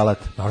pokazali svoj alat.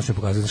 Naravno su mi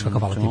pokazali, znaš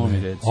kakav alat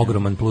imaju,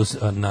 ogroman plus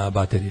na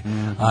bateriji.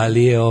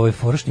 Ali je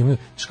forošnji imaju,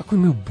 znaš kako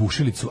imaju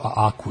bušilicu,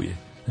 a akuje.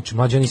 Znači,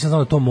 mlađe, ja nisam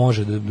znao da to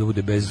može da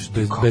bude bez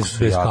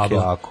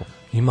kabla.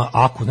 Ima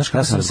aku, znaš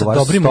kako sam sa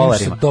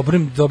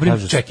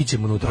dobrim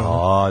čekićem unutra.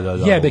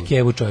 Da. Jebe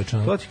kevu čovječe.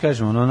 To ti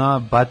kažem, ono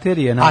na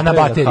baterije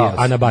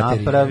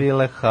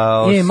napravile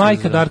haos.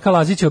 Majka Darka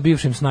Lazića o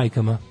bivšim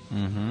snajkama.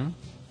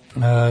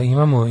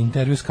 Imamo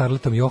intervju s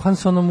Carletom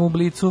Johanssonom u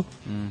Blicu.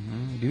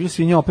 Divlje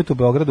svinje opet u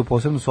Beogradu,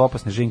 posebno su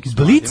opasne ženke.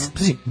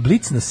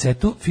 Blic na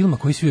setu filma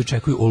koji svi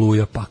očekuju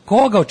Oluja. Pa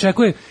koga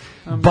očekuje?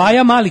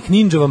 Baja Malik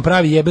Ninja vam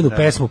pravi jebenu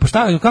pesmu. Pa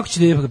šta, kako će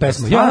da jebenu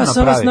pesmu? Ja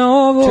sam vas na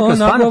ovo... Čekaj,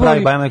 stvarno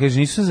pravi Baja Malik,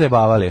 nisu se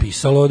zajebavali.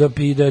 Pisalo da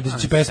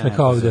će pesme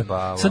kao ovde.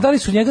 Sad, da li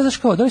su njega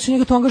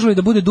to angažovali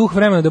da bude duh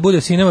vremena, da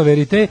bude Cinema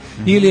Verite,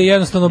 ili je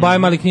jednostavno Baja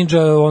Malik Ninja,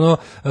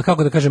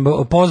 kako da kažem,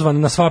 pozvan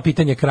na sva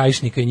pitanja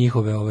Krajišnika i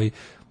njihove,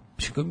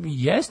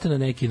 jeste na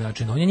neki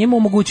način. On je njima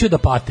omogućio da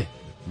pate.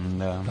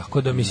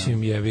 Tako da,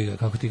 mislim, jebi ga,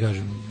 kako ti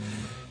kažem...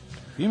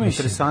 Ima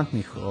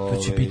interesantnih... To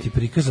će biti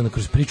prikazano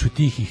kroz priču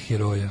tihih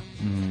heroja.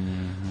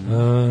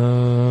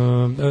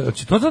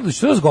 Će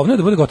to zgovne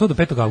da bude gotovo do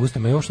 5. augusta,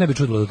 me još ne bi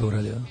čudilo da to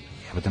uradio.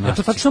 Ja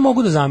to tačno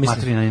mogu da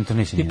zamislim.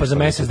 Tipa za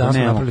mesec dana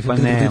smo napravili film.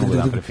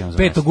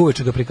 5.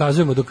 uveče ga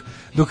prikazujemo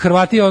dok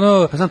Hrvati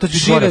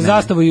šire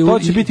zastavu i... To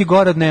će biti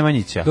gore od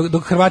Nemanjića.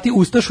 Dok Hrvati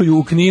ustašuju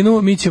u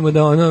Kninu, mi ćemo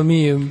da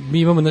mi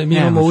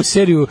imamo u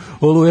seriju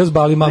Oluja s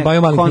Bajom Malim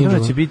Kninu. Kontrol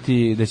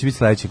da će biti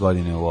sledeće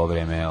godine u ovo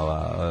vreme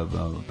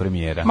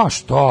premijera. Ma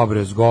što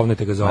bre,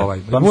 zgovnete ga za ovaj.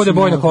 Bude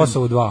boj na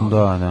Kosovu 2.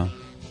 Da.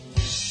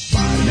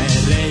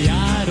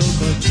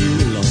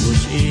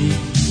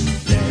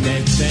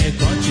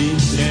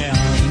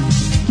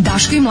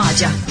 Daško i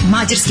Mlađa,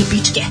 mađarske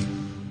pičke.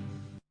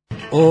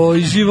 Oj,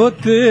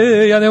 živote,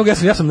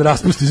 ja sam na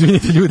raspustu,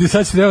 izvinite ljudi,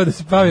 sad ću treba da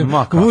se pavim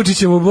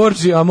Vučićem u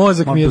Borči, a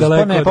mozak mi je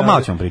daleko. Pa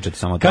malo ćemo pričati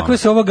samo o tome. Kako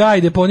se ovo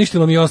gajde,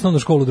 poništilo mi osnovnu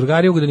školu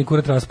drugari, ugodani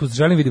kurat raspust,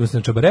 želim, vidimo se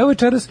na Čabareu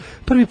večeras,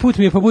 prvi put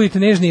mi je, pa budite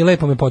nežni i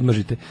lepo me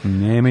podmažite.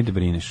 Nemoj da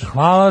brineš.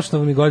 Hvala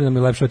što mi godinama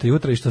lepšate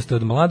jutra i što ste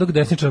od mladog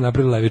desničara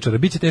napravili levičara.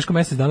 Biće teško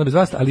mesec dana bez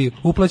vas, ali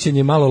uplaćen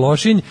je malo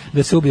lošinj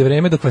da se ubije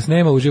vreme dok vas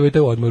nema,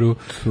 uživajte u odmoru.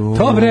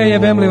 Dobre,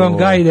 jebem li vam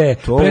gajde.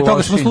 Pre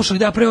toga smo slušali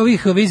pre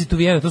ovih Visit to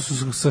Vienna, to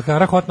su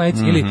Sahara Hot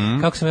Nights ili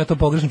kako sam ja to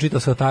pogrešno čitao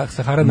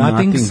Sahara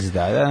Nothings,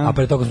 a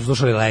pre toga smo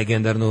slušali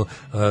legendarnu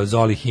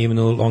Zoli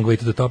himnu Long Way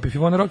to the Top If You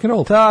Wanna Rock and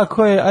Roll.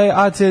 Tako je,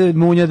 AC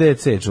Munja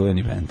DC,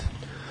 čuveni band.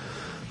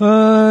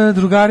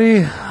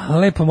 Drugari,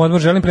 lepom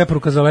odmor, želim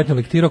preporuka za letnju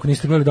lektiru, ako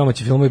niste gledali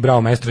domaći filmovi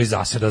Bravo Maestro i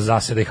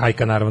Zaseda i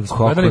Hajka, naravno da smo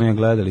gledali. Kako ne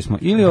gledali smo?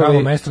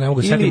 Bravo Maestro, ne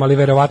mogu setim, ali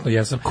verovatno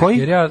jesam. Koji?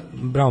 Jer ja,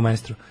 Bravo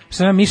Maestro.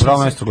 Bravo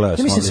Maestro gledao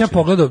sam. Ja mislim da sam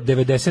pogledao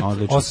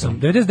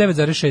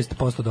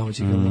 99,6%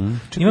 domaćih filmova.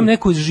 Imam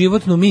neku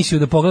životnu misiju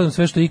da pogledam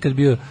sve što je ikad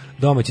bio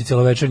domaći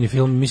celovečernji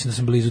film, mislim da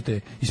sam blizu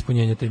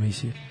ispunjenja te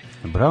misije.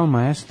 Bravo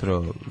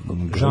Maestro.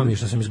 Žao mi je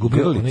što sam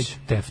izgubio onaj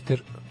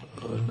tefter.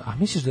 A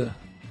misliš da...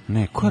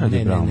 Ne, ko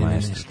radi Bravo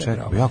Maestro? Čekaj,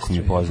 jako mi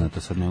je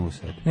poznato, sad ne mogu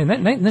sad.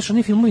 Znaš,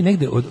 oni filmovi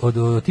negde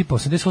od tipa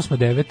 88.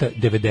 9.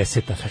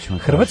 90.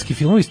 Hrvatski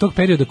filmovi iz tog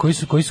perioda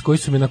koji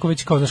su mi onako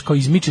već kao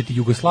izmičeti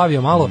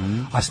Jugoslavija malo,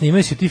 a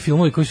snimaju se ti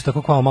filmovi koji su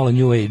tako kao malo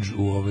New Age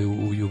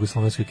u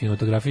jugoslovenskoj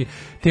kinematografiji.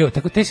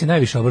 Te se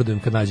najviše obradujem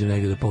kad nađem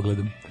negde da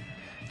pogledam.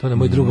 To je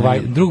moj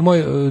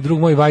drug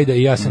moj Vajda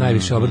i ja se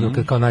najviše obradujem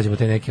kad kao nađemo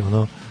te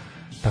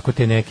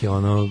neke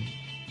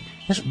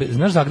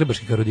Znaš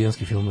zagrebački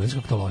karodijanski film, znaš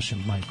kako to loše,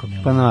 majko mi.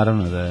 Pa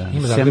naravno da je.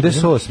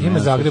 78. Ima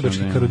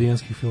zagrebački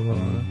karodijanski film.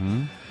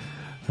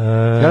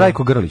 Ja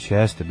Rajko Grlić,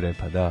 jeste bre,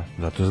 pa da.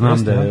 Zato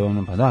znam da je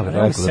ono, pa da, Rajko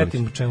Grlić.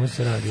 Setim čemu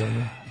se radi.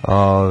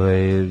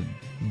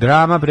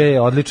 Drama bre,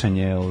 odličan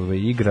je,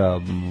 igra,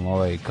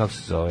 kako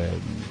se zove,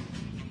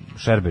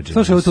 Šerbeđe.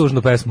 Slušaj ovu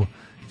tužnu pesmu.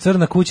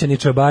 Crna kuća ni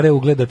čabare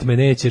ugledat me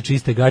neće,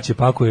 čiste gaće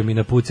pakujem i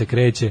na puce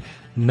kreće,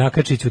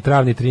 nakačiću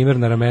travni trimer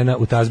na ramena,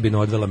 u tazbinu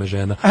odvela me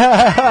žena.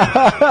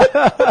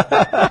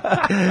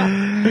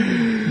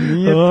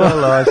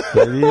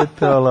 Nije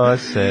to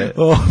loše.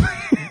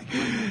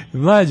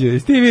 Mlađo,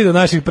 jesi ti vidio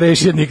naših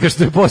prešjednika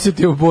što je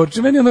posjetio u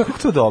Borči? Meni ono,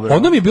 to dobro.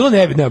 Ono mi je bilo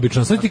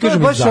neobično, sad ti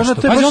kažem zašto.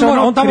 To je baš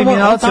ono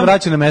kriminalac se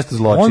vraća na mesto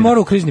zločina. On mora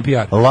u krizni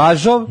PR.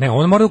 Lažov? Ne,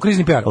 on mora u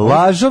krizni PR.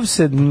 Lažov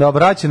se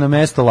vraća na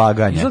mesto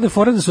laganja. Izgleda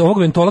fora da su ovog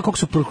ventola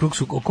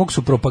kog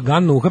su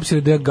propagandno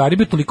uhapsili da je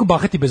Garibe toliko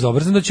bahati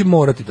bezobrazan da će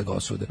morati da ga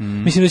osude.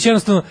 Mislim da će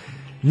jednostavno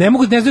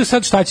ne znaju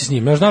sad šta će s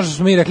njim. Znaš da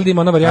smo mi rekli da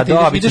ima ona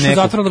varijanta, ideš u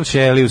zatvor,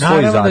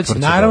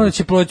 naravno da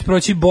će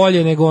proći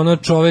bolje nego ono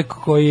čovek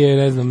koji je,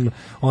 ne znam,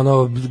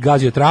 ono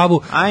gazio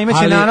travu. A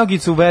imaće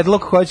nanogicu u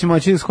vedlok koja će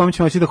moći, s kojom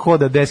će moći da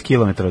hoda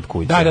 10 km od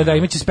kuće. Da,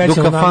 imaće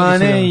specijalnu nanogicu.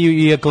 Do kafane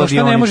i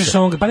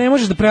kladionice. Pa ne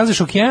možeš da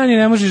prelaziš okean i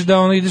ne možeš da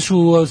ono ideš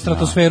u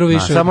stratosferu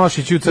više. Samo možeš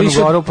ići u Crnu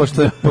Goru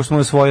pošto smo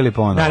osvojili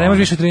ponovo. Da, ne možeš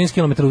više od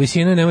 13 km u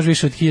visinu i ne možeš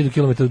više od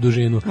 1000 km u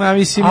dužinu.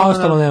 A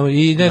ostalo ne može.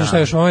 I ne znaš šta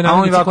još, ovaj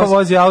nanogica. A on ovako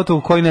vozi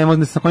auto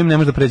sa kojim ne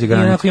može da pređe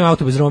granicu. Onako ima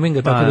auto bez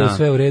roaminga, tako da je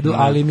sve u redu,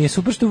 ali mi je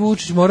super što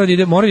Vučić mora da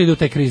ide u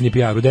taj krizni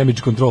PR, u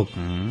damage control.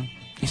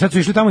 I sad su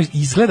išli tamo,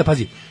 izgleda,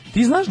 pazi,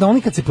 ti znaš da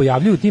oni kad se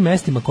pojavljuju u tim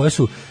mestima koje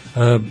su...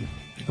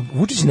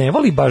 Vučić ne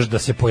voli baš da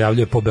se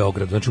pojavljuje po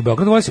Beogradu. Znači u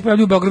Beogradu voli se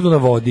pojavljuje u Beogradu na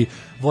vodi,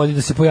 voli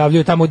da se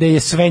pojavljuje tamo gde je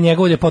sve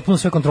njegovo, gde je potpuno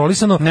sve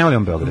kontrolisano. Ne voli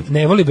on Beograd.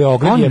 Ne voli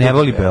Beograd. On ne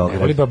voli Beograd. Ne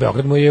voli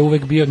Beograd, mu je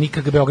uvek bio,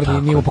 nikad ga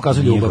Beograd nije mu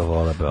pokazao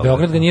ljubav.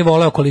 Beograd ga nije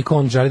voleo koliko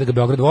on želi da ga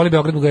Beograd voli.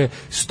 Beograd ga je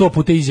 100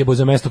 puta izjebao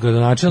za mesto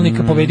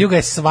gradonačelnika, povedio ga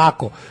je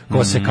svako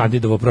ko se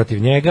kandidovao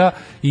protiv njega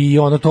i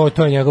ono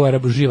to je njegova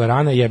živa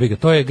rana, jebi ga.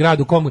 To je grad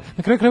u komu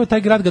na kraju krajeva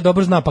taj grad ga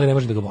dobro zna, pa ne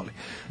može da ga voli.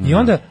 I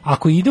onda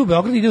ako ide u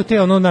Beograd, ide u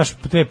te ono naš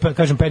te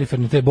kažem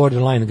periferne, te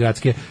borderline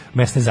gradske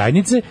mesne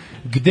zajednice,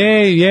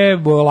 gde je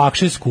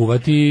lakše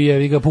skuvati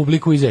jevi ga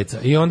publiku i zeca.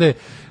 I onda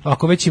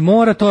ako već i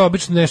mora, to je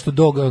obično nešto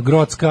do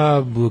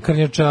Grocka,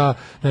 Krnjača,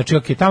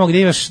 znači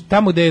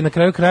tamo gde na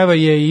kraju krajeva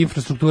je i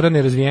infrastruktura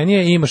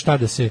nerazvijenija i ima šta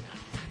da se...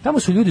 Tamo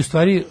su ljudi u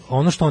stvari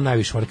ono što on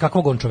najviše voli.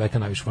 Kakvog on čoveka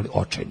najviše voli?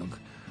 Očajnog.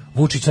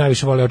 Vučić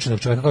najviše voli očajnog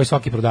čoveka, kao i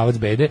svaki prodavac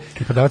bede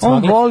i prodavac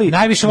magle.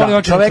 Najviše voli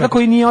očajnog čoveka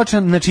koji nije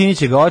očajan, načinit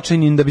će ga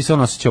očajnim da bi se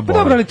on osjećao bolje.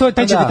 Dobro, ali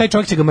taj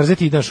čovjek će ga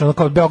mrzeti, znaš, ono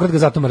kao Beograd ga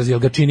zato mrzi, jer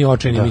ga čini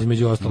očajnim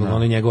između ostalog,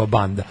 ona je njegova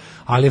banda.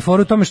 Ali je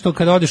fora u tome što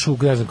kada odeš u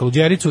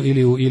Đericu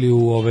ili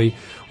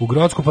u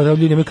Grocku, pa da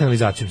ljudi nemaju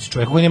kanalizaciju. Mislim,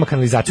 čovjek koji nema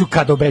kanalizaciju,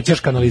 kad obećaš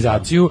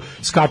kanalizaciju,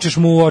 skačeš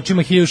mu u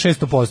očima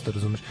 1600%,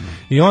 razumeš?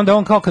 I onda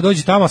on kao kad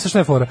dođe tamo, a sve šta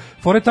je fora?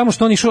 Fora je tamo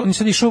što on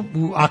išao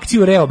u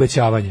akciju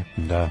reobećavanja.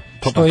 Da.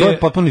 To je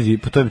potpuno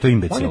to je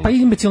imbecilno. Pa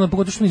imbecilno,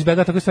 pogotovo što ne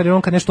izbega takve stvari,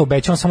 on kad nešto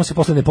obeća, on samo se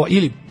posle ne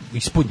ili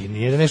ispuni,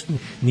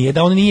 nije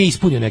da on nije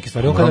ispunio neke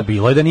stvari. On kada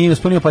bilo je da nije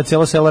ispunio, pa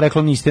cijelo selo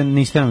reklo niste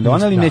nam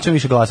doneli, nećemo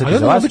više glasati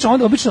za vas.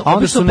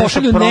 Obično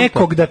pošalju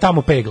nekog da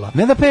tamo pegla.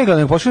 Ne da pegla,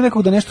 nego pošalju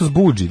nekog da nešto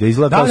zbuđi, da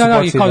izgleda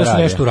kao da su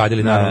nešto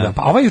uradili, naravno.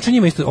 Pa ovaj juče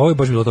njima isto, ovo je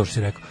baš bilo to što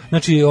si rekao.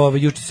 Znači,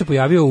 juče se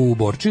pojavio u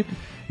Borči,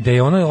 da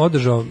je ono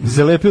održao,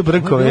 zalepio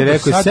brkove i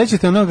rekao,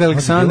 sećate onog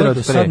Aleksandra od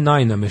pre? Sad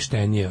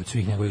najnameštenije od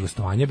svih njegovih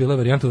gostovanja, bila je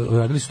varijanta,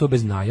 uradili su to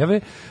bez najave,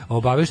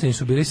 obavešteni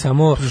su bili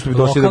samo što bi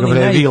došli da ga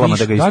vrede vilama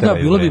da ga isteraju.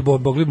 Da, bilo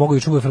bi mogu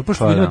ići u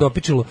pošto ljudima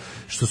dopičilo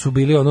što su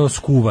bili ono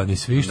skuvani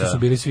svi, što su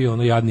bili svi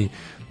ono jadni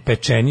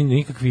pečeni,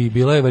 nikakvi.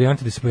 Bila je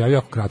varijanta da se pojavio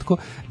jako kratko,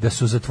 da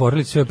su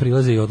zatvorili sve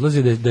prilaze i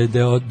odlaze,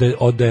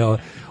 da je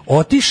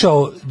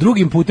otišao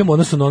drugim putem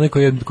odnosno na onaj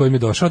kojim je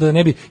došao, da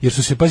ne bi, jer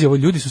su se, pazi,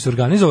 ljudi su se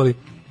organizovali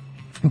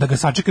da ga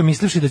sačeka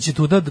mislivši da će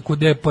tuda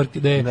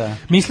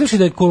mislivši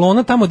da je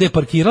kolona tamo gde je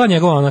parkirala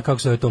njegova ona, kako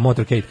se zove to,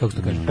 motorcade, kako se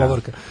to kaže,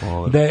 povorka,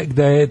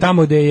 da je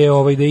tamo gde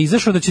je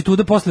izašao, da će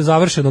tuda posle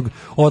završenog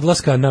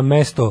odlaska na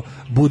mesto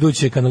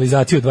buduće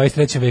kanalizacije u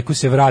 23. veku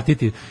se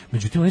vratiti.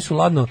 Međutim, oni su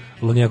ladno,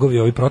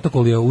 njegovi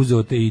protokol je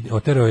uzeo i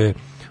oterao je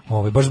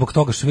baš zbog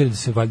toga što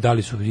vidjeli da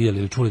li su vidjeli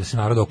ili čuli da se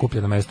narod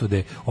okuplja na mestu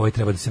gde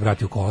treba da se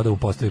vrati u kola, da mu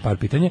postavi par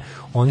pitanja.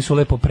 Oni su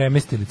lepo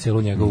premestili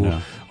celu njegovu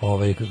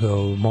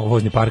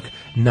vozni park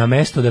na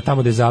mesto da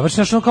tamo da je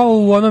završeno, znači kao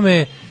u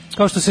onome,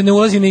 kao što se ne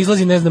ulazi, ne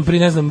izlazi, pri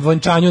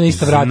vančanju na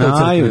ista vrata u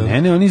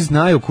crkvi. Ne, oni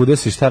znaju kuda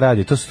se šta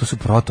radi, to su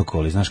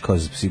protokoli, znaš, kao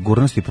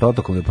sigurnosti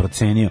protokol je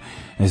procenio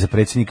za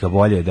predsjednika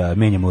bolje da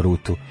menjamo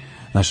rutu.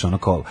 Znaš, ono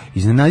kao,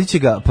 iznenadit će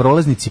ga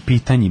prolaznici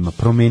pitanjima,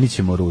 promenit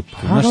ćemo rutu.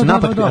 Znaš,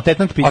 napad,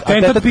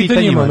 atentat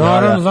pitanjima.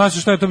 Naravno,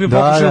 znaš šta je to bio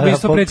pokušaj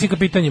ubistva predsjednika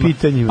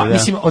pitanjima.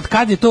 Mislim, od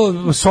kad je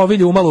to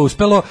Sovilju umalo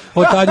uspelo,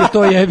 od kad je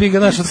to jebi ga,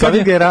 znaš,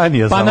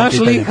 pa naš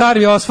Lee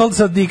Harvey Oswald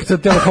sa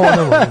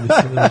telefonom,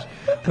 mislim, znaš.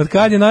 Od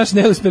kad je naš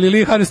neuspeli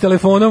Lee Harvey s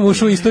telefonom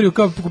ušao u istoriju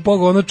kao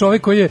ono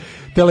čovjek koji je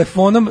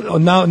telefonom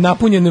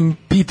napunjenim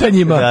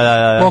pitanjima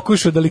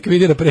pokušao da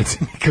likvidira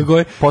predsjednika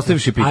Goje.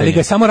 Postavivši pitanje. Ali ga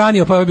je samo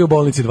ranio, pa je bio u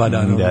bolnici 2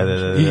 dana.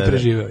 I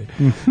preživeo je.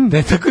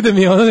 Tako da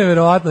mi je ono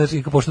nevjerovatno,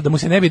 znači, pošto da mu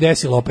se ne bi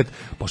desilo opet,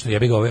 pošto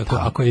jebi ga,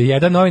 ako je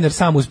jedan novinar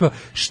sam uspeo,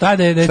 šta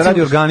da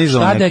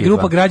je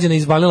grupa građana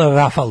izvalila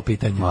rafal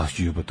pitanje.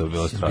 To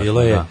bilo strašno.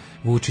 Bilo je,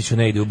 Vučiću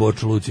ne ide u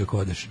Borču, Lucio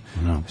Kodeš.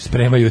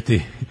 Spremaju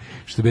ti,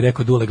 što bi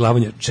rekao Dule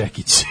Glavonja,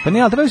 čekić. Pa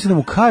ne, ali trebali se da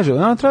mu kažu,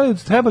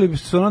 trebali bi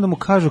se da mu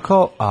kažu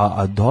kao,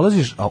 a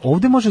dolaziš, a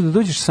ovde može da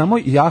dođeš samo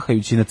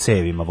jahajući na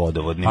cevima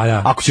vodovodnim.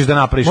 Ako ćeš da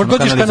napraviš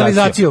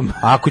kanalizacijom.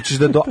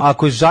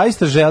 Ako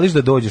zaista želiš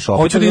da dođeš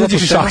opet. Hoću da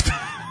izađeš iz šahta.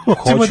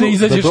 Hoću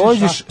da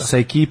dođeš sa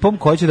ekipom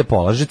koja će da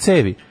polaže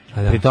cevi.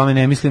 Pri tome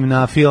ne mislim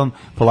na film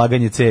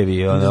Polaganje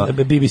cevi,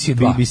 BBC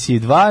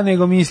 2,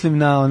 nego mislim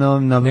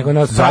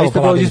na zaista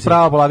dođe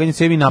pravo polaganje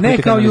cevi napete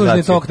ne kao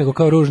južni tok, nego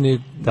kao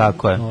ružni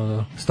tako je.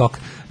 Stok.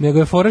 Nego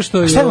je fora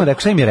što je...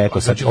 Šta mi je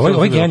rekao? Znači,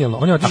 ovo je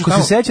genijalno. Ako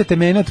se sećate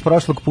mene od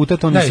prošlog puta,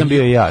 to nisam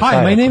bio ja. Hi,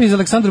 my name is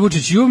Aleksandar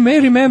Vučić. You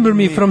may remember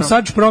me from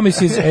such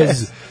promises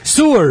as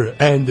sewer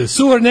and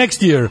sewer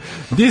next year.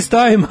 This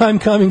time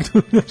I'm coming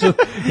to...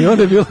 I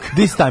onda je bilo...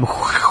 This time...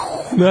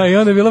 Da, i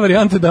onda je bila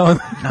varijanta da on...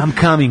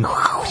 I'm coming...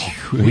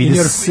 in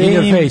your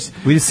face.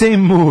 With the same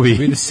movie.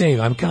 With the same,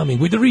 I'm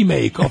coming with the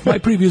remake of my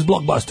previous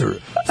blockbuster.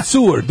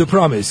 Sewer, The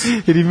Promise.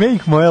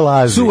 Remake moje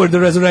laži. Sewer, The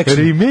Resurrection.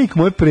 Remake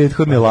moje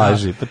prethodne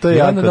laži. Pa to je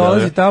jako dobro. I onda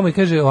dolazi tamo i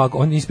kaže ovako,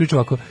 on ispriča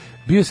ovako,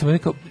 bio sam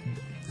rekao,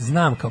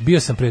 znam kao, bio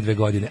sam pre 2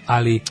 godine,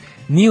 ali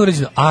nije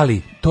urađeno,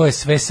 ali to je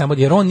sve samo,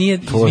 jer on nije,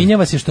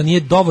 izvinjava se što nije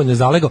dovoljno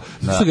zalegao,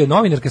 zato što ga je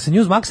novinarka sa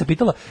Newsmaxa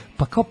pitala,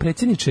 pa kao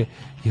predsjedniče,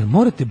 jel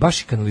morate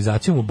baš i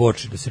kanalizacijom u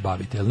Borči da se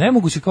bavite, jel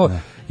nemoguće kao,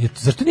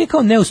 zašto nije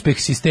kao neuspeh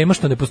sistema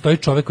što ne postoji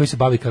čovek koji se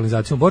bavi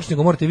kanalizacijom u Borči,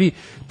 nego morate vi,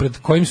 pred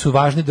kojim su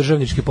važni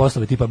državnički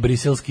poslovi, tipa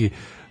briselski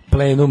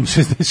plenum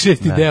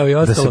 66. deo i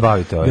ostalo. Da se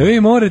bavite Da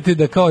vi morate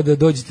da kao da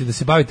dođete da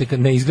se bavite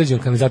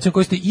neizgrađenom kanalizacijom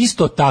koju ste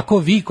isto tako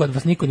vi, kod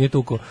vas niko nije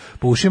tuko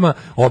po ušima,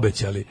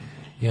 obećali.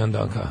 I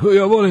onda kao,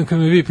 ja volim kad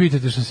me vi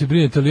pitate što se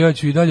brinete, ali ja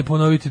ću i dalje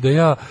ponoviti da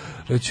ja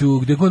ću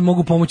gde god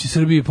mogu pomoći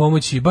Srbiji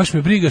pomoći, baš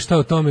me briga šta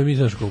o tome, mi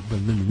znaš kako,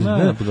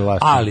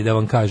 ali da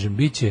vam kažem,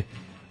 bit će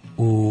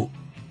u...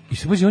 I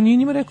se on nije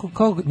njima rekao,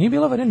 kao, nije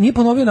bila varijanta, nije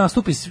ponovio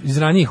nastup iz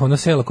ranijih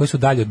sela koji su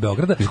dalje od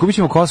Beograda. Izgubit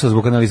ćemo Kosovo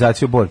zbog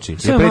kanalizacije u Borči.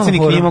 Jer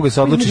predsjednik nije mogao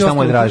se odlučiti šta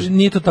mu je draže.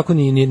 Nije to tako,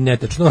 nije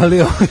netačno,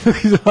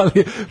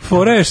 ali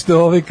fora je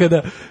što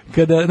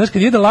kada, znaš,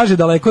 kad je da laže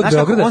daleko od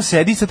Beograda. On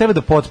sedi sa tebe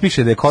da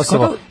potpiše da je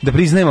Kosovo, da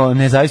priznajemo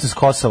nezavisnost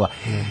Kosova.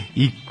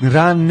 I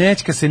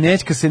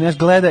nečka se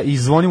gleda i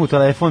zvoni mu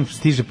telefon,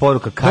 stiže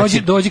poruka,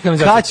 dođi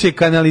kanalizacija. Kad će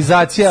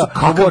kanalizacija?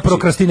 Kakav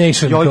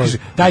procrastination.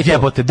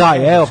 Jebote,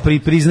 daj, evo,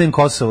 priznajem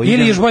Kosovo.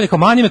 Ili još bolje, kao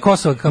manime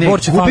Kosova, kao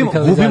Borče fali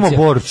kanalizacija.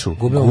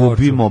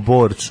 Gubimo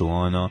Borču,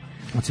 ono.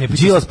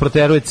 Đilas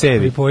proteruje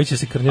cevi. I pojiće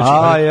se krnjači.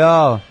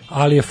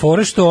 Ali je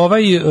fore što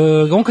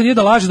on kad je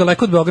da laže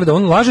daleko od Beograda,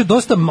 on laže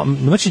dosta,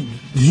 znači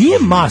nije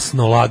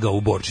masno lagao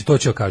u Borči, to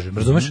ću ja kažem,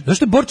 razumeš?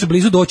 Zašto je Borča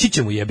blizu, doći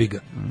će mu, jebi ga.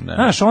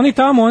 Znaš, oni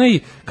tamo,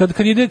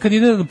 kad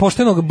ide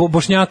poštenog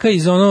Bošnjaka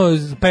iz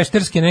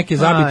pešterske neke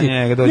zabiti.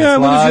 Njega dođe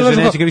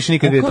slaže, neće ga više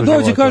nikad vidjeti u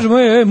životu. Dođe, kažemo,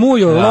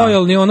 mujo,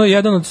 lojalni,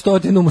 jedan od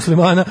 100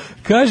 muslimana,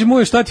 kaže,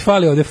 mujo, šta ti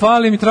fali ovde?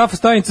 Fali mi trafo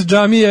stanica,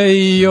 džamija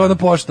i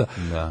pošta.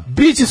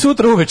 Biće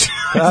sutra uveče.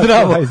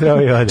 Zdravo.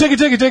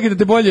 Čekaj, da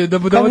te bolje, da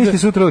bude. Kako misli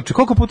sutra uveče?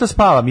 Koliko puta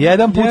spavam?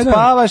 Jedan put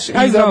spavaš i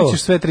dobit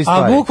ćeš sve 3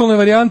 stvari. A bukvalno je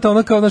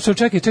varijanta, kao, znači,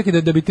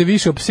 čekaj, da bi te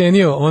više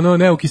opsenio,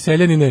 neuki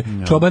seljanine,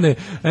 čobane,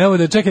 evo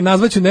da čekaj,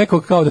 nazvaću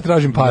nekog kao da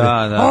tražim pare.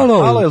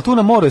 Alo, jel tu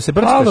na moru, se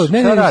brčkaš?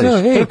 Šta radiš?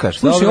 Trkaš?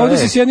 Slušaj, ovdje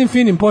si s jednim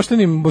finim,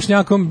 poštenim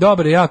Bošnjakom,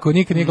 dobre, jako,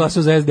 nikad nije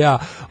glasao za SDA.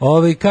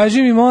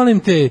 Kaži mi, molim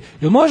te,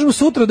 jel možemo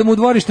sutra da mu u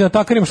dvorište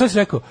natakarimo? Šta si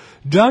rekao?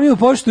 Džamiju,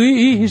 poštu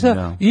i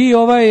šta? I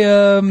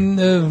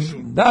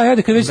da,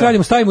 ajde, kad već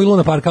radimo, stavimo i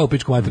Luna Parka u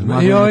pičku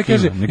materinu. I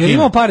kaže, jel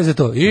imamo pare za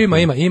to?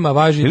 Ima,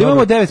 važi. Ili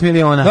imamo 9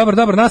 miliona.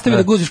 Dobro, nastavi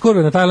da guziš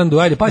kurve na Tajlandu,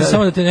 ajde, pazi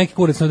samo da te neki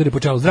kurac ne udari po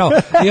čelu, zdravo.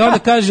 I onda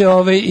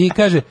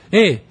kaže,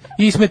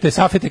 Ismete,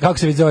 Safete, kako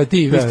se već zove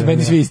ti, vi ste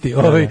meni svisti.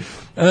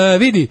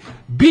 Vidi,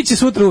 bit će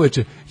sutra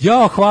uveče.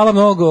 Ja, hvala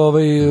mnogo,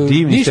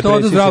 ništa,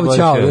 odu zdravo,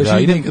 čao.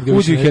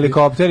 Uđu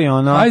helikopteri,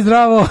 aj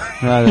zdravo.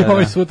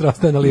 I sutra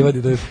ostaje na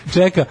livadi da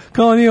čeka,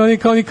 kao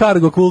oni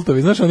kargo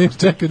kultovi, znaš, oni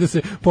čekaju da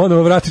se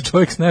ponovo vrati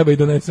čovjek s neba i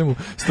donese mu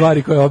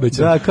stvari koje je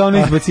obećao. Da, kao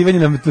ono izbacivanje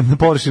na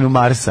površinu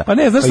Marsa. Pa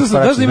ne, znaš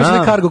da imaš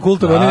ne kargo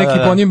kultove, oni neki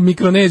po onim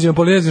mikronezijama,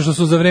 Polinezijama, što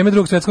su za vreme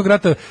Drugog svjetskog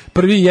rata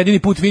prvi i jedini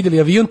put vidjeli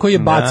avion koji je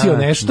bacio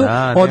nešto,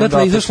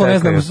 odatle izašlo, ne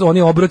znam,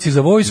 oni obroci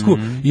za vojsku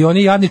i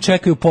oni jadni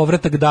čekaju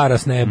povratak dara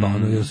s neba,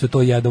 jer se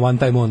to jedno one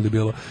time only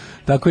bilo.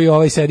 Tako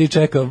i sedi i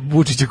čeka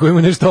Vučića koji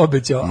mu nešto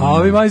obećao. A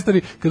ovi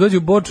majstori kad dođu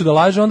u Borču da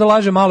laže, onda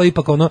laže malo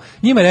ipak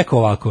njima je rekao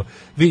ovako,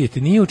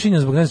 vidite, nije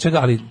učinjeno zbog ne znam čega,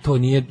 ali to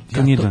nije,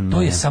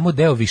 to je samo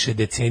deo više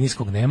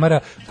decenijskog nemara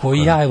koji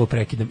ja evo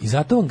prekidam. I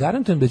zato vam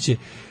garantujem da će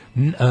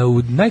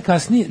u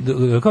najkasnije,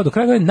 kao do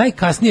kraja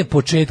najkasnije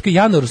početka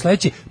januara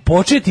sledeće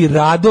početi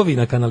radovi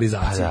na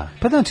kanalizaciji.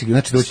 Pa znači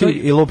doći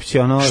i Lupić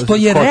je što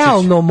je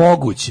realno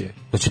moguće.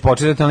 Da će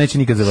početi, ali neće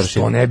nikad završiti.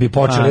 To ne bi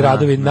počeli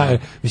radovi,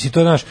 mislim, to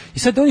je naš. I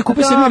sad oni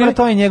kupe vreme.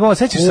 To je njegovo,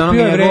 sećaš se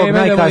njegovog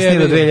najkasnije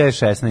do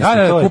 2016.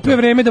 Da, kupio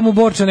vreme da mu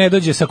Borča ne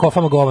dođe sa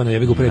kofama govana,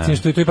 jebi ga u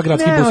predsjedništvu i to je ipak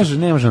gradski bus.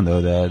 Ne može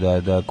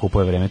da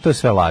kupuje vreme, to je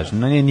sve laž.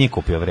 Nije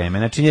kupio vreme.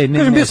 Znači,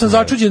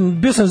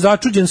 bio sam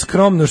začuđen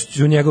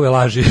skromnošću njegove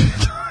laži.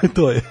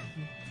 To je.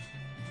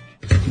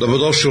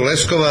 Dobrodošli u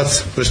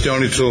Leskovac,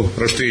 prštionicu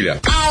Roštilja.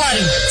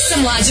 Alarm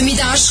sa Mlađom i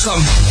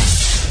Daškom.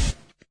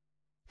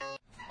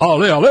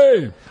 Ale,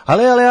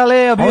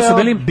 ovo su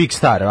bili Big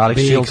Star, Alex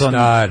Chilton,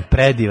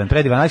 predivan,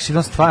 Alex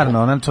Chilton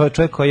stvarno,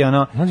 čovjek koji je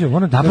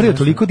napravio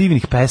toliko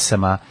divnih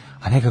pesama,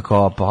 a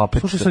nekako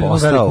opet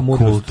postao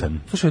kultan.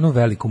 Slušaj jednu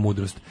veliku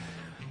mudrost.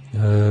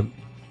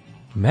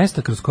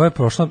 mesta kroz koje je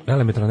prošla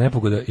elementarna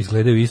nepogoda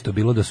izgledaju isto,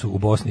 bilo da su u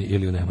Bosni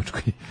ili u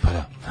Nemačkoj. Pa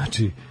da.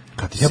 Znači,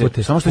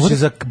 jebote, samo što će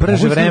za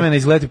brže vremena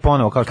izgledati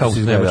ponovo kao su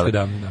izgledali.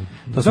 Da.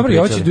 Dobro,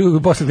 ja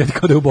hoću posle gledati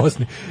kao da je u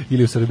Bosni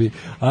ili u Srbiji.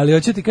 Ali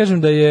hoću ti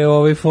kažem da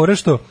je fora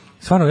što,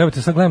 stvarno,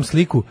 jebote, sad gledam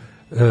sliku,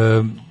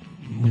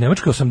 u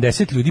Nemačkoj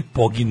 80 ljudi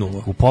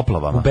poginulo. U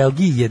poplavama. U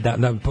Belgiji je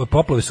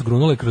poplave su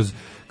grunule kroz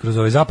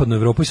zapadnu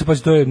Evropu i sad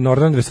pazi, to je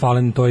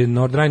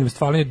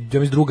Nordrhein-Westfalen je ja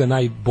mislim druga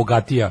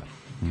najbogatija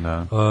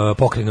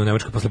pokrajina u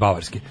Nemačkoj posle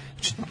Bavarske.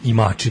 Znači,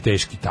 imači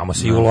teški, tamo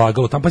se i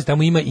ulagalo,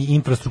 tamo ima i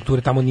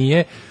infrastrukture, tamo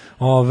nije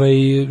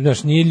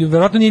znaš,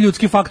 verovatno nije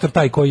ljudski faktor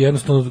taj koji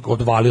jednostavno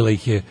odvalila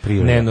ih je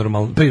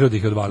nenormalno, priroda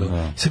ih je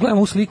odvalila. Sad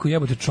gledamo u sliku,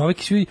 jebote,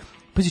 čovjek i svi,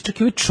 pazi, čak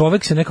i ovaj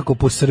čovjek se nekako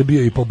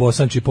posrbio i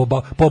pobosančio,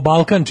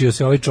 pobalkančio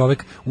se ovaj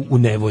čovjek u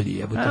nevolji,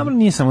 jebote. Dobro,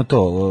 nije samo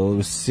to,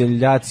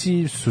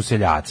 seljaci su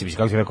seljaci,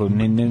 kako se rekao,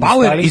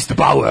 power is the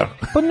power.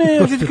 Pa ne,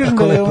 hoću ti kažem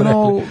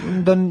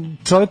da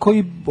čovjek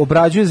koji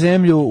obrađuje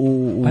zemlju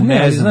u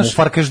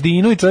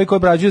Farkaždinu i čovjek koji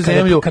obrađuje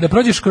zemlju kada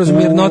prođeš kroz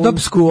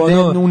Mirnodopsku,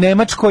 u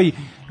Nemačkoj,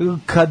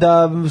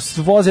 kada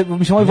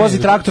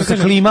vozi traktor sa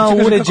klima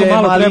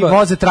uređajem, ali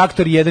voze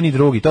traktor jedan i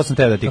drugi, to sam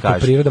tebe da ti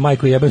kažem. Priroda,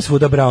 majko, jebem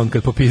svuda Brown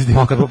kad popizdi.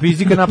 Kad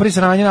popizdi, kad napravi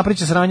sranje,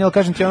 ali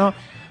kažem ti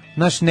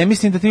znaš, ne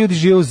mislim da ti ljudi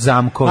žive u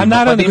zamkovima,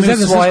 naravno, pa da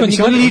imaju svoje,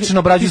 mislim, oni lično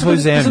obrađuju svoju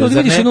zemlju. Sad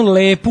vidiš jednu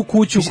lepu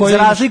kuću koju... Za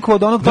razliku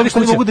od onog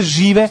koji mogu da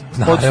žive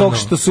od tog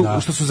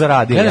što su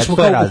zaradili. Gledaš mu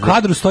kao u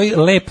kadru stoji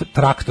lep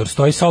traktor,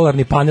 stoji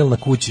solarni panel na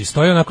kući,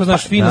 stoji onako,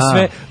 znaš, fino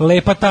sve,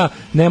 lepa ta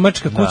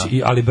nemačka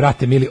kuća, ali,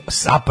 brate mili,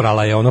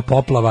 saprala je ono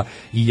poplava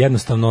i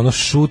jednostavno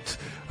šut,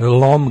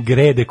 lom,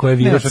 grede koje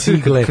vire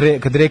cigle.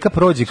 Kad reka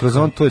prođe kroz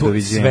on, to je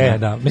doviđenje. Sve,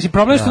 da. Mislim,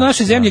 problem je što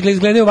naše zemlje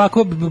izgledaju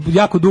ovako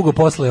jako dugo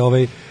posle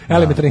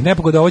elementarnih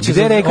nepogoda.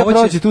 Gde reka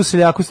prođe, tu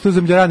seljaku, tu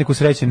zemljoradniku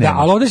sreće nema. Da,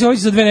 ali ovdje će hoći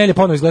za 2 nedelje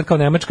ponovo izgleda kao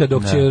Nemačka,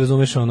 dok će,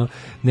 razumeš,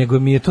 nego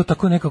mi je to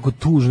tako nekako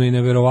tužno i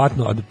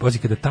neverovatno, a pazi,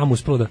 kada tamo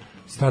uspelo da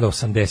strada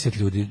 80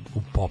 ljudi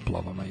u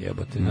poplavama,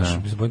 jebote.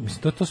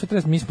 Mislim, to sve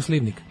treba, mi smo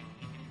slivnik.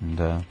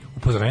 Da.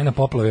 Upozorenje na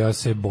poplave, ja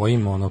se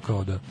bojim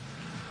kao da...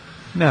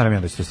 Ne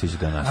naravno da će to stići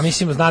do nas. A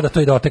mislim, zna da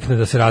to i dotekne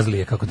da se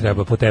razlije kako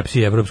treba po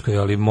tepsiji evropskoj,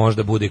 ali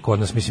možda bude i kod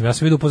nas. Mislim, ja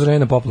sam vidio upozorenje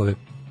na poplave.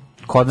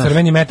 Kod nas?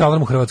 Crveni metal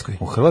alarm u Hrvatskoj.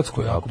 U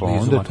Hrvatskoj? Jako pa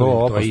blizu, onda to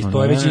opasno.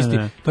 To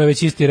je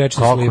već isti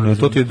rečni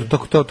sliv.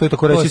 To je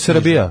tako reći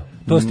Srbija.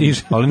 To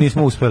stiže. Ali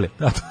nismo uspeli.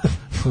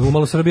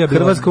 Umalo Srbija bila.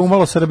 Hrvatska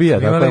umalo Srbija,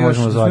 tako je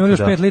možemo zvati. Smo još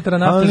 5 litara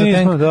nafte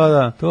za tank.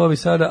 Da. To bi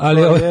sada,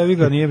 ali evi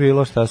ga nije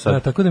bilo, šta sad. Da,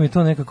 tako da mi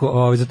to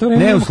nekako, za to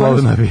vreme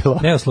neuslovno je bilo.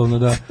 Neuslovno,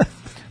 da.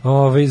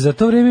 Za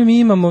to vrijeme mi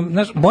imamo,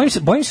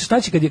 bojim se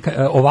šta će kad je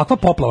ovakva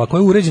poplava koja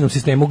je u uređenom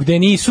sistemu, gde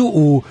nisu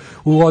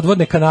u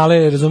odvodne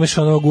kanale, razumeš,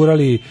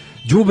 gurali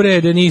đubre,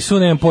 gde nisu,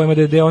 nemam pojma,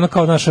 gde ona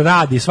kao naš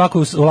radi,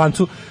 svako u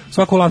lancu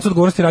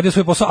odgovornosti radio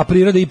svoj posao, a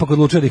priroda ipak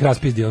odlučuje da ih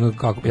raspizdi,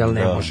 kako, jel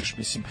ne možeš,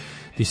 mislim.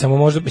 Ti samo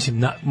možda,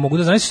 mislim, mogu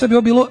da znaš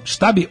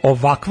šta bi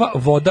ovakva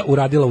voda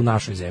uradila u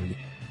našoj zemlji.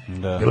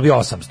 Da. Bilo bi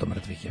 800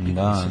 mrtvih.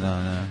 Da.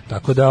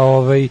 Tako da,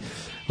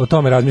 o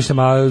tome razmišljam,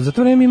 a za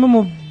to vrijeme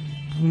imamo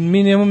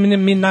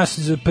mi nas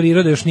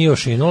priroda još nije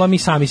ošinula, mi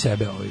sami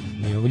sebe,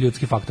 mi imamo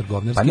ljudski faktor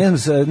govnarski. Pa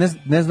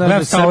ne znam,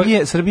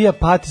 Srbija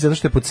pati zato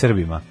što je pod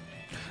Srbima.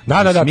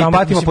 Da, mi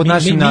patimo pod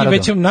našim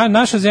narodom.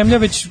 Naša zemlja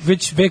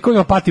već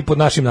vekovima pati pod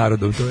našim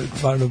narodom, to je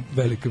stvarno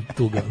velika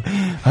tuga.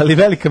 Ali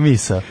velika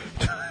misa.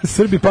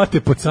 Srbi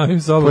pate pod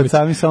samim sobom.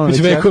 Već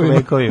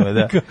vekovima,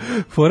 da.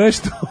 Fora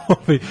što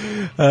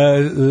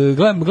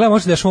gledaj,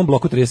 možete da je on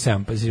bloku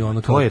 37, pazi,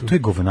 to je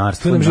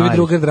govnarstvo. Tu nam živi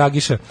druga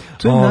Dragiša.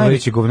 To je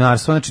najveće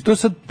govnarstvo. Znači, to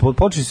sad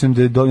počeli su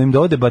im da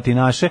ode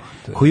batinaše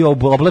koji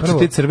oblače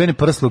te crvene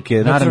prsluke,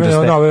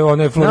 naranđaste.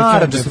 One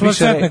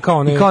fluorescentne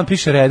kao on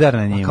piše redar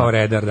na njima. Kao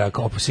redar, da,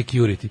 kao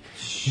security.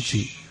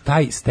 Znači,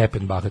 taj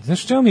stepen bahati.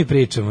 Znaš, čemu mi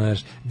pričamo, znaš?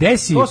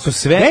 Desi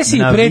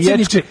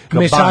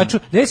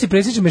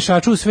predsjedniče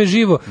mešaču u sve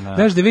živo.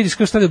 Znaš, da vidiš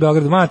kao šta je u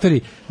Beogradu,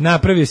 matori,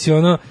 napravio si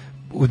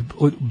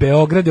u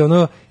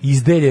Beogradu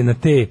izdelje na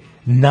te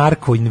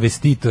narko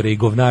investitore i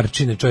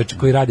govnarčine, čovječe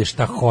koji rade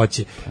šta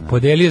hoće.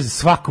 Podelio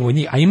svakom od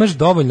njih, a imaš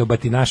dovoljno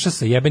batinaša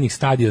sa jebenih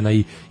stadiona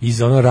i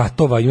iz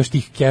ratova, imaš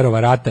tih kerova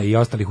rata i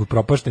ostalih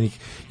upropaštenih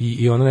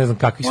i ne znam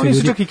kakvih sve ljudi.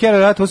 Oni su čak i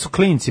kerova rata, ovo su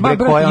klinci,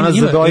 koje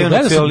zadojo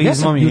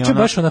nacionalizmom. Juče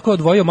baš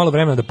odvojio malo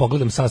vremena da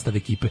pogledam sastav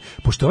ekipe,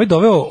 pošto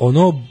doveo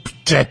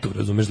četu,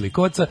 razumeš,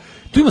 likovaca,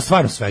 tu ima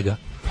stvarno svega.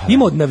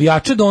 Ima od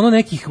navijača do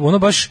nekih,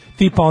 baš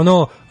tipa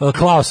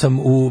klao sam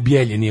u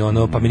Bijeljini,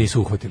 pa me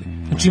nisu uhvatili.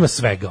 Znači ima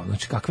svega,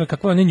 znači kakve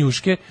one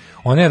njuške,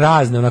 one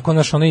razne, onako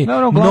naš no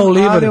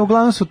liver. Ali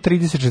uglavnom su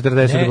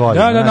 30-40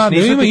 godina. Da,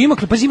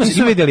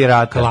 nisu vidjeli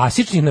rata.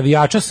 Klasičnih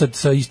navijača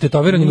sa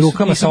istetoviranim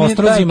rukama, sa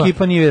ostrozima. Da,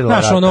 ekipa nije vidjela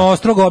rata. Znaš,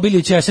 Ostrogo,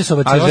 Obiljić,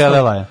 SS-ovac. A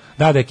želela je.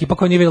 Da, ekipa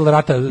koja nije vidjela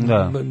rata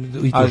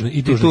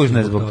i tužna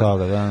je zbog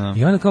toga.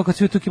 I onda kao kad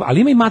svi tu ekipa,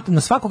 ali ima i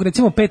na svakog,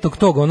 recimo 5.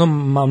 tog,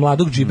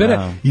 mladog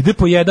džibera, ide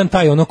po jedan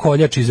taj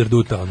koljač iz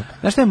Rduta.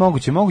 Znaš šta je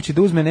moguće? Moguće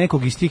da uzme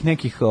nekog iz tih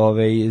nekih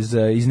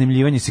za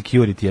iznajmljivanje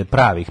security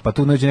pravih, pa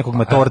tu nađe nekog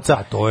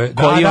matorca. To je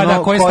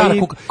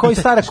koji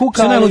stara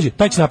kuka. Najluđi,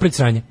 taj će napraviti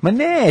sranje. Ma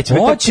neće,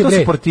 to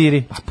su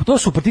portiri. A to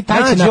su portiri, taj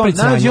će napraviti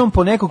sranje. Nađe on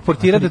po nekog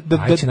portira da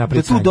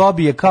tu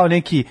dobije kao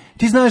neki,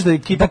 ti znaš da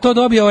ekipa... Da to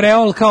dobije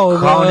oreol kao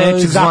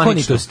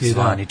zakonitosti.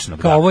 Zvanično.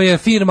 Kao ovo je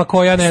firma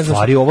koja ne znam...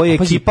 Stvari, ovo je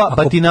ekipa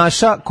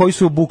batinaša koji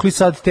su obukli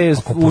sad te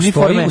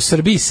uniforme. Postoji u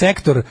Srbiji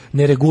sektor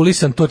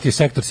neregulisan, to ti je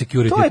sektor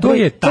security. To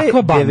je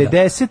takva banda.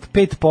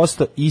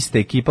 95% ista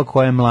ekipa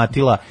koja je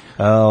mlatila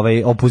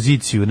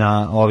opoziciju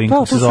na ovim,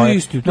 kako se zove,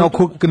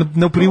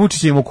 na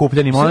privučićim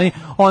okupljanima.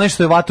 One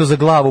što je vato za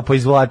glavu pa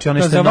izvlači, one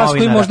što je novinara. Za vas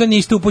koji možda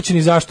niste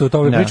upućeni zašto o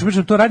tome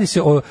pričam, to radi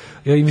se o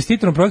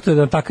investitorom projekta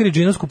da natakari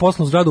džinovsku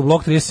poslovnu zgradu u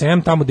blok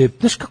 37, tamo gde,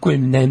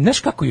 znaš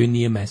kako joj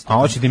nije mesto. A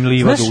hoće da im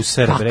livadu u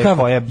Srbe,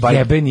 koja je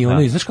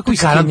jebeni, znaš kako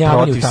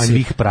iskanjavanje u tanju.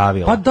 Svih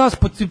pravila. Pa da,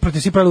 protiv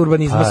svih pravila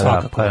urbanizma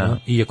svakako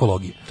i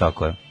ekologije.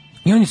 Tako je.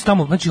 I oni su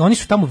tamo, znači oni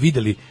su tamo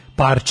videli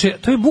parče,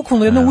 to je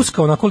bukvalno jedna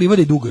uska onako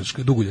livada i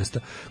duguljasta,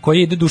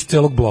 koja ide duž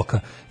celog bloka.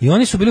 I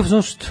oni su bili u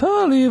fazonu, šta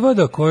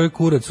livada, koji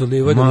kurac od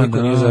livada,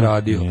 niko nije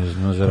zaradio.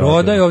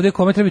 Prodaj ovdje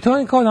kome treba, to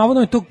oni kao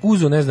navodno je to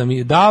uzeo, ne znam,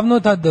 davno,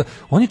 da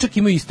oni čak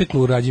imaju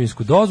isteklu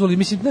građevinsku dozvolu i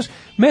mislim, znaš,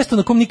 mesto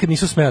na kom nikad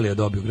nisu smeli da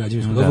dobiju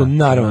građevinsku dozvolu,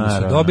 naravno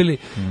su dobili.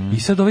 I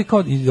sad ovi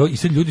kao, i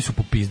sad ljudi su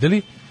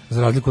popizdeli,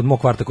 za razliku od mog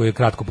kvarta koji je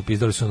kratko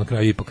popizdali su na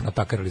kraju ipak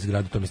natakarali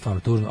zgradu, to mi je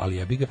stvarno tužno, ali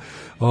jebi ga.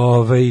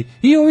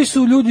 I ovi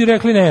su ljudi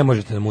rekli ne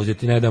možete nam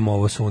uzeti, ne damo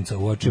ovo sunca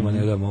u očima,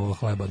 ne damo ovo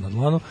hleba na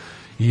dlanu.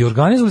 I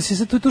organizovali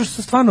se to je to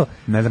što stvarno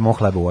ne damo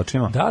hleba u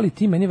očima. Da li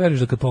ti meni veruješ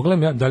da kad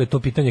pogledam da li je to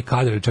pitanje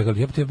kadra ili čega,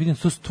 ja vidim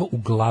to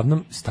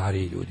uglavnom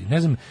stariji ljudi.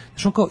 Ne znam,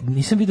 znači kao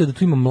nisam vidio da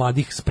tu ima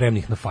mladih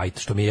spremnih na fajt,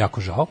 što mi je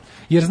jako žao,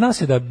 jer zna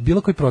se da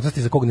bilo koji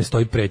protesti za kog ne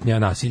stoji pretnja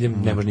nasiljem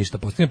ne može ništa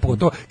postići,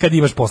 pogotovo kad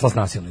imaš posla s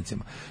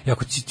nasilnicima. I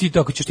ako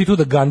ćeš ti tu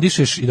da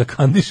gandišeš i da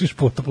kandišeš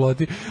po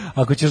toploti,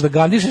 ako ćeš da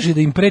gandišeš i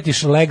da im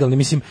pretiš legalni,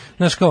 mislim,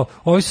 znaš kao,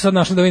 ovi su sad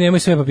našli da ovi nemaju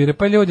sve papire,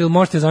 pa ljudi,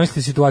 možete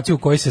zamisliti situaciju u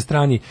kojoj se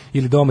strani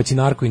ili domaći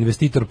narko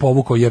investitor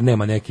povukao jer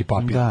nema neki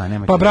papir.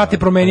 Pa brate,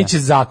 promenit će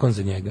zakon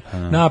za njega.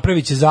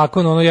 Napravit će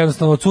zakon,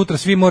 jednostavno od sutra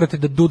svi morate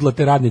da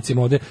dudlate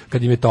radnicima ovde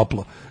kad im je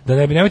toplo. Da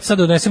nemojte sad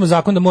da donesemo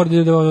zakon da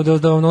morate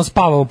da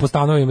spavamo po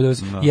stanovima, da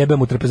vas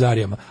jebemo u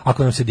trpezarijama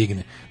ako nam se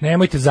digne.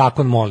 Nemojte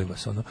zakon, molim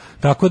vas.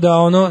 Tako da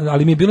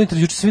ali mi je bilo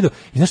interesantno, juče sam vidio,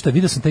 i znaš šta,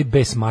 vidio sam taj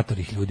bes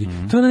matorih ljudi.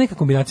 To je neka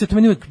kombinacija, to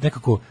meni uvijek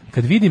nekako,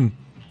 kad vidim,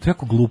 to je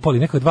jako glupo, ali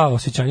neka dva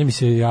osjećanja mi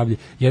se javlja.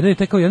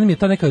 Jedan mi je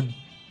ta neka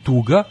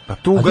tuga, a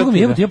drugo mi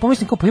je, ja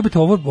pomislim kao, pa jebate,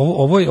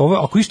 ovo,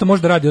 ako išta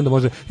može da radi, onda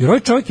može, jer ovaj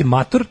čovjek je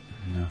mator,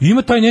 i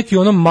ima taj neki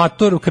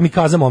mator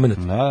kamikaza moment.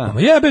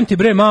 Jebem ti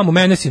bre, mamu,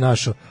 mene si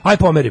našao, aj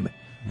pomeri me.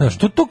 Znaš,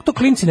 to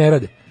klinci ne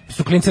rade.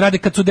 Su klinci rade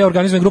kad su deo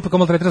organizovane grupe koja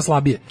maltretira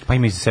slabije. Pa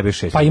ima iza sebe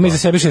 6. Pa ima iza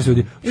sebe 6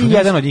 ljudi. I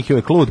jedan od njih je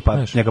uvek lud, pa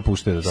njega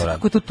puštaju da to radi.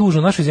 Kako je to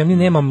tužno, u našoj zemlji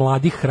nema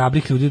mladih,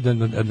 hrabrih ljudi, da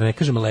ne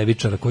kažem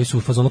levičara, koji su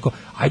u fazonu kao,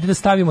 ajde da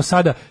stavimo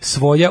sada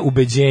svoja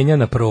ubeđenja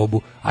na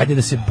probu, ajde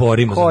da se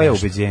borimo za nešto. Koje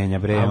ubeđenja,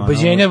 bre?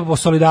 Ubeđenja o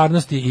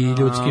solidarnosti i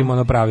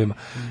ljudskim pravima.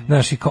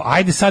 Znaš, i kao,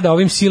 ajde sada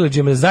ovim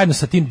sileđima, zajedno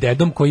sa tim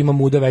dedom koji ima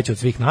muda veće od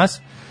svih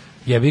nas,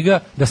 jebi ga,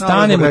 da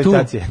stanemo tu.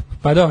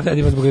 Pa dobro, sad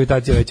ima zbog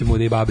gravitacije veće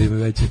mude i babe ima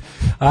veće.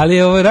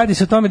 Ali radi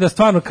se o tome da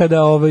stvarno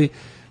kada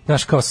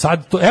znaš kao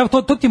sad, evo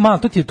to ti je malo,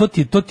 to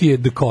ti je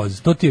the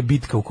cause, to ti je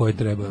bitka u kojoj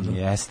treba.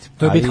 Jeste.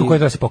 To je bitka u kojoj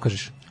treba se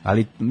pokažeš.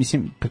 Ali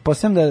mislim,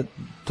 pretpostavljam da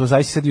to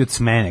zavisi sad i od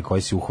smene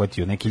koji si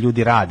uhvatio. Neki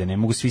ljudi rade, ne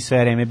mogu svi sve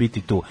vreme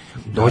biti tu.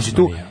 Dođi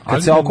tu,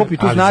 kad se okupi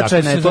tu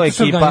značajna je to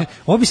ekipa.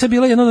 Ovo bi sad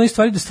bila jedna od onih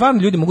stvari da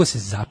stvarno ljudi mogu se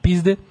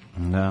zapizde.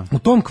 U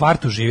tom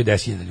kvartu živi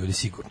 10.000 ljudi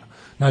sigurno.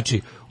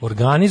 Znači,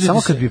 organizujete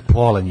samo kad bi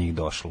pola njih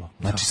došlo.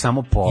 Znači,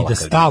 samo pola. I da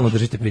stalno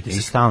držite pritisak.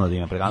 I stalno da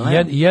ima pregalno.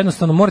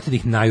 Jednostavno morate da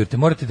ih najurite,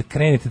 morate da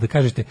krenete da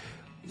kažete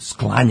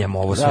sklanjamo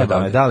ovo sve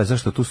dalje. Da,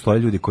 zašto tu stoje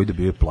ljudi koji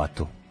dobijaju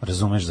platu?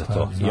 Razumeš za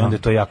to? I onda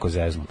je to jako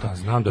zeznuto.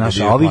 Znam da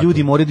a ovi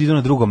ljudi moraju da idu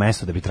na drugo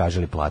mesto da bi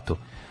tražili platu.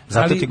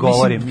 Zato ti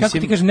govorim, kako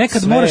ti kažeš,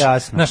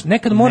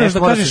 nekad moraš da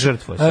kažeš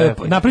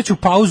napraviću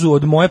pauzu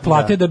od moje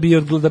plate da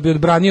bi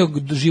odbranio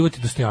život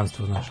i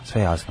dostojanstvo, znaš.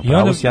 Sve jasno.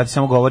 Ja ti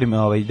samo govorim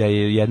da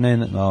je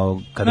jedna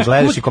kada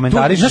gledaš i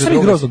komentarišeš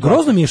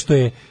grozno mi je što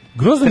je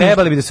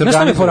trebali bi da se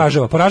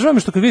organizuju. Poražava me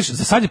što kad vidiš,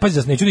 za sad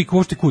pazi, neću da ih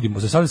uopšte kudimo,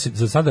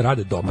 za sada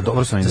rade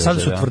dobro. Za sada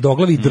su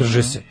tvrdoglavi i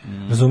drže se.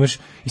 Razumeš?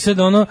 I sad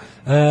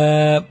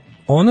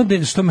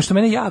što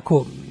mene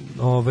jako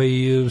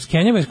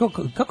skenjava,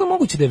 kako je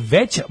moguće da je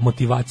veća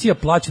motivacija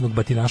plaćenog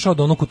batinaša od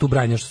onog ko tu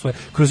branja što svoje.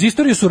 Kroz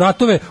istoriju su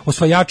ratove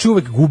osvajači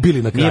uvek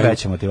gubili na kraju. Nije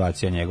veća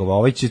motivacija njegova.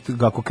 Ovaj će,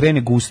 ako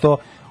krene gusto,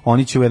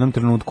 oni će u jednom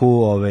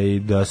trenutku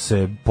da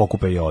se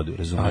pokupe i odu,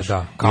 razumeš?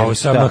 Da, kao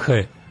sa MH.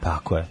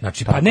 Tako je.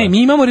 Znači, pa ne,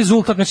 mi imamo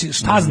rezultat, znači,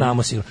 šta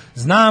znamo sigurno?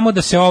 Znamo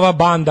da se ova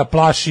banda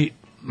plaši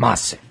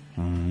mase.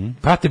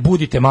 Prate,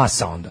 budite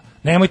masa onda.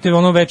 Nemojte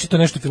ono večito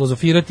nešto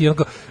filozofirati,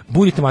 onako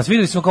budite mas.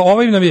 Videli smo kao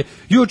ovaj nam je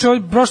juče,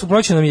 prošlo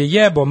proleće nam je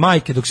jebo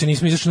majke dok se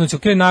nismo izašli na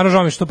ulicu.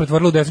 Naravno mi što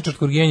pretvorilo u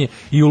desničarsko orgenje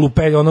i u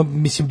lupe, ono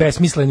mislim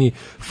besmisleni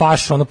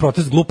faš, ono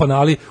protest glupan,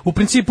 ali u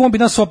principu on bi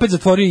nas opet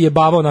zatvorio i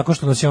jebavao nakon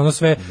što nas je ono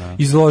sve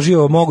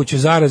izložio moguće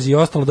zarazi i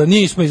ostalo, da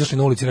nismo izašli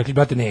na ulici, rekli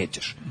brate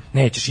nećeš.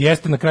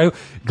 Jeste na kraju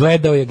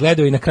gledao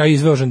je i na kraju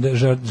izveo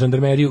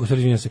žandarmeriju,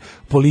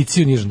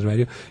 policiju, nije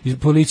žandarmeriju,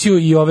 policiju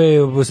i ove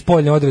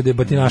spoljne odrede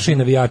batinaša i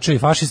navijača i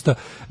fašista,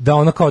 da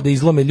ono kao da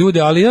izlome ljude,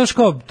 ali znaš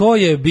kao, to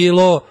je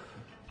bilo,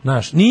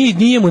 znaš,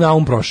 nije mu na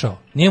um prošao,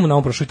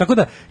 i tako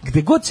da,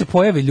 gde god se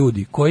pojave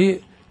ljudi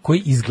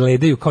koji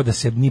izgledaju kao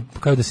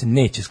da se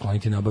neće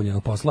skloniti na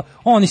obavljenog posla,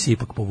 oni se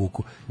ipak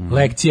povuku.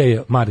 Lekcija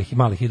je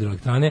male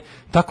hidroelektrane,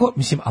 tako,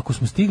 mislim, ako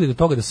smo stigli do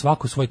toga da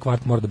svako svoj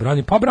kvart mora da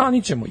brani, pa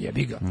branit ćemo,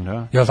 jebi ga.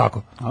 Jel'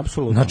 tako?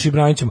 Apsolutno. Znači,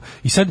 branit ćemo.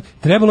 I sad,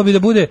 trebalo bi da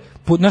bude,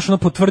 znaš, ono,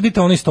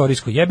 potvrdite ono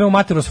istorijsko. Jebemo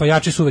mater,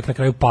 osvajači su uvek na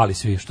kraju pali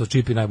svi, što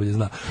Čipi najbolje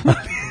zna.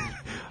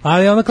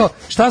 Ali ono kao,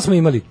 šta smo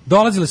imali?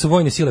 Dolazile su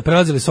vojne sile,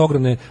 prelazile su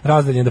ogromne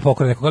razdaljine da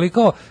pokore nekog, ali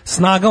kao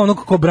snaga ono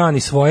kako brani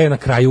svoje na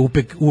kraju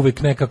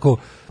uvek nekako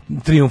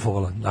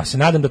triumfovala. Ja se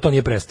nadam da to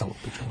nije prestalo.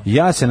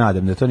 Ja se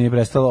nadam da to nije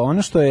prestalo.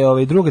 Ono što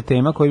je druga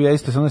tema koju ja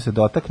isto samo da se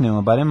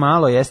dotaknemo, barem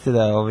malo, jeste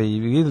da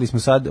videli smo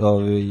sad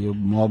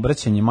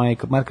obraćanje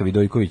Marka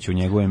Vidojkovića u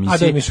njegovoj emisiji. A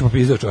da je mi se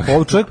popizdeo čovjek.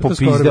 Ovo čovjek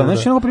popizdeo.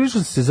 Znači, ono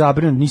prilično se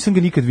zabrinuo, nisam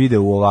ga nikad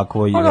video u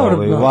ovakvoj,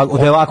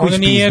 od ovako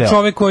ispizdeo. On nije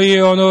čovjek koji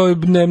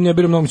ne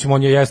bira mnogo,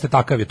 on jeste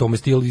takav, je tome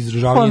stil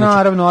izražavanja. Pa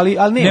naravno, ali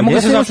ne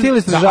mogu se stil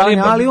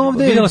izražavanja, ali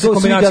ovde je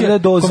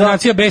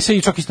kombinacija besa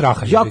i čak i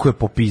straha. Jako je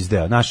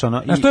popizdeo, znaš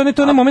ono. To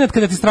je moment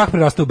kada ti strah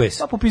preraste u bes.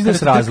 Pa popizde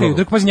s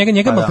razlogom. Pazi,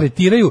 njega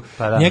maltretiraju,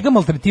 njega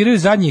maltretiraju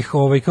zadnjih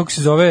kako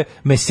se zove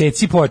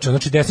meseci pojačano.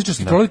 Znači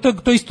desničarski trolovi,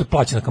 to je isto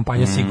plaćena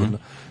kampanja sigurno.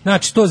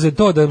 Znači to za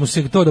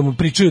to da mu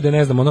pričaju da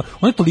ne znam ono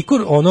je toliko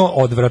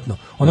odvratno.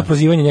 Ono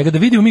prozivanje njega da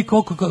vidimo mi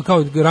koliko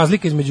kao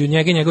razlika između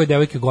njega i njegove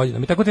devojke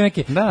godinama. I tako te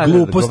neke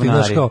gluposti,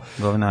 znači kao.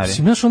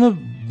 Znaš ono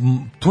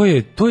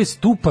to je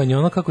stupanje,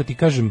 ono kako ti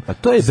kažem,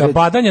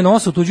 zabadanje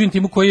nosa u tuđu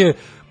intimu koji je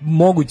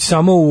moguć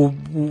samo u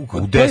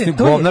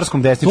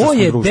govnarskom desničarskom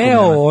društvu. To je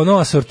deo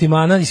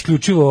asortimana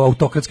isključivo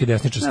autokratske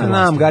desničarske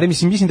vlasti. Gari,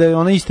 mislim da je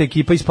ona ista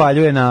ekipa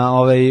ispaljuje na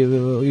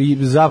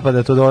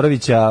zapada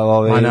Todorovića,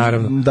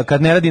 da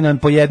kad ne radi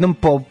po jednom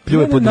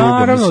pljuje po drugom.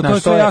 Naravno, to je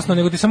sve jasno,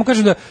 nego ti samo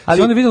kažem da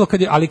se onda videlo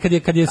kad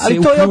je se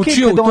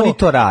uključio u to. Oni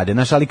to rade,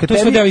 znaš, ali kad to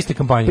je sve deo iste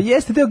kampanje. Pa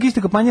jeste deo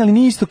iste kampanje, ali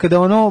nije isto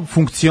kada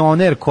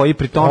funkcioner koji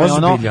pri tome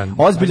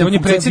ozbiljan on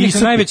je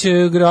predsjednik najveće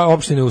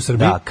opštine u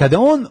Srbiji. Da, kada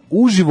on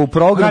uživo u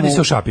programu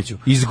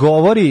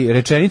izgovori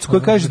rečenicu koja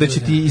kaže da će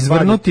ti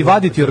izvrnuti,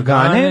 vaditi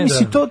organe,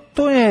 mislim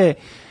to je.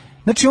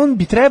 Znači on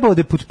bi trebao da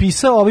je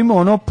potpisao ovim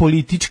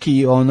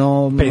politički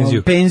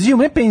penziju,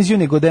 ne penziju,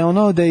 nego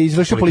da je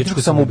izvršio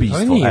političko samoubistvo.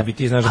 Nije,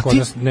 ti znaš da kod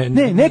nas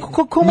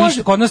neko ko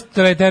može, kod nas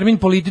termin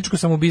političko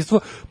samoubistvo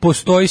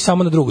postoji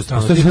samo na drugu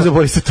stranu. Postoji za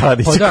Borisa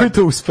Tadića, koji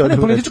to uspeo. Ne,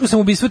 političko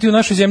samoubistvo ti u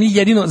našoj zemlji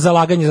jedino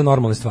zalaganje za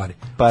normalne stvari.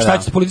 Šta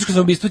će političko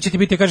samoubistvo, će ti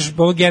biti kažeš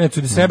ovo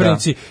genocid u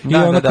Srebrenici i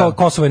ono kao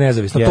Kosovo je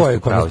nezavisno. To je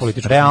kod nas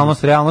političko.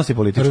 Realnost je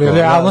političko.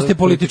 Realnost je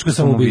političko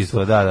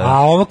samoubistvo. A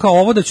ovo kao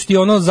ovo da će ti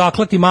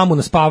zaklati mamu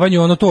na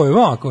spavanju, to je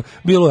ovako,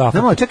 bilo je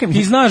afo.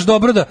 Ti znaš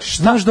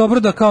dobro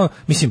da kao,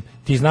 mislim,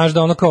 ti znaš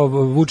da kao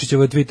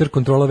Vučićevo Twitter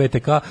kontrola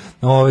VTK,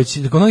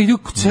 idu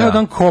ceo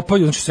dan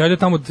kopaju, znači sede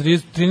tamo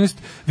 13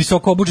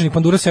 visoko obučenih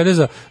pandura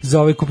sede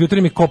za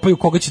kompjuterima i kopaju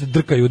koga će da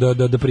drkaju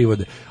da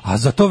privode. A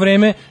za to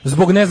vreme,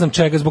 zbog ne znam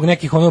čega, zbog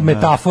nekih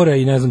metafora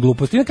i ne znam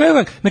gluposti, na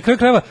kraju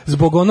krajeva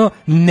zbog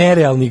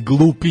nerealnih,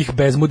 glupih,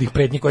 bezmudnih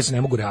pretnji koje se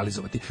ne mogu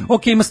realizovati.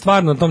 Ima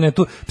stvarno na tom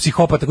netu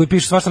psihopata koji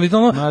piše svašta, ali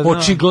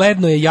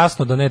očigledno je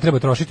jasno da ne treba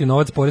trošiti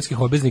novac poreskih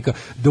obveznika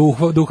da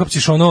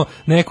uhapsiš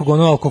nekog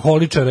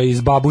alkoholičara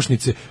iz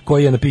Babušnice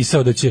koji je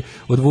napisao da će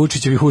od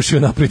Vučićevih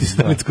ušiju napraviti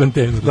staviti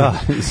kontejner.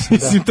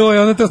 Mislim,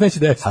 to se neće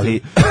desiti.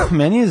 Ali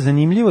meni je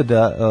zanimljivo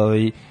da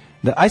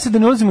aj sad da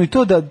ne ulazimo i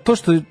to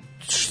što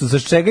za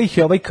čega ih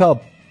je kao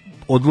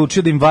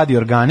odlučio da im vadi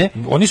organe.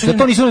 Oni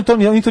to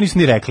nisu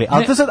ni rekli.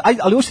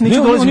 Ali uopšte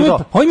neću dolaziti do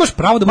toga. Imaš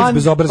pravo da budeš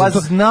bezobrazan.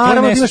 Pa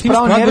naravno imaš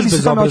pravo, ne radi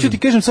se samo, hoću ti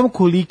kažem samo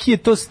koliki je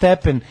to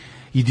stepen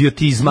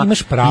idiotizma.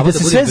 Imaš pravo i da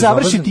se sve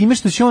završi time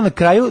što će on na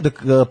kraju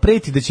da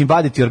preti da će im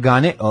vaditi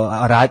organe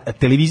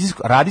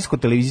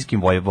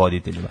radijsko-televizijskim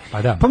voditeljima.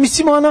 Pa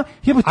mislim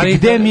jebote,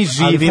 gde mi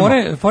živimo?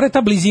 Fore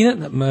ta blizina,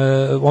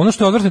 ono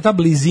što je odvratno, ta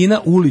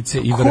blizina ulice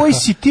i vrha. Koji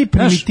si ti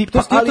primitiv?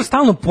 To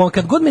stalno,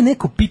 kad god me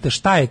neko pita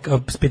šta je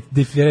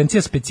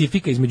diferencija,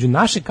 specifika između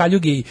naše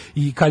kaljuge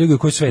i kaljuge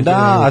koje sve.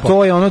 Da, a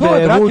to je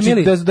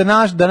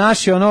da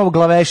naši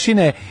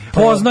glavešine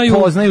poznaju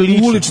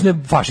ulične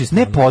fašiste.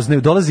 Ne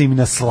poznaju, dolaze im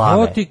na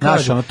slavu.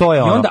 To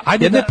je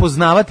jedno je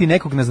poznavati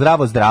nekog na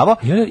zdravo,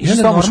 išli s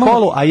u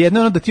školu, a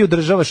jedno je da ti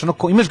održavaš,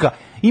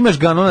 imaš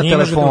ga na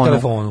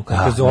telefonu.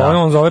 Kad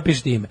on zove,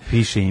 piše ime.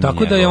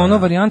 Tako da je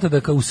varijanta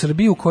da u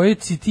Srbiji u kojoj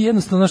ti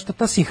jednostavno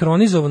ta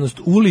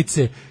sinhronizovanost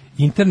ulice,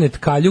 internet,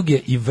 kaljuge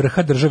i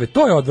vrha države,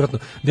 to je odvratno.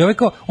 Da je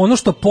ono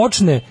što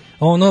počne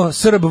ono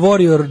Srb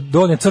Warrior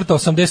donja crta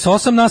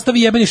 88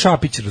 nastavi jebeni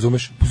Šapić,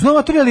 razumeš? Znam,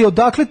 ali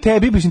odakle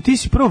tebi, mislim, ti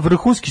si prvo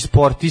vrhunski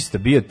sportista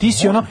bio, ti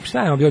si ono... Šta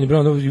je on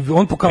bio,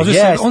 on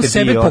pokazuje, on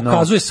sebe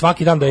pokazuje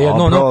svaki dan da je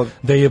jedno, ono,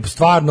 da je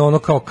stvarno ono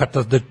kao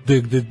da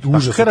je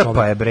užas od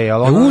čoveka. Je bre,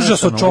 ali da je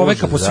užas od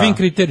čoveka po svim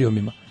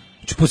kriterijumima.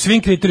 Po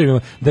svim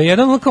kriterijumima, da je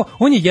jedan kao,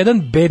 on je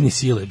jedan bedni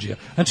siledžija.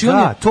 Znači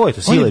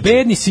on je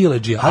bedni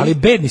siledžija, ali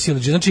bedni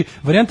siledžija. Znači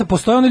varijanta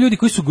postoje one ljudi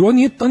koji su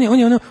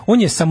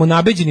on je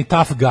samonabeđeni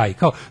tough guy.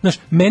 Kao, znaš,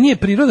 meni je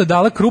priroda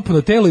dala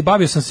krupno telo i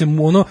bavio sam se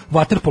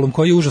vaterpolom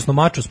koji je užasno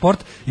mačo sport.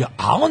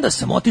 A onda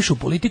sam otišao u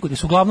politiku gdje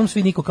su uglavnom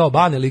svi niko kao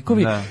bane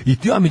likovi i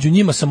ja među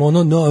njima sam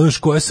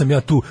koja sam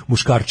ja tu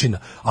muškarčina.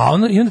 A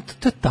onda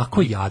to je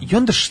tako jadno. I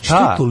onda šta? Što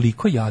je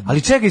toliko jadno?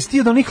 Ali čekaj, sti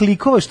od onih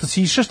likova što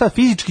si išao, šta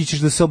fizički ćeš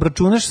da se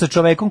obračunaš sa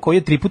čovekom koji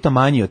je 3 puta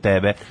manji od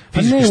tebe.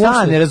 Fizički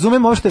šta, ne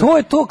razumem uopšte. To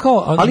je to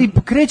kao... Ali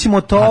krećemo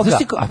od toga.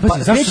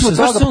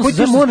 Koji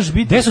ti moraš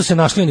biti? Gde su se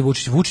našli oni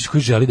Vučić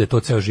koji želi da je to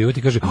ceo život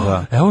i kaže,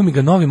 evo mi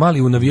ga novi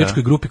mali u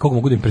navijačkoj grupi koga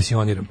mogu da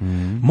impresioniram.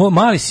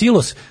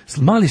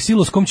 Mali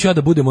silos kom ću ja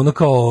da budem ono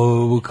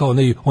kao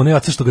onaj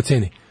aca što ga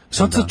ceni.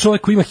 Sad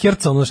čovjek koji ima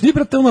herca, ono, ni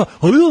brate, ono,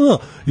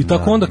 i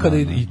tako onda kada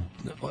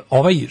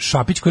ovaj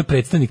Šapić koji je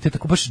predstavnik te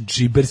tako baš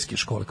džiberske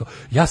škole, kao,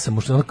 ja sam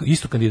možda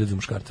isto kandidat za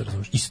muškarca,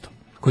 razumiješ, isto,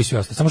 koji svi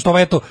ostali, samo što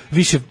ovaj je to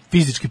više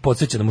fizički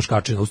podsjeća na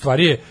muškarčina, u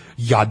stvari je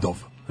jadov.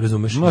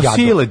 Razumeš?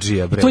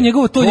 Siledžija, bre. To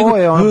njegovo,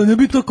 ne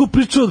bi tako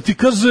pričao, ti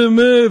kažem,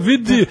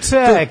 vidi,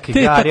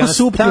 te tako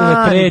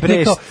suptilne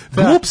pretnje,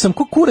 glup sam,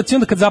 ko kurac, i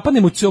onda kad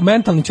zapadnem u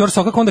mentalni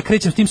ćorsao, kako onda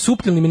krećem s tim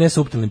suptilnim i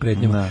nesuptilnim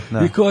pretnjama.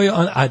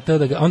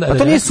 Pa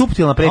to nije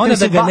suptilna pretnja, onda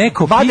da ga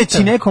neko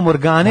vadeći nekom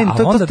organe,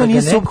 to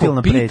nije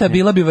suptilna pretnja. Pita,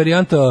 bila bi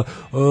varijanta,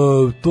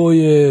 to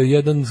je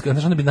jedan,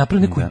 znaš, onda bi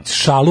napravio neku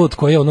šalu od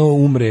koje ono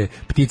umre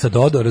ptica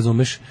Dodo,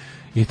 razumeš?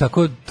 I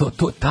tako,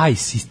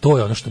 to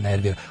je ono što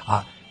nervira.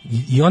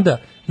 I onda,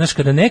 znaš,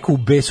 kada neko u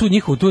besu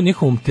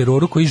njihovom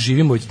teroru koji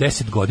živimo već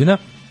 10 godina,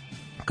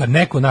 kad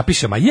neko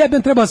napiše, ma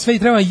jebem, treba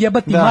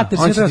jebati mater,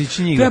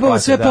 treba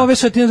sve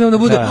povešati, da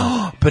bude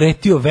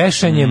pretio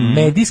vešanjem,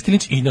 medijski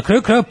linč i na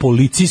kraju kraja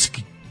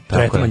policijski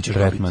tretman će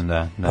dobiti.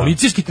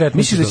 Policijski tretman.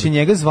 Misliš da će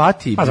njega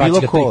zvati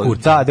bilo ko,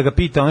 da ga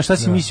pita, ono šta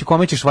si misli,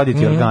 kome ćeš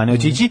vaditi organe?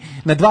 Hoće ići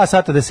na 2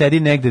 sata da sedi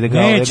negde da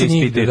ga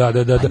ispitaju.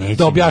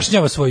 Da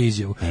objašnjava svoju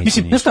izjavu.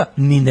 Mislim, znaš šta,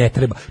 ni ne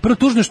treba. Prvo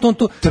tužno što on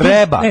to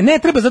treba. Ne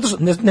treba zato što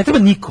ne treba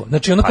niko.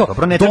 Znači ono kao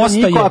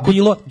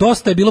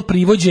dosta je bilo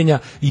privođenja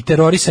i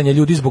terorisanja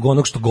ljudi zbog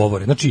onog što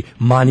govore. Znači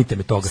manite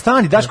me toga.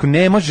 Stani, Daško,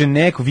 ne može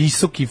neko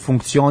visoki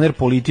funkcioner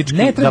politički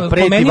da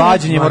preti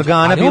vađenjem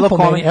organa bilo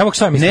kome. Evo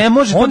šta mislim. Ne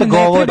može to da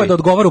govori. Ne treba da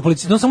odgovara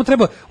policiji,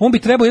 on bi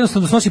trebao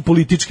jednostavno da snosi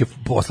političke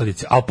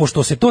posljedice, ali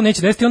pošto se to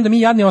neće desiti, onda mi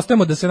jadni ostaje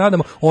nam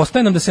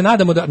da se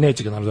nadamo da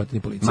neće ga naravno ni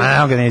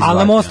policija. Ali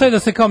nam ostaje da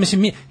se kao,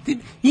 mislim,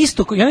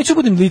 isto, ja neću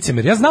budem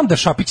licemjer, ja znam da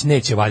Šapić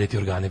neće valjati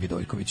organe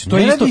Vidojković. To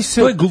je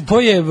isto, to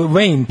je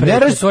Wayne.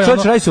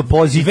 Radi se o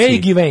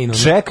poziciji.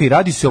 Čekaj,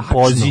 radi se o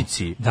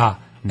poziciji. Da.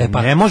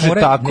 Ne može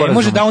tako. Ne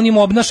može da on im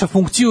obnaša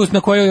funkciju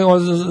na kojoj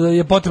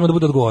je potrebno da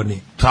bude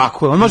odgovorniji.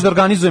 Tako je, on može da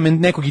organizuje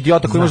nekog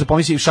idiota koji može da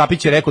pomisli,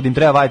 Šapić je rekao da im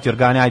treba vaditi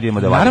organe, ajde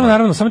idemo da vadimo.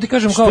 Naravno, samo ti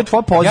kažem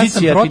kao, ja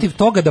sam protiv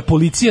toga da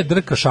policija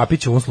drka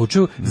Šapića u ovom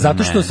slučaju,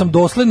 zato što sam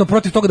dosledno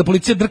protiv toga da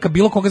policija drka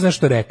bilo koga zna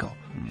što je rekao.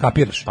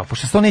 Kapiraš? Pa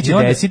pošto se to neće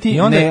desiti,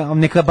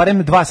 neka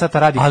barem 2 sata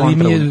radi kontra. Ali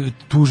mi je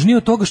tužnije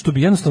od toga što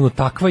bi jednostavno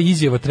takva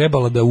izjava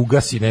trebala da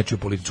ugasi nečiju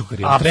političku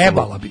karijeru.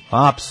 Trebala bi.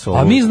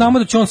 Apsolutno. A mi znamo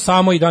da će on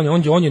samo i dalje,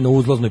 on je na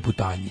uzlaznoj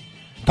putanji.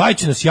 Taj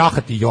će nas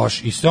jahati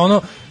još i sve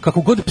ono,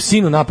 kako god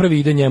psinu napravi,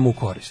 ide njemu u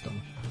korist.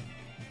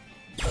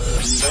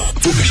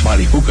 Fukaš,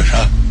 mali, fukaš,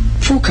 a?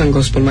 Fukan,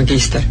 gospod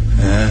magistar.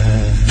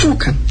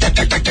 Fukan.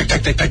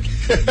 Tak.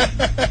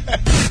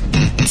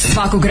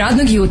 Svakog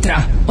radnog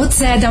jutra od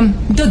 7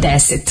 do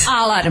 10.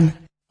 Alarm.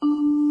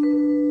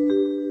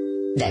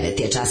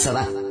 9 je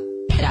časova.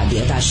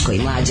 Radio Daško i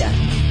Mladja.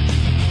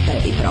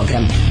 Prvi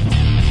program.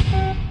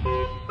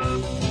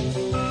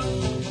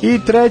 I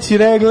treći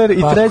regler, i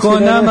treći regler. Pa ko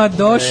nama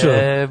došao?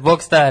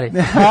 Bog stari.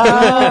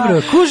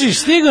 Dobro, kužiš,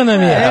 stigo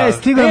nam je.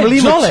 Stigo nam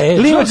Limač.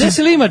 Limač, gde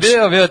si Limač?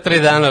 Bio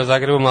 3 dana u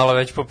Zagrebu, malo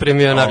već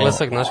poprimio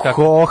naglasak, znaš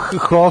kako.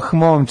 Hoh,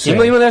 momče.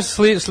 Ima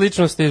nešto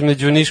sličnosti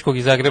između Niškog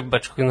i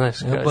Zagrebačkog, znaš,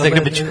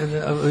 Zagrebačkog.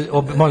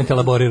 Molim te,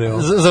 elaboriraj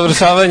ovo.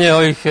 Završavanje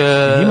ovih,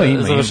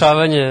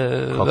 završavanje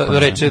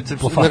reči,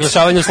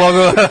 naglašavanje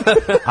slogova.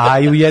 A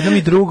i u jednom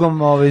i drugom,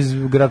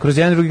 kroz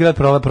jedan drugi grad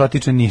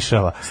protiče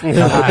Nišava.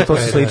 To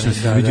su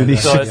sličnosti između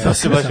Niša. To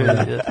se baš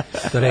vidi.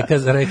 To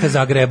reka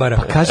Zagrebara.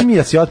 Pa kaži mi,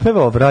 ja si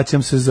otpevao,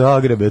 vraćam se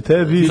Zagrebe,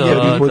 tebi, jer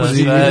bi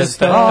podzivili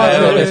stare.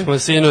 Evo smo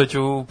sinoć u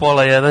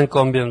 12:30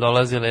 kombijem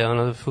dolazili,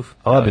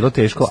 Ovo je bilo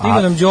teško.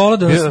 Stigo nam Đolo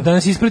da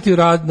nas isprati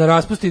na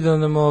raspusti, da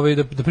nam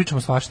da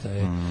pričamo svašta.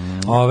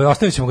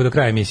 Ostavit ćemo ga do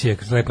kraja emisije,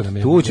 lepo nam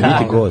je. Tu će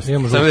biti gost.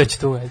 Sam već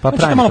tu. Pa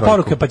pravimo malo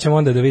poruke, pa ćemo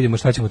onda da vidimo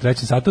šta ćemo u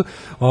trećem satu.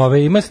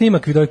 Ima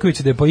snimak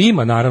Vidojkovića da je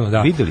ima, naravno,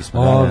 da. Videli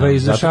smo.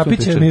 Za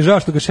Šapića mi je žao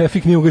što ga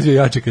šefik nije ugazio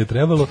jače kad je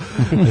trebalo.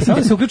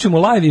 Samo se uključimo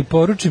u live i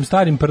poručim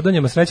starim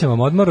prdonjama srećan vam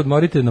odmor,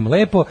 odmorite nam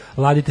lepo,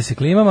 ladite se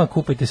klimama,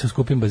 kupajte se u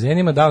skupim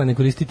bazenima, da li ne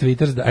koristite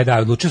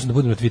Twitter, odlučio sam da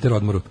budem na Twitter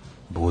odmoru.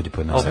 Budi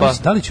pa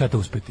nas. Da li ću ja to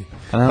uspeti?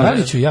 Da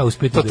li ću ja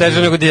uspeti? To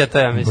teže nego dijeta,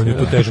 ja mislim. Meni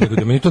to teže nego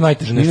dijeta, meni to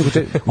najteže nešto.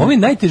 Ovo je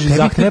najteži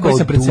zahtev koji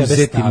sam pred sebe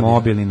stavio.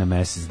 Mobilni na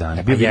mesec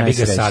dana. Bio bi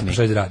najsrećniji. Sad,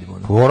 šta da radimo?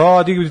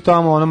 Radi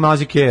tamo, ono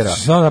mazikera.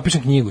 Samo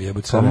napišem knjigu,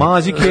 jebote. Pa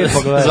maziker,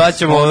 pogledaj.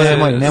 Zvaćemo ove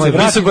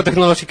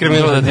visokotehnološki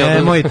kriminal da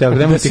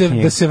nemojte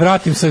knjigu. Da se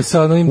vratim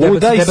sa onim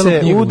debelom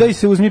knjigom. Udaj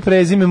se, uzmi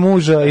prezime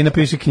muža i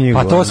napiši knjigu.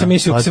 Pa to sam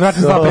mislio, se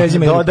vratim s 2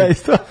 prezimena. Dodaj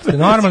to.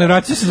 Normalno,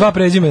 vratim se s 2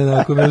 prezimena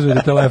ako me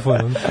uzmete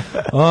telefonom.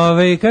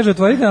 Kaže,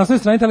 otvorite na osnovnoj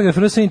strani Telegraf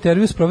RS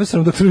intervju s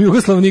profesorom dr.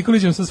 Jugoslavom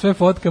Nikolićem sa sve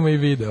fotkama i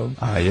videom.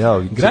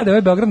 Grade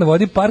ovaj Beograd na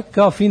vodi, park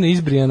kao fino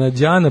izbrijana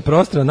đana,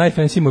 prostora,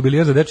 najfancy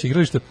mobilijer za dečje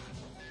igralište,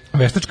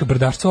 veštačka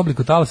brdašca u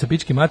obliku talasa,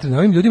 pičke materine,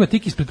 ovim ljudima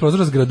tik ispred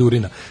prozora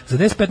zgradurina. Za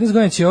 10-15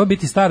 godina će ovo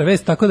biti stara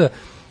vest, tako da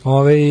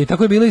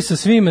tako je bilo i sa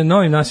svim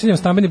novim naseljem,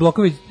 stambeni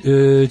blokovi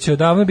će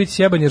odavno biti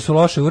sjebani jer su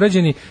loše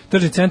urađeni,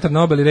 tržni centar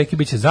na obali reke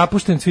biće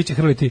zapušten, svi će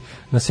hrliti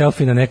na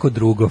selfie na neko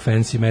drugo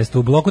fancy mesto.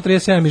 U bloku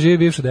 37 mi živi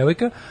bivša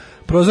devojka,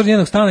 prozor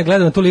njenog stana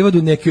gleda na tu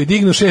livadu, neki joj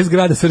dignu 6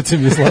 grada, srce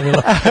mi je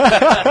slomila.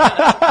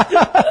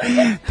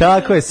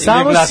 Tako je,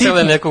 samo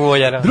sitno. Nekog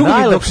vojara.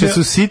 Najlepše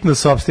su sitno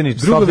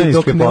sopstveničke poruke.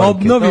 Dok ne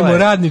obnovimo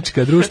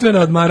radnička, društvena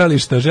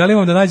odmarališta, želim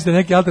vam da nađete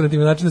neki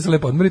alternativni način da se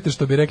lepo odmorite,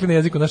 što bi rekli na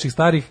jeziku naših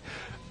starih,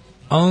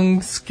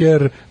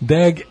 Angsker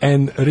Dag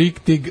and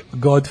Riktig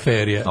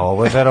Godferje.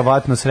 Ovo je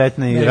verovatno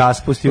sretni i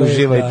raspusti,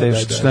 uživajte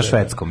što na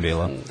švedskom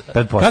bilo.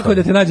 Kako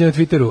da te nađe na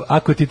Twitteru?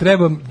 Ako ti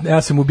treba,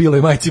 ja sam u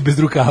biloj majici bez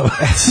rukava.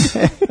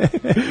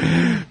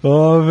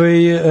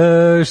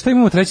 Šta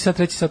imamo treći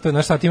sat, to je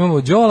naš sat,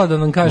 imamo Đola da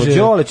nam kaže...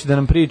 Đole će da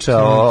nam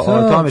priča o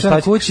tome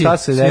šta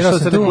se dešava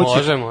sa Crna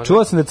kuća.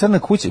 Čuo sam da Crna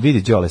kuća,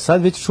 vidi Đole,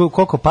 sad već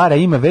koliko para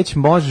ima, već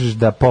možeš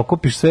da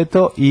pokupiš sve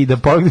to i da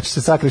pogneš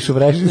se sakriš u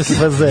vrežinski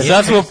bazen.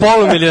 Sad smo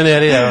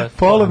polumilioneri.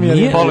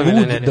 Nije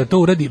lud da to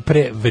uradi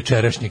pre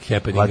večerašnjeg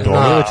happeninga. Pa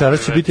dobro,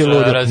 večeras će biti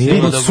ludo.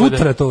 Nije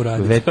sutra to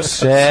uradi.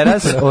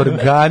 Večeras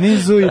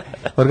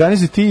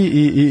organizuj ti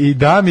i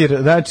Damir,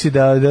 znači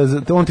da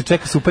on ti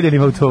čeka s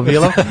upaljenim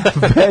automobilom,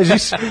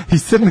 bežiš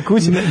iz Crne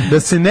kuće, da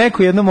se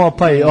neko jednom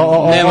opaji.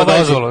 Nema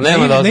dozvolu.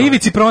 Na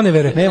ivici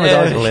pronevere. Nema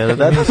dozvolu.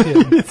 Da,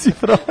 ivici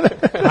pronevere.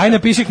 Ajde,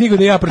 napiši knjigu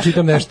da ja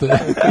pročitam nešto.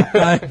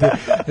 Ajde.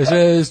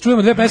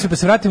 Čujemo 2 pesme, pa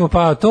se vratimo,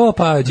 pa to,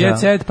 pa Jet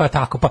Set, pa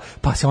tako,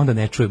 pa se onda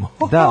ne čujemo.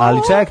 Da, ali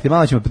čekajte,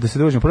 malo ćemo da se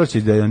družimo, prvo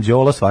će da je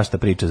Đolo svašta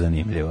priča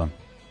zanimljivo.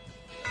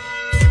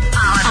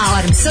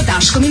 Alarm sa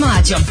Daškom i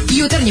Mlađom.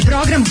 Jutarnji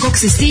program kog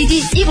se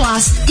stidi i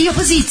vlast i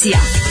opozicija.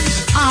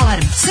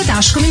 Alarm sa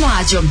Daškom i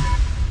Mlađom.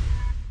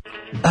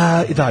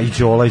 Da, i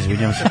Đola,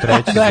 izvinjam se,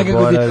 treći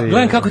zaboravio.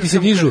 Gledam kako ti se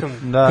dižu.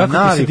 Kako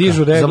ti se dižu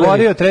regleri.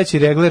 Zaboravio treći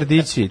regler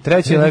dići.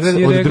 Treći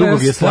regler od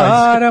drugog je slađi.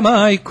 Stara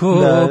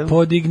majko,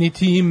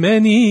 podigniti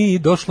meni,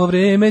 došlo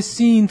vreme,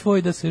 sin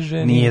tvoj da se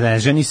ženi. Nije da ne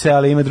ženi se,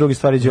 ali ima drugi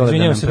stvari Đola.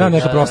 Izvinjam se,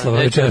 neka proslava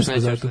večeras.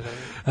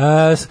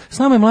 S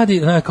nama je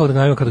mladi, kao da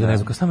najavim, kada ga ne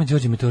znam, s nama je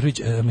Đorđe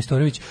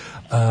Mistorović,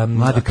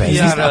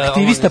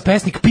 aktivista,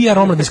 pesnik, PR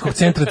omladinskog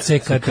centra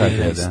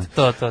CK13.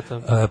 To.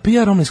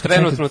 PR omladinskog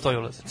centra. Trenutno to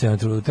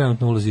ulazi.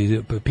 Trenutno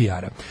ulazi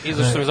PR-a.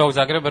 Izašao sam iz ovog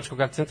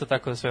zagrebačkog akcenta,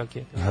 tako da sve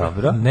okej.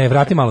 Dobro. Ne,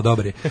 vrati malo,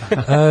 dobar je.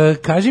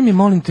 Kaži mi,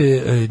 molim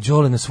te,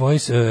 Đole, na svojoj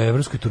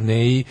evropskoj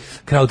turneji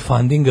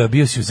crowdfundinga,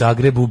 bio si u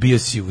Zagrebu,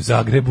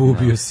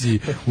 bio si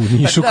u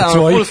Nišu kod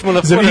svojih. Da, smo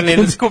naporani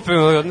da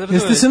skupimo.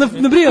 Jeste se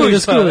nabrijali da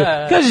skupimo?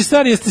 Kaži,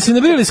 stari, jeste se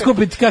nabrijali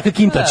skupiti kakav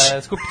kintač?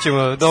 Da, skupit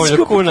ćemo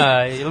dovoljno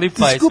kuna i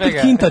lipa i svega.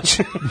 Skupit kintač.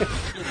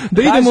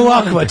 Da idemo u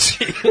Akvač.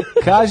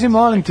 Kaži,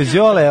 molim te,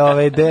 Đole,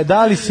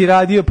 da li si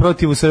radio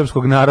protiv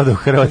srpskog naroda u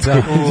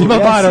Hrvatskoj? Ima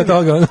para od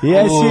toga.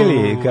 Jesi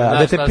li?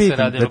 Da te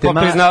pitam.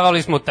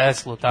 Priznavali smo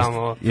Teslu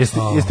tamo.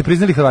 Jeste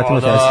priznali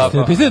Hrvatima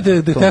Teslu?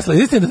 Priznali da Tesla,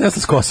 jeste da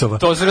Tesla s Kosova?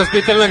 To su nas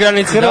pitali na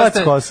granici.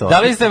 Da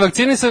li ste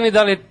vakcinisani,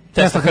 da li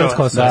Tesla Hrvat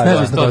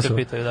Kosova? To se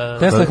pitaju, da.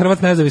 Tesla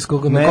Hrvat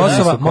nezavisnog na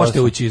Kosova,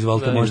 možete ući,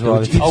 izvolite, možete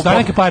ući. Šta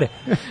neke pare?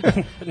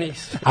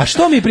 Nisu. A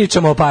što mi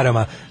pričamo o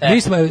parama?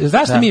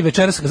 Zašto mi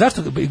večeras,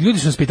 zašto, ljudi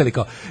su nas pitali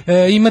kao,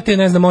 imate,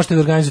 ne znam, možete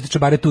da organizujete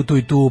čabare tu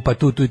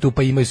i tu,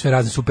 pa imaju sve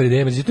razne super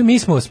ideje, međutim, mi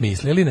smo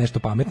osmislili nešto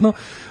pametno,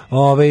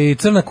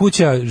 Crna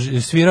kuća,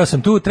 svirao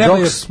sam tu,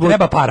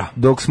 treba para.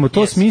 Dok smo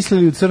to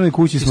smislili, u Crnoj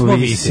kući smo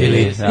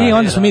visili. I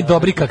onda smo mi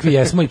dobri kakvi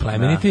jesmo i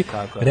plemeniti,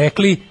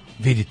 rekli,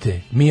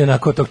 vidite, mi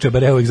onako tog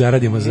čabareva ih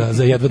zaradimo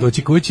za jedva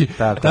doći kući,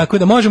 tako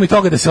da možemo i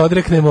toga da se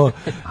odreknemo.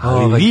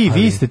 Ali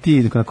vi ste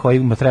ti na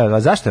kojima treba.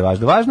 Zašto je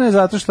važno? Važno je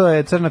zato što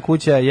je Crna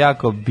kuća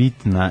jako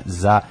bitna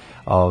za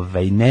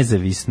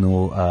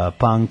nezavisnu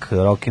punk,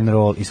 rock and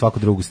roll i svaku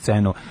drugu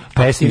scenu,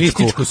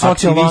 pesničku,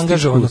 socijalno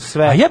angažovanu.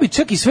 A ja bi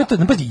čak i sve to,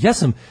 ja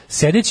sam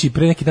sedeći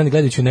pre neki dan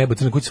gledajući u nebo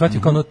Crna kuća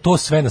shvatio kao to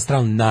sve na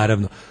stranu,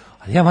 naravno.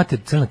 Ali ja,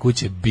 Crna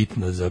kuća je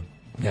bitno za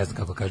ne znam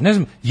kako kažem, ne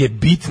znam, je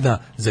bitna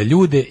za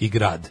ljude i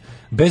grad.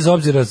 Bez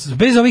obzira,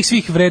 bez ovih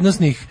svih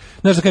vrednosnih,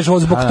 znaš da kažeš,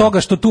 zbog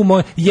toga što tu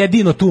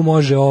jedino tu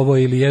može ovo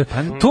ili je.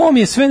 To mi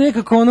je sve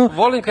nekako ono...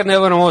 Volim kad ne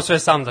moram ovo sve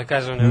sam da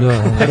kažem.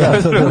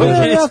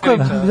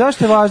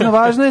 Zašto je važno?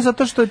 Važno je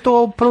zato što je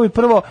to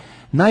prvo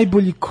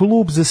najbolji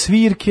klub za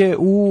svirke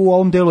u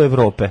ovom delu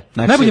Evrope.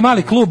 Znači, najbolji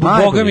mali klub,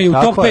 boga mi, u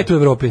top 5 u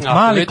Evropi.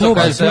 Mali klub.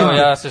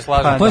 Ja se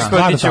slažem.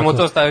 Poskrotit ćemo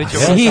to, stavit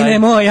ćemo. Sine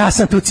moj, ja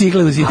sam tu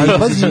cigle u zidu. Ali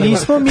pazi,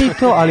 nismo mi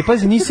to, ali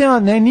pazi,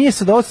 nije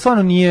sad, ovo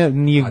stvarno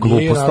nije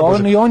glupost. Ovo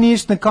nije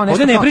kao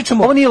nešto,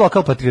 ovo nije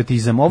lokal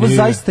patriotizam. Ovo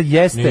zaista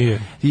jeste.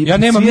 Ja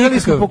nemam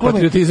nikakav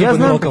patriotizam. Ja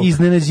znam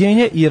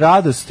iznenađenje i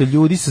radost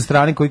ljudi sa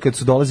strane koji kad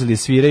su dolazili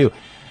sviraju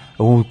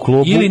u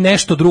klubu ili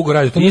nešto drugo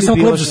radi. To nije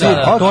samo klub za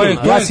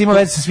svirke. Ja sam imao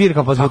veze sa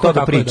svirkama, pa zbog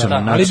toga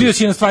pričam. Ali bio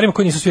si na stvarima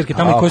koje nisu svirke,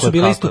 tamo koje su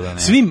bile isto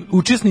svim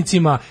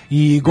učesnicima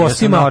i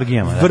gostima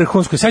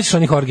vrhunsko. Sećaš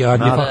onih orgija,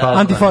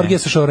 antifa orgija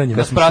sa šoranjem.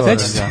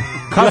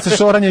 Kako sa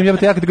šoranjem?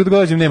 Ja kad god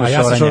dođem nema šoranja.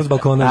 A ja sam šoran s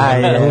balkona,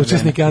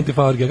 učesnik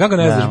antifa orgija. Kako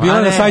ne znaš?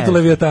 Bilo na sajtu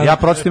Leviatana. Ja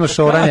pročitam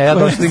šoranja, ja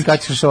došlim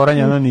kad će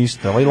šoranja, ono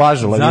ništa. Ovaj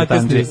lažu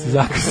Leviatandži.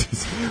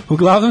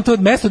 Uglavnom to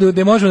mesto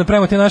gde možemo da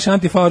pravimo te naše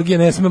antifa orgije,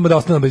 ne smemo da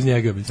ostanemo bez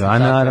njega. Da,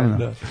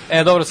 naravno.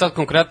 Dobro, sad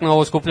konkretno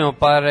ovo skupljamo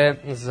pare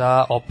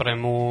za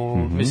opremu,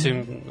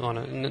 mislim,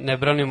 ne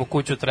branimo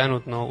kuću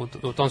trenutno,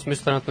 u tom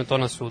smislu trenutno je to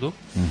na sudu.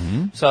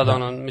 Sad,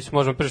 mislim,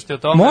 možemo pričati o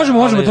tome.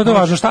 Možemo, to je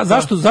važno.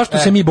 Zašto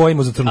se mi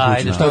bojimo za crnu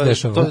kuću? Šta se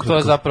dešava? To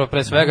je zapravo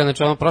pre svega,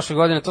 znači prošle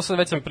godine, to sad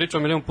već sam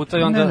pričao milion puta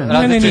i onda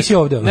Ne, nisi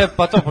ovde. Ne,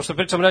 pa to, pošto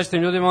pričam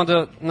različitim ljudima,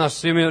 onda, znaš,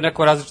 svi imaju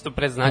neko različito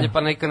predznanje,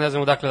 pa nekad ne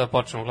znam odakle da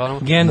počnemo, uglavnom.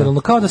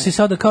 Generalno, kao da si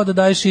sada, kao da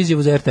daješ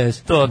izjavu za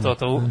RTS. To.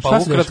 Pa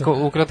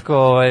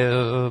ukratko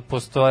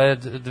postoje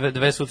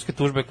dve sudske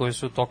tužbe koje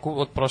su u toku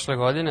od prošle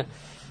godine.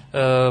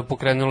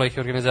 Pokrenula ih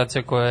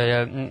organizacija koja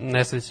je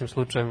nesrećnim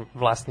slučajem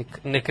vlasnik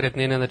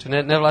nekretnine, znači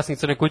ne vlasnik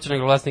crne kuće,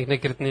 nego vlasnik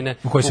nekretnine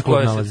u kojoj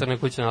se crne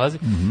kuće nalazi.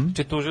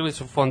 Znači tužili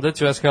su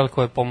fondaciju SHL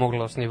koja je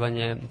pomogla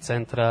osnivanje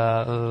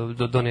centra,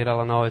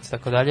 donirala novac,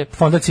 tako dalje.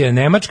 Fondacija je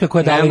nemačka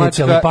koja daje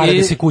inicijalne pare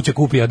da se kuća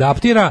kupi i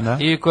adaptira.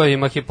 I koja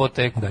ima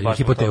hipoteku. Da, ima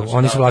hipoteku.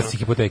 Oni su vlasnici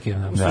hipoteke.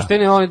 U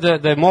suštini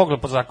da je moglo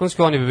po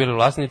zakonski, oni bi bili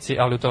vlasnici,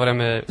 ali u to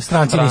vreme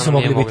stranci nisu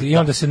mogli biti. I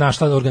onda se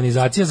našla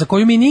organizacija za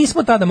koju mi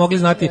nismo tada mogli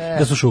znati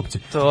da su šupci.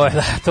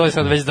 To je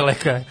sad već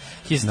daleka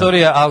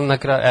historija, ali na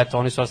kraju, eto,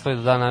 oni su ostali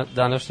do dana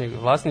današnjeg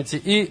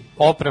vlasnici i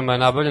oprema je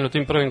nabavljena u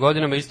tim prvim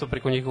godinama isto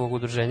preko njihovog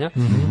udruženja,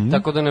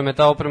 tako da nam je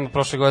ta oprema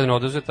prošle godine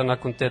oduzeta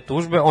nakon te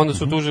tužbe, onda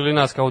su tužili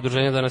nas kao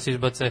udruženje da nas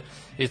izbace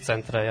iz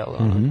centra, jel?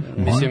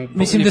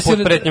 Mislim da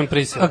pod pretnjom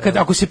prisile.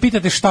 Ako se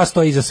pitate šta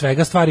stoji iza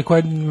svega, stvari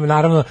koje,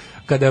 naravno,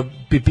 kada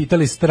bi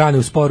pitali strane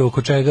u sporu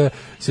oko čega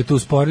se tu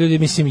sporili,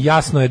 mislim,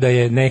 jasno je da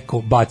je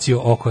neko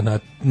bacio oko na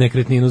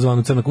nekretninu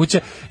zvanu Crna kuća,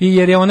 i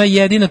jer je ona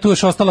jedina tu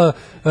još ostala,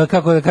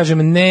 kako da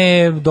kažem,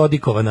 ne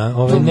dodikovana,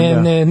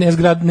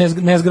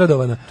 ne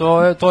zgradovana.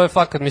 To je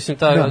fakat, mislim,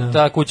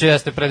 ta kuća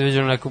jeste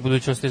predviđena u nekoj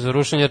budućnosti za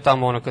rušenje, jer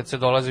tamo kad se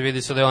dolazi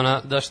vidi se da je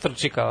ona da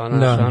štrči kao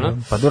ona.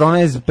 Pa dobro, ona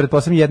je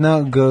pretpostavljam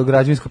jedna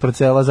građevinska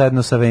parcela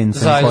zajedno sa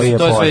vencem koji je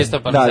to je sve ista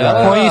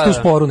parcela. Koji je isto u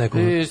sporu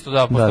nekom. Isto,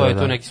 da, postoji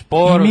tu neki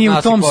spor. Mi u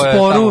tom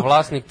sporu,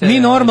 mi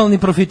normalni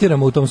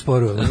profitiramo u tom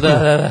sporu.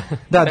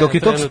 Da, dok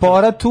je tog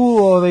spora tu,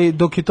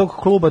 dok je tog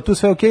kluba tu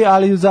sve okej,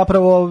 ali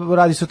zapravo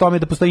radi se o tome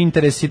da postoji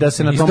interesi da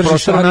se na tom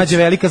prostoru nađe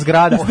velika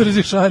zgrada.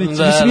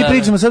 Mislim, mi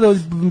pričamo sada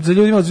za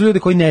ljude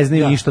koji ne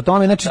znaju ništa o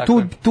tome, znači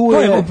tu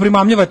je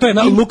primamljiva, to je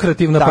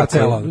lukrativna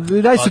parcela.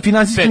 Radi se o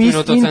finansijskim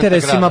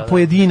interesima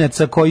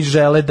pojedinaca koji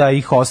žele da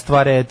ih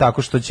ostvare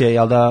tako što će,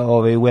 jel da,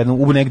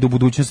 u negde u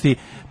budućnosti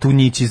tu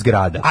nići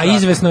zgrada. A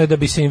izvesno je da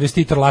bi se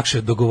investitor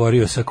lakše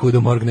dogovorio sa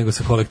Kudom Org nego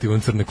sa kolektivom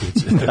Crne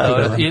kuće.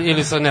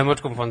 Ili sa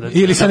nemačkom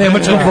fondacijom. Ili sa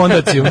nemačkom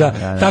fondacijom,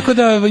 da. Tako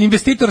da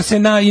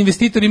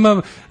investitor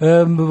ima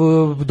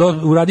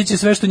uradit će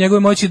sve što njegove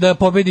moći da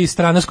pobedi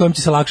strana s kojom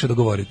će se lakše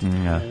dogovoriti.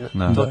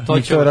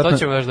 To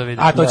ćemo još da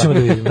vidimo. A to ćemo da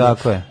vidimo.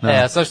 Tako je.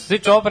 Sad što se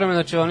tiče opreme,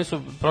 znači oni su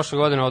prošle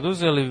godine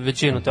oduzeli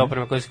većinu te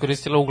opreme koje su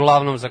koristile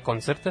uglavnom za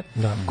koncerte.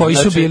 Koji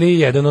su bili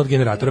jedan od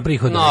generatora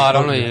prihoda.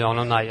 Naravno i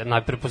ono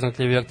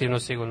najprepoznatljiviji aktivno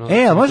sigurno.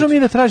 A možemo mi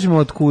da tražimo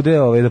od Kude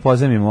da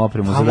pozajmimo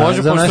opremu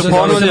za naše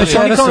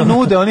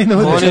ponude. Oni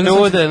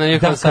nude na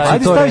njihovom sajtu.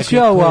 Ajde staviš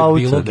ja u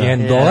auto.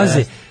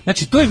 Dolazi.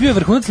 Znači, to je bio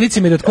vrhunac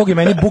licemjerja od koga je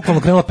meni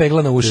bukvalno krenula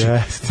pegla na uši.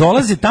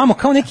 Dolaze tamo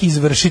kao neki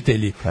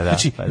izvršitelji.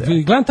 Znači,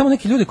 gledam tamo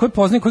neki ljudi koji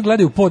poznaju, koji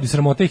gledaju pod i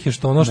sramote ih je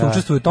što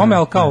učestvuju u tome,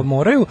 ali kao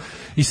moraju.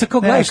 I sad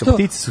kao gledaš to...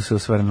 Ptice su se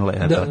osvrnule.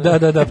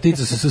 Da,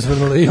 ptice su se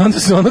osvrnule. I onda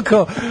se ono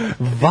kao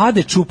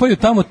vade, čupaju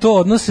tamo to,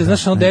 odnose,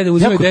 znaš, ono dede,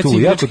 uzimaju deci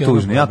igračke. Jako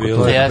tužno.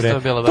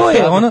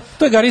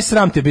 To je Gari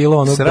sram te bilo,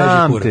 ono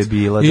sram te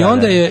bilo, I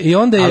onda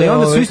je... Ali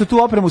onda su isto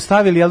tu opremu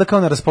stavili, jel da,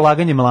 kao na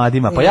raspolaganje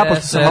mladima. Pa ja,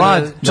 pošto sam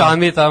mlad...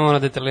 Čami tamo na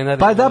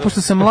detelinari. Da,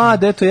 pošto sam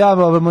mlad, eto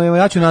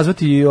ja ću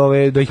nazvati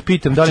da ih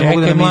pitam da li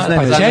mogu da mi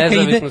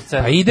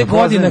iznajme. Ide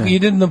godina,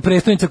 ide na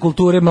prestonica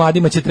kulture,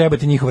 mladima će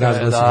trebati njihov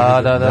razglas.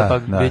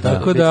 Da,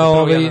 tako da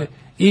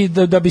i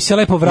da bi se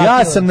lepo vratio.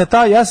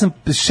 Ja sam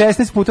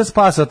 16 puta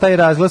spasao taj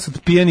razglas od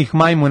pijenih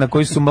majmuna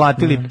koji su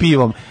mlatili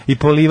pivom i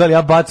polivali,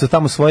 ja bacao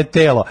tamo svoje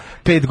telo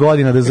 5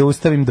 godina da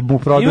zaustavim, da mu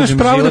produžim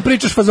život. Imaš pravo da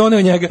pričaš fazone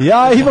o njega.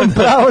 Ja imam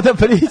pravo da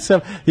pričam.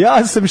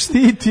 Ja sam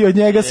štitio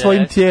njega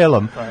svojim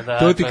tijelom.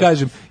 To ti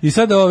kažem. I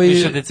sad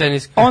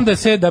onda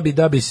se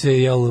da bi se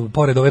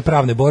pored ove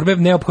pravne borbe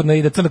neophodno je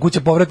i da Crna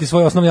kuća povrati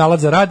svoj osnovni alat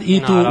za rad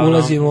i tu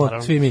ulazimo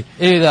svi mi.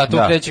 I da,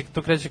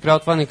 tu kreće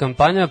crowdfunding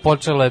kampanja,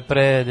 počela je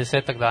pre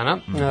 10 dana.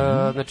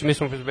 Znači mi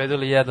smo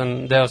obezbedili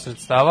jedan deo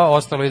sredstava,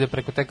 ostalo ide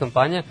preko te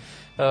kampanje.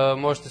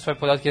 Možete sve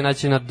podatke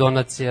naći na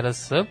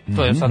donacije.rs.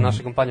 To je sad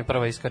naša kampanja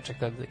prva iskače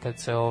kad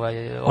se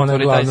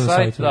otvori taj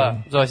sajt. Da,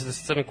 zove se da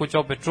se Crna kuća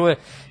opet čuje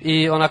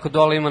i onako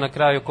dole ima na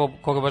kraju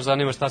koga baš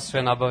zanima šta se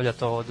sve nabavlja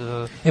to od...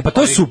 pa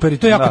to je super i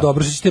to je jako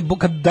dobro. Što ćete,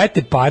 kad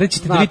dajete pare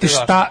ćete da vidite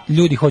šta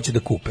ljudi hoće da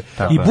kupe.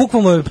 I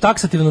bukvalno je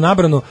taksativno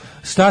nabrano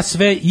šta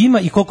sve ima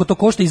i koliko to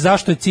košta i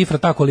zašto je cifra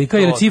tako lika,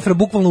 jer je cifra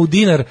bukvalno u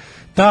dinar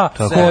ta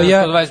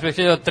koja...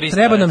 725.300.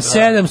 Treba nam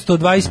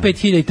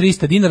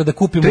 725.300 dinara da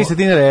kupimo... 300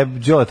 dinara je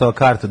Đoletova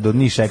karta do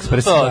Niš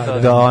Ekspres.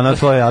 Da, ono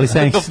to je, ali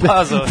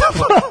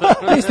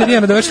 300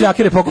 dinara da već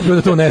ljakire pokupio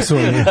da to unesu.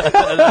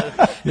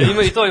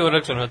 Ima i to je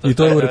uračeno. I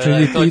to je uračeno.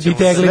 I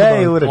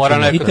teglidba. Mora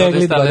neko da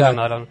instalira,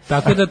 naravno.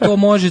 Tako da to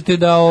možete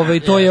da,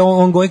 to je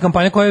ongoing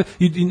kampanja koja,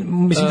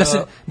 mislim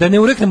da ne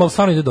ureknemo, ali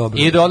stvarno ide dobro.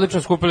 Ide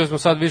odlično, skupili smo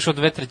sad više od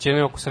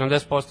 2/3, oko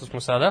 70%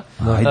 smo sada.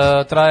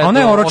 Traje do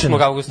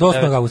 8. augusta. Do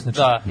 8. augusta.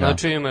 Da,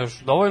 znači ima još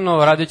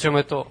dovoljno, radit ćemo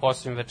je to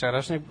osim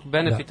večerašnjeg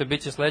benefita,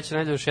 bit će sledeće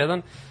nedelje još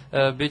jedan,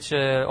 bit će,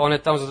 one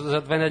tamo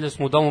za 2 nedelje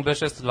smo u domu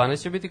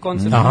B612 će biti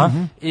koncert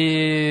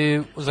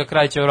i za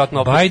kraj će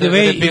vjerojatno opet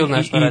debil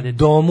nešto raditi. I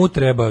domu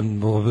treba,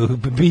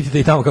 vidite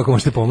i tamo kako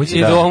možete pomoći.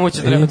 I domu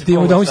će trebati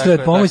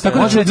pomoći. Tako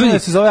da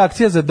se zove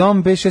akcija za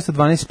dom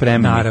B612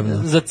 spremni. Naravno.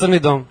 Za crni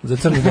dom. Za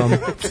crni dom.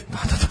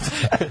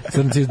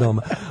 Crnci iz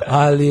doma.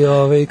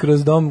 Ali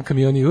kroz dom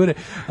kamioni jure.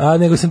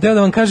 Nego sam teo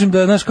da vam kažem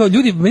da, znaš, kao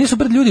ljudi, meni su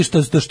pred ljudi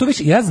što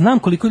više, ja znam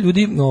koliko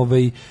ljudi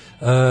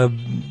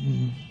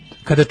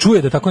kada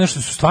čuje da tako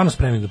nešto su stvarno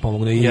spremni da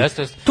pomogne. I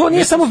to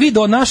nije samo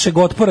video našeg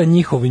otpora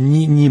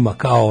njima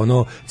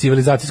kao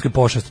civilizacijskoj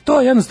pošasti.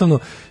 To jednostavno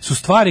su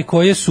stvari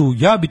koje su,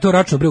 ja bi to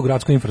računao u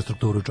gradsku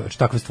infrastrukturu, čoveč,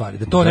 takve stvari.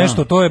 Da to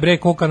nešto, to je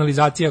ko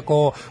kanalizacija,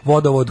 ko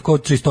vodovod, ko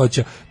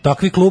čistoća.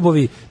 Takvi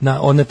klubovi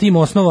na tim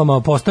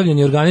osnovama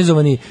postavljeni,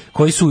 organizovani,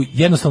 koji su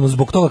jednostavno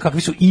zbog toga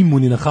kakvi su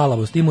imuni na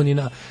halavost,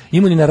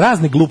 imuni na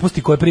razne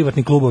gluposti koje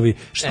privatni klubovi.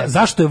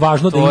 Zašto je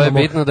važno da imamo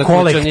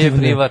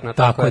kolektivne?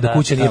 Tako je, da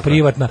kuća nije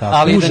privatna.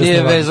 Ali da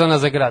nije vezana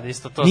za grad,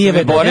 isto to se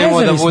mi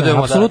borimo da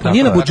budemo. Apsolutno,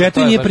 nije na budžetu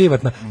i nije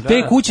privatna.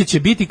 Te kuće će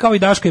biti kao i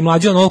Daška i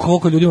Mladja, onoliko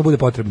koliko ljudima bude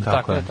potrebno.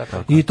 Tako je.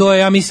 I to je,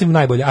 ja mislim,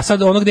 najbolje. A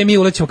sad ono gde mi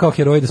ulećemo kao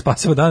heroji da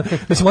spasemo dan,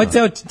 mislim,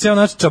 ovaj ceo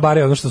naš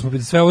čabare, ono što smo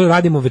sve ovo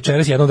radimo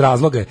večeras, jedan od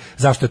razloga je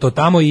zašto je to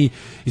tamo i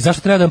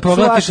zašto treba da nam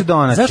progledate.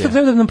 Zašto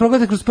treba da nam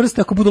progledate kroz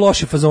prste ako budu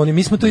loši fazoni?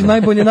 Mi smo to iz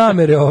najbolje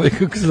namere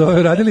kako se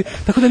zove radili.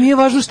 Tako da nije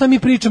važno šta mi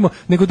pričamo,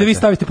 nego da vi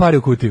stavite pare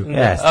u kutiju.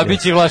 A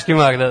biće Vlaški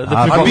mag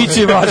da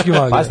biće Vlaški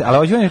mag. Ali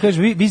hoću vam reći,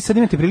 vi sad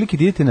imate prilike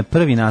da idete na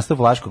prvi nastup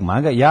Vlaškog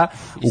maga. Ja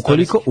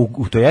ukoliko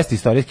to jeste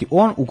istorijski,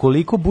 on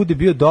ukoliko bude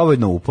bio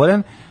dovoljno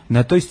uporan,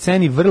 na toj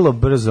sceni vrlo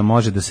brzo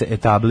može da se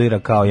etablira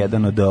kao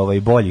jedan od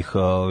boljih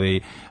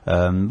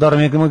dobro,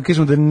 mi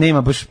kažemo da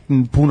nema baš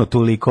puno tu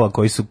likova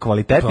koji su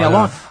kvalitetni,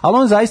 ali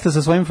on zaista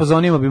sa svojim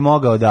fazonima bi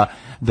mogao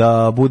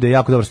da bude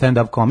jako dobar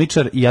stand-up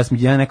komičar i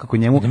ja nekako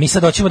njemu... Mi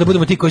sad hoćemo da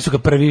budemo ti koji su ga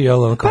prvi,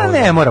 Pa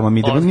ne moramo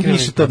mi da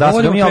više to da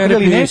smo mi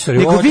okrili,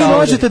 nego vi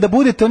možete da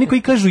budete oni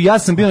koji kažu ja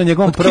sam bio na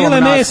njegovom prvom nastupu.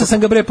 Od kile mesa sam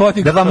ga bre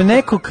potigao. Da vam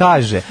neko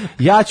kaže,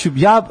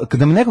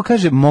 kada vam neko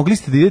kaže mogli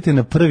ste da idete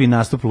na prvi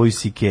nastup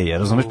Louis C.K.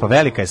 Razumeš, pa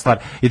velika je stvar.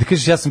 I da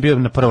kažeš ja sam bio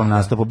na prvom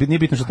nastupu, nije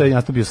bitno što taj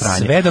nastup bio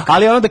sranje.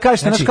 Ali ono da kažeš,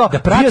 znači, kao, da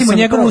pratimo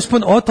njegov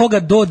uspon od toga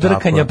do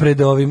drkanja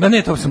pred ovim.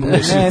 Ne, to sam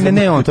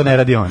ne, on to ne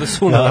radi on.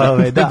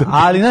 Da,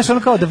 ali znaš, ono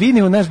kao da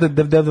vidimo, znaš,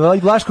 da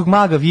Vlaškog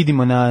maga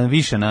vidimo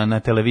više na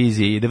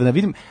televiziji i da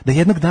vidim, da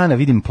jednog dana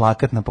vidim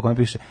plakat na kome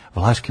piše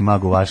Vlaški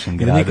mag u vašem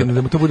gradu.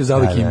 Da mu to bude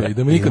zauvijek ime i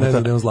da mu niko ne zna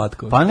da je on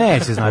Zlatko. Pa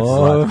neće znati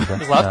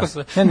Zlatko. Zlatko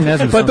se. Ne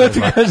znam. Pa to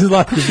ti kaže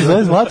Zlatko.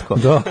 Zove Zlatko?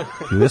 Da.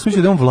 Ja sam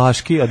mislio da je on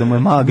Vlaški, a da mu je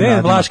mag.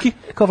 Ne, Vlaški.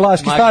 Kao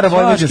Vlaški, stara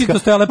vojvođanska.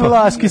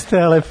 Vlaški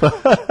Stelepa.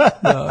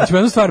 Da, ćemo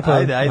jednu stvar pa.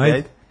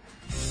 Ajde.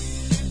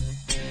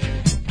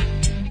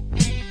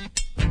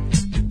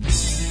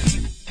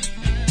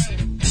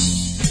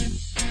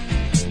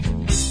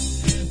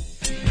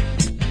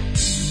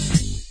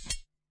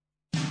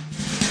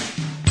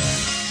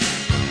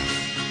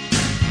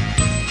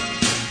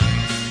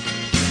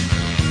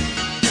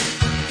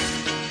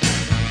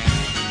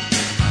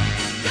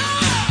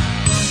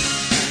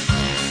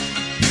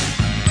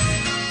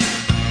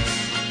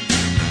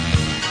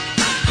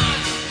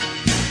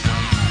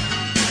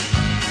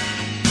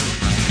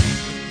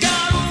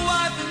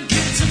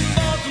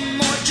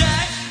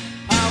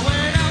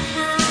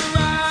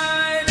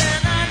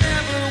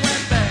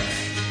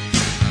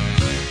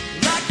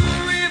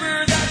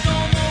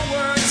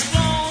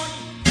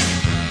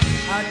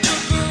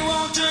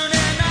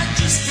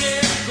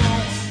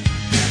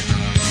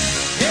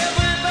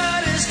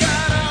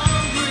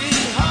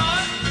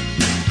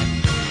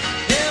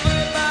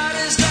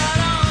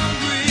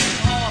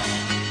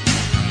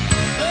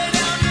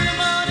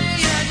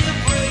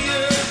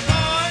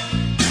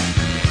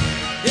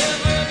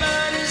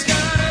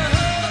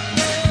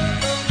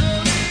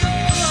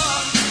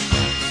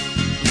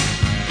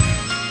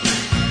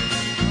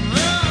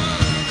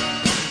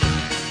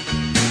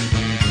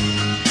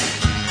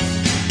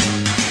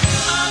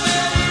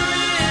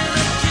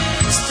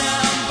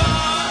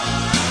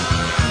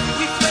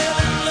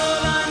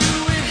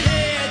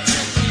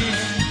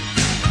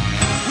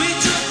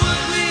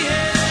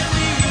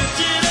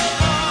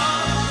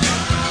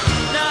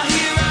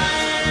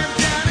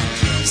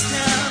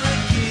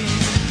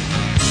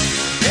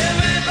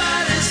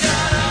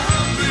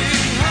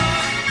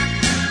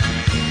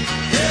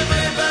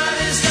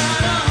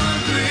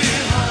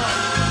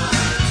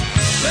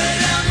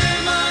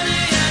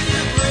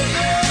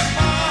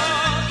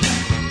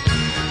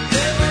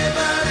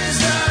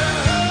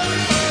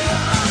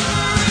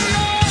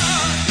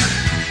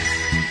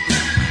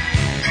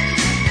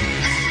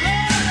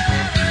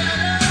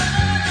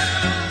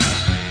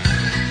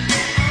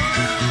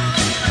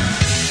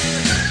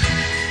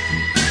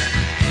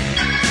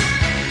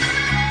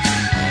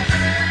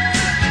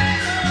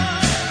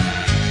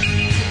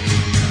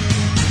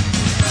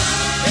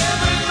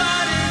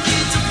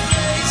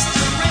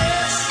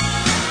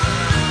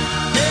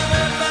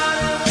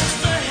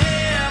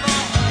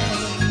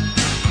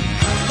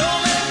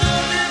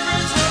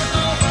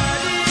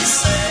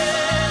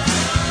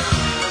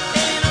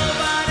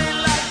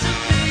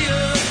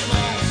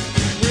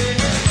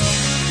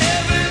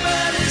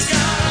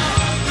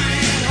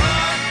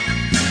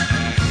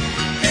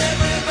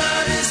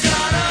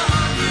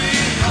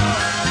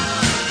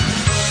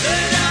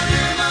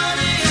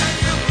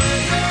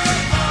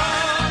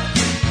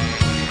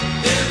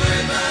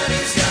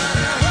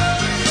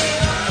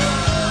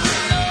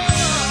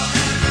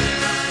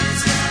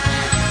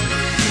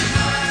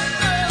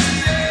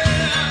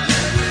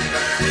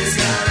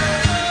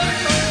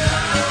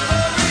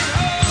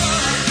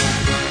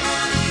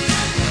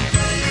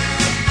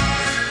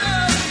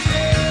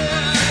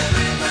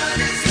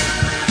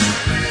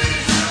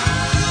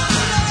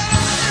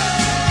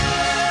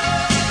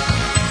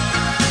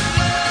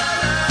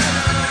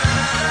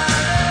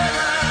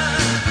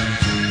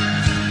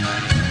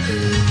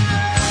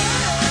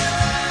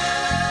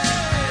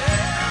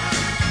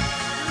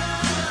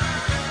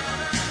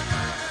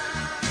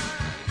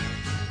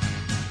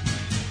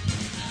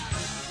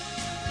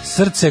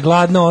 Srce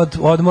gladno od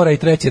odmora i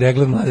treći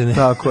regler, Mladene.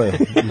 Tako je.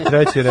 I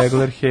treći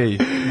regler, hej.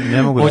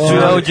 Ne mogu Hoću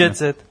ja u jet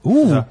set.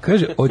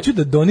 Kaže, hoću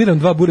da doniram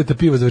 2 bureta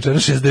piva za večera,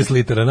 60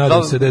 litara.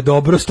 Nadam se da je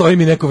dobro, stoji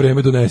mi neko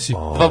vreme, donesi.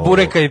 2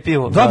 bureka i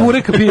pivo. 2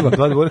 bureka piva.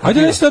 Ajde,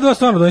 donesi to 2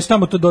 stvarno, donesi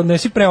tamo to,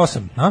 donesi pre 8.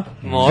 A?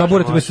 2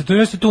 bureta, to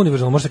jeste tu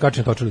univerzalno, može se kačiti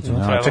na točilicu.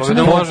 Čekaj,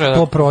 da može.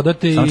 To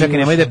prodate. Samo čekaj,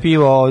 nemoj da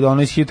pivo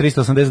ono iz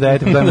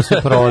 1389, da se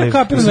proliv.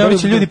 Mislim,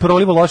 će ljudi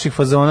prolivu loših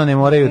fazona, ne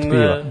moraju od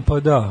piva. Pa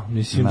da,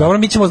 mislim. Dobro,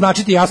 mi ćemo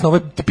označiti jasno, ovo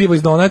je pivo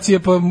iz donacije,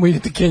 pa mu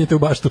idete kenjete u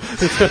baštu.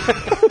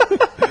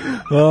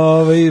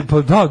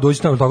 Pa da,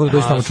 dođi tamo, tako da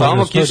dođi tamo.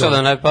 Samo kiša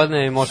da ne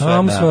padne i može sve.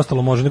 Samo sve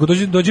ostalo može. Nego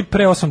dođi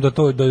pre 8 da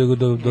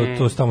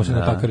to tamo se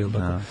natakari.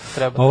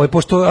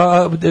 Pošto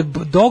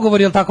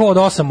dogovor je tako od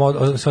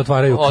 8 se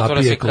otvaraju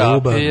kapije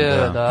kluba.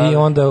 I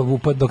onda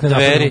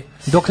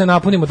dok ne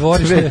napunimo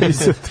dvorište,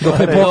 dok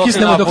ne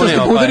pokisnemo, dok se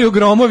udariju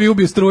gromovi,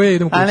 ubije struje,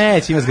 idemo kući. A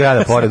neće, ima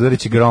zgrada pored,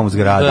 udarići grom u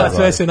zgradu. Da,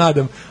 sve se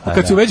nadam. A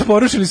kad su već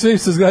porušili sve i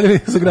su sagradili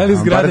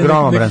zgrade,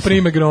 nek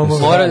prime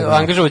gromove.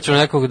 Angažovat ćemo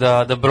nekog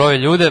da broje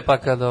ljude, pa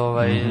kad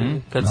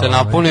se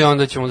napuni,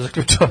 onda ćemo da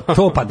zaključavamo.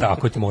 To pa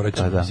tako ti morat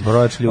ćemo.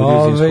 Brojač ljudi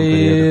u zimskom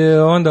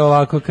periodu. Onda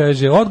ovako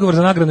kaže, odgovor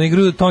za nagradnu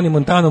igru Toni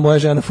Montano, moja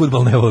žena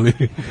fudbal ne voli.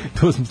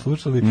 To smo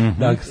slušali.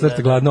 Dakle,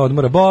 srce gladno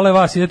odmora. Bole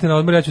vas, idete na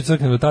odmor, ja ću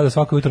crknem do tada,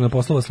 svako jutro na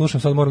poslova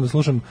slušam, sad moram da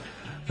slušam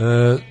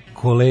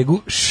kolegu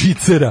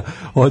Šicera,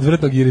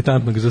 odvratnog i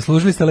iritantnog.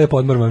 Zaslužili ste, lepo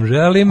odmor vam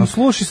želim.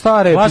 Sluši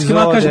stare epizode. Vaški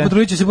mak kaže,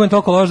 potrudit će se, budem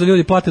toliko loš da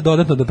ljudi plate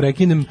dodatno da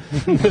prekinem.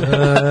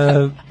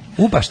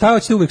 Šta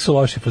hoćete, uvek su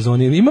loši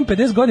fazoni. Imam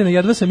 50 godina,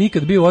 jedva sam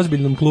ikad bio u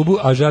ozbiljnom klubu,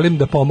 a želim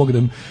da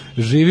pomognem.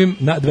 Živim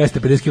na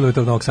 250 km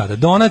od Novog Sada.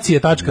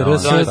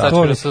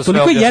 Donacije.rs,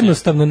 toliko je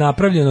jednostavno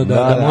napravljeno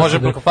da može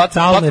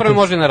platforme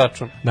može na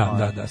račun.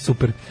 Da,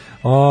 super.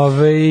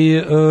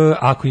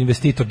 Ako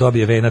investitor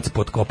dobije venac,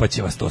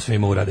 potkopaće vas, to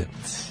svima urade.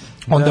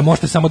 Onda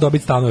možete samo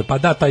dobiti stanove. Pa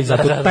da,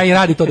 taj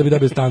radi to da bi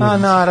dobio stanove. A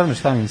naravno,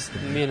 šta mislite?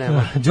 Mi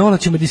nema. Đolo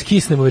ćemo da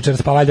iskisnemo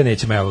večeras, pa valjda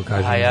nećemo, evo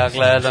kažem. A ja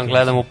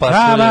gledam u pasu.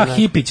 Prava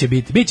hipi će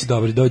biti, bit će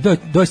dobro,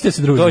 dođite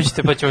se družiti.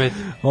 Dođite pa ćemo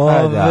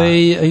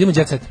vidjeti. Idemo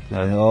jet set.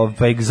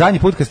 Zadnji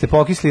put kad ste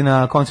pokisli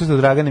na koncertu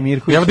Dragane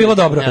Mirković. Jel bilo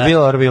dobro?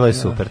 Bilo je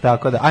super,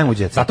 tako da, ajmo u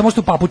jet set. Zato možete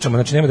u papučama,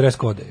 znači nema dres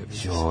kode.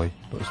 Joj.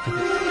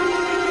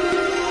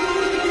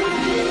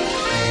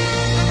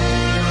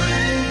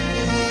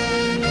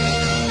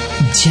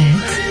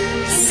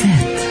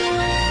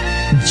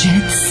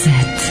 Jet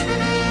set.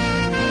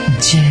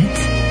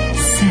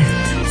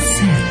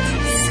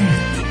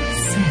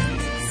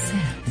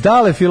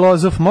 Dale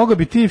filozof, mogo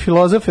bi ti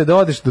filozofe da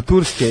odeš do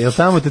Turske, jel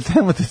tamo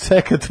te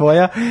čeka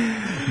tvoja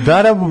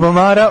Dara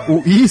Bubamara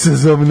u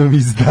izazovnom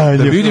izdanju.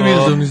 Da vidim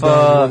izazovno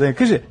izdanje.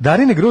 Kaže,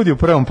 Darine grudi u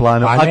prvom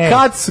planu, a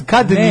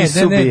kad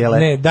nisu bile?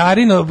 Ne,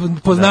 Darino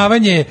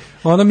poznavanje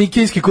ono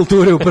mikijske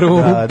kulture u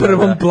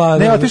prvom planu.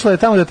 Ne, otišla je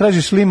tamo da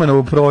traži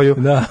Šlimanovu proju.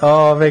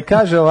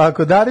 Kaže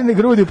ovako, Darine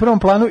grudi u prvom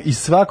planu i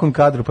svakom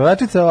kadru.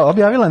 Pevačica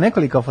objavila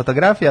nekoliko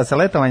fotografija sa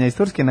letovanja iz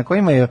Turske na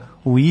kojima je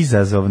u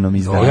izazovnom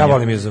izdanju. Ja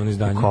volim izazovno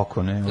izdanje.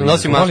 Kako ne?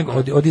 Nosim masku.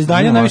 Od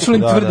izdanja najviše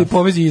volim tvrdi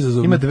povezi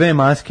izazovno. Ima 2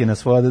 maske na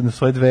svoje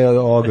 2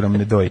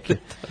 ogromne dojke.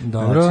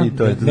 Dobro, znači,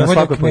 to je nemoj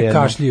da me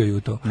kašljaju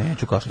u to.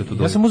 Neću kašljati u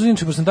dojke. Ja sam uzeo,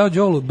 pošto sam dao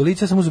Đolu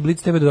Blic, ja sam uzeo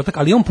Blic TV dodatak,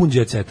 ali on pun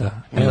jet seta.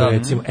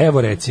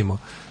 Evo recimo,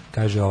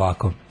 kaže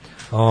ovako.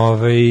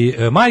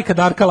 Majka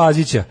Darka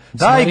Lazića.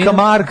 Dajka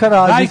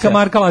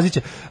Marka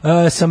Lazića.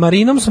 Sa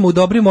Marinom smo u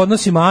dobrim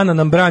odnosima, Ana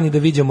nam brani da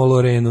viđamo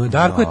Lorenu.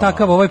 Darko je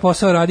takav ovaj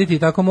posao raditi i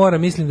tako mora,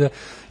 mislim da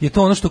je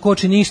to ono što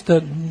koči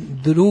ništa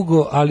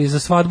drugo, ali za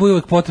svadbu je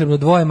uvijek potrebno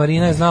dvoje.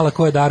 Marina je znala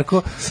ko je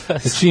Darko,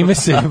 čime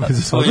se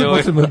za svadbu je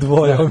potrebno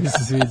dvoje, ovo mi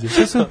se sviđa.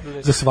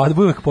 Za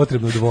svadbu je uvijek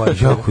potrebno dvoje.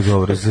 Jako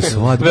dobro, za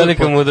svadbu.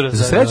 Velika mudrost.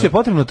 Za sreću je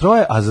potrebno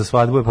troje, a za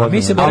svadbu je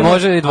potrebno. A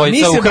može i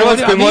dvojica, u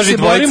Hrvatskoj može i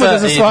dvojica. Mi se borimo da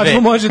za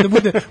svadbu može da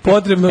bude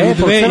potrebno i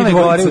dve i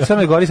dvojica. U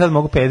Crnoj Gori sad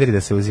mogu pederi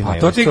da se uzimaju. A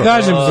to ti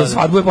kažem, za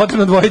svadbu je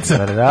potrebno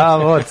dvojica.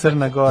 Bravo,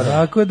 Crna Gora.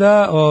 Tako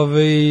da,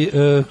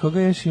 koga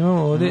još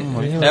imamo ovde?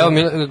 Evo,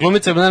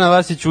 glumica Milena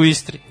Vasić u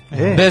Istri.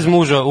 Bez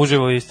muža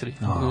uživo u Istri.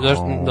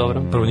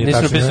 Dobro.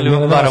 Nisu napisali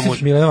vara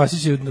muža. Milena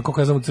Vasić je,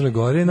 koliko ja znam, u Crnoj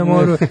Gori na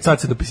moru.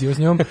 Sad se dopisio s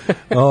njom.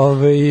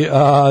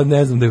 A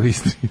ne znam da je u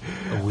Istri.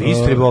 U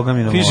Istri, boga mi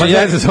na moru. Piše,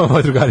 ja sam samo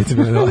moja drugarica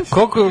Milena Vasić.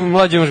 Koliko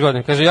mlađe imaš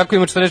godina? Kaže, jako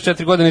ima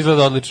 44 godine,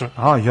 izgleda odlično.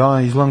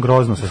 Ja izgledam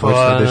grozno sa svoje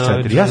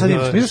 44. Ja sad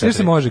imam 44.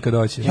 Se može kad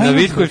hoće. Na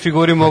vitkoj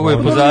figuri mogu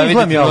je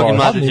pozaviditi mnogi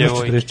mlade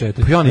djevojke.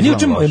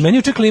 Meni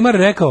juče Klimar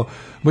rekao,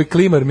 moj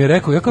Klimar mi je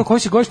rekao, ja kao koji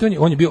si gostio,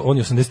 on je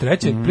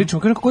 83. Pričamo,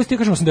 kaže koji si ti,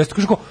 kažem 80,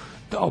 kaže kao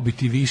dao bi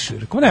ti više.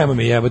 Rekao, nema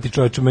me jebati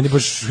čovječe, meni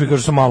baš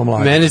kaže sam malo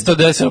mlađi. Meni se to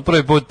desilo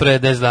prvi put pre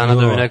 10 dana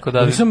da mi neko da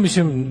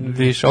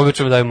više,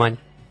 obično mi daju manje.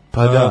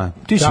 Pa da,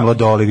 ti si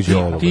mladolik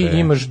Đolo. Ti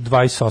imaš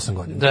 28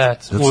 godina. Da,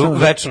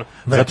 večno.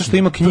 Zato što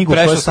ima knjigu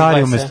koja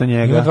stari umjesto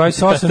njega. Ima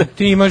 28,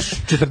 ti imaš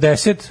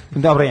 40.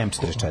 Dobro, ja imam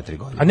 44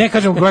 godine. A ne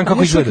kažem, gledam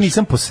kako izgledaš.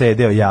 Nisam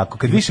posedeo jako.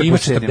 Kad više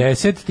imaš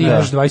 40, ti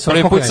imaš 28.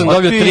 Prvi put sam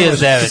dobio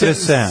 39.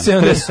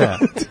 77.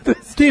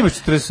 Ti imaš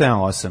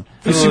 47,8.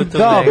 Mislim,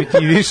 da bi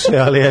ti više,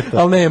 ali eto.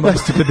 Ali nema.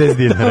 Daš ti 50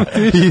 dinara.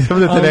 I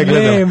da te ne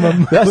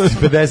gledam. Daš ti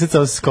 50,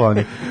 sam se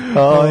skloni.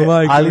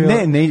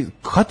 Ali ne,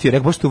 kada ti je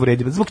rekao, baš te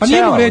uvredio? Zbog čela. A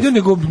nije uvredio,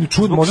 nego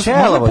čud,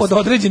 možda pod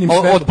određenim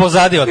svetom. Od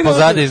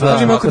pozadi izgleda.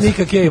 Kažem oko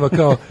Nika Cave-a,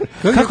 kao...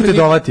 Kako te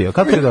dovatio?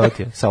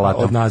 Sa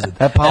latom? Od nazad.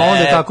 Pa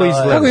onda tako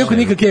izgleda. Kako je oko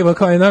Nika Cave-a,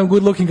 kao and I'm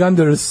good looking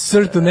under a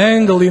certain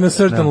angle in a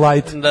certain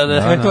light.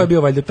 Da. To je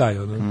bio valjda taj,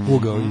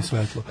 ugao i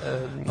svetlo.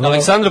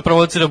 Aleksandra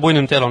provocira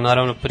bujnim telom,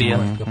 naravno, prija.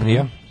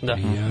 Da.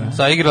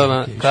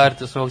 Zaigrala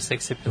kartu svog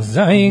seksipila.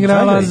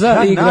 Zaigrala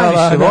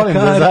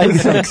na kartu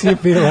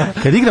seksipila.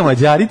 Kad igram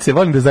Mađarice,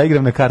 volim da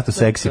zaigram na kartu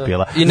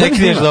seksipila. I ne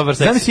kriješ dobar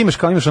seksipila.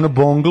 Znaš, imaš ono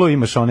bonglo,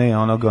 imaš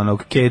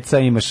onog keca,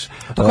 imaš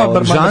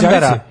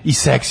žandara i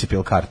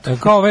seksipil kartu.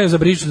 Kao ove za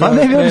brišku. Pa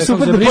ne, vi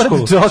super da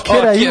pored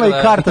Džokera ima i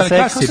karta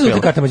seksipila. Kako su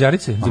te karte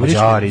Mađarice?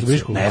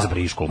 Mađarice, ne za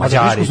brišku.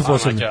 Mađarice su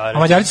posebne. A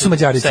Mađarice su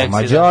Mađarice.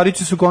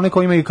 Mađarice su one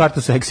koji imaju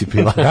kartu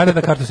seksipila.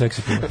 Da, kartu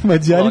seksipila.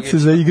 Mađarice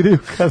zaigraju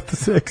kartu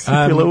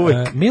seksipila.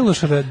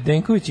 Miloš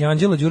Radenković i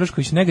Anđela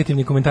Đurašković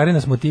negativni komentari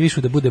nas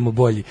motivišu da budemo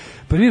bolji.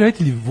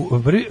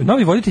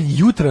 Novi voditelj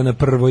jutra na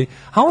prvoj,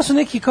 a on su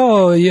neki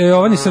kao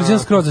Jovani Srđan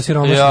skroz za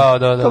siromašni. Ja,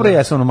 da. Dobro,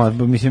 jesu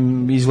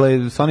mislim,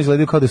 oni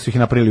izgledaju kao da su ih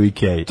napravili u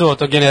Ikeji. To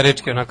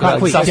generički, onako.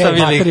 Kako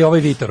Ikej, ovaj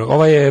Vitor,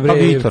 ovaj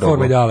je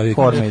forma ideala.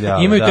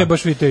 Imaju te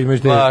baš vidite,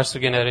 imaš te. Baš su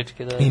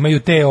generički, da. Imaju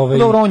te ove.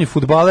 Dobro, on je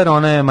fudbaler,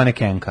 ona je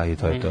manekenka i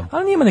to je to.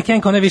 Ali nije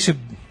manekenka,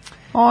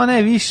 ona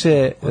je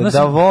više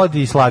da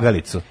vodi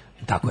slagalicu.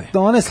 Tako je.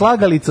 Ona je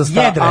slagalica,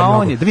 a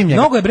on je drim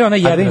njega. Mnogo je bre ona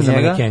jedra za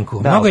manekenku.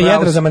 Mnogo je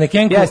jedra za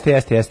manekenku.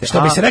 Jeste.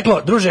 Što bi se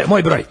reklo, druže,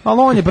 moj broj.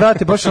 Ali on je,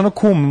 brate, baš ono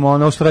kum,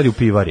 ono što radi u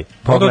pivari.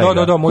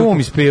 Da, moj kum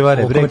iz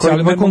pivare, bre,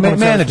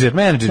 menadžer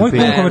moj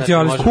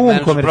kum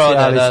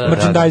komercijalist,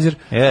 merchandiser.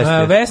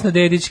 Vesna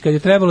Dedić, kad je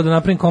trebalo da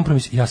napravim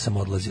kompromis, ja sam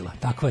odlazila.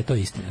 Takva je to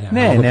istina.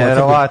 Ne,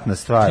 nevjerovatna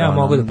stvar. Ja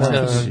mogu da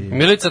potvrdim.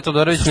 Milica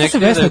Todorović neki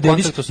da je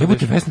kontraktu sa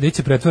Vesna Dedić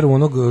se pretvara u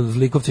onog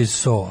zlikovca iz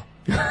SOA.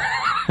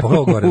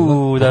 Pogledaj gore.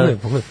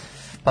 Pogledaj.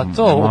 Pa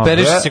to,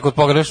 operiše se kod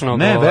pogrešnog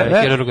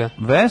hirurga.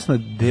 Vesna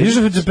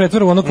Dedić se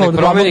pretvara u ono kao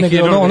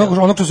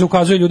ono što se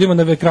ukazuje ljudima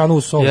na ekranu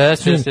u sobu.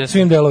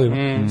 Svim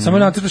delovima. Samo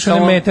nacrtaš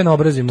one mete na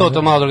obrazima.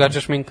 To malo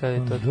drugačija šminka.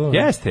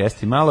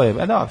 Jeste, malo je,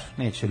 dobro,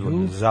 neće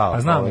ljudi žao.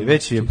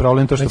 Već je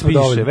problem to što piše.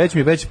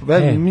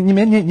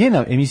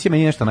 Njena emisija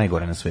meni je nešto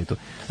najgore na svetu.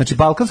 Znači,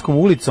 Balkanskom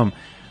ulicom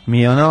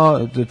mi je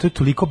ono, to je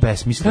toliko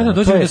besmisleno. Da,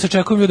 dođem da se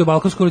čekujem do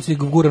Balkanske ulice i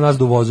gura nas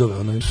do vozove.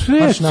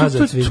 Baš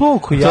nazad svi. To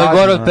je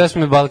gore od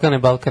pesme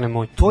Balkane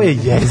moj. To je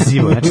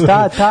jezivo. Znači,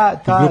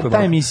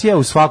 ta emisija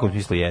u svakom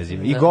smislu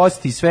jeziva. I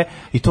gosti i sve.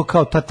 I to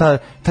kao ta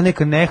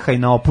neka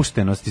nehajna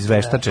opuštenost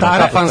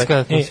izveštačena.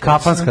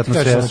 Kafanska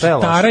atmosfera.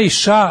 Tara i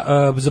Ša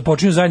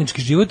započinju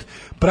zajednički život.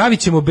 Pravit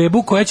ćemo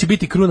bebu koja će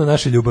biti kruna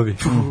naše ljubavi.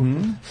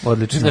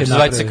 Odlično. Znači,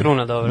 zvaće se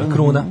kruna, dobro.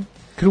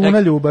 Kruna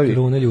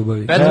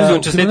ljubavi.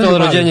 Petar čestitao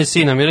rođenje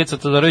sina. Milica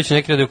Todorović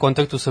neki radi u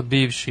kontaktu sa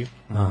bivšim.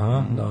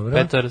 Aha, dobro.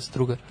 Petar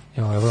Strugar.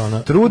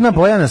 Trudna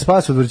Bojana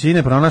spas od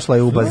vrućine pronašla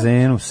je u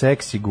bazenu.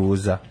 Seksi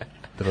guza.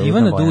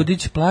 Ivana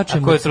Dudić plače.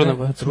 A ko je trudna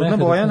Bojana? Trudna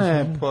Bojana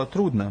je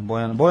trudna.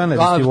 Bojana je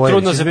Distivojević.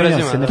 Trudna se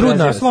prezima.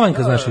 Trudna,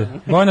 Slovenka znaš je.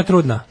 Bojana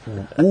trudna.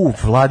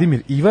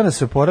 Vladimir, Ivana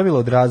se oporavila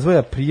od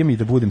razvoja, prijem i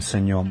da budem sa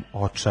njom.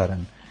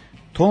 Očaran.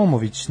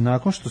 Tomović,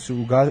 nakon što se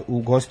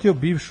ugostio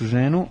bivšu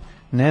ženu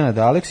Nenad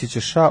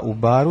Aleksića, Ša u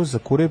baru za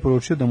kurir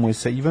poručio da mu je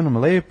sa Ivanom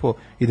lepo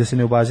i da se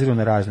ne obazirao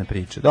na razne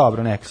priče.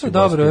 Dobro, neka se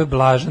dobro, je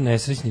blažan,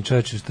 nesrećni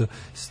čovječ što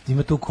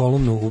ima tu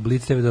kolumnu u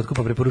Blitz TV.com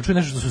pa preporučuje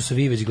nešto što su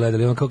svi već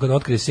gledali. On kao kad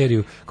otkrije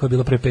seriju koja je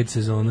bila pre 5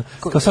 sezona.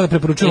 Kao sada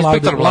preporučuje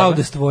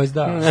Loudest Voice,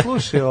 da.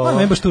 Slušaj ovo.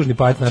 Ne baš tužni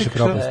pajt naše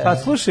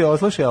propasti.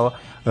 Slušaj ovo.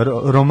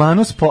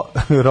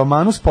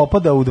 Romanus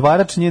popada u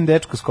dvarač, njen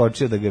dečko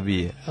skočio da ga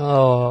bije.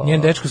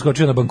 Njen dečko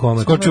skočio na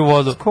bankomat. Skočio u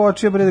vodu.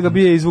 Skočio bre da ga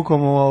bije,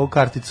 izvukom u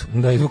karticu.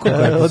 Da, izvukom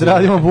karticu.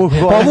 Odradimo buku.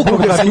 Povukao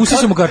karticu,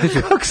 usisamo karticu.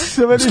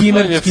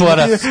 Skimer.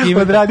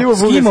 Odradimo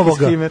buku.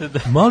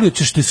 Mali,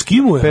 ćeš te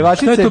skimuje.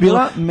 Pevačica je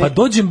bila... Pa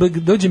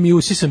dođem i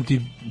usisam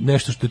ti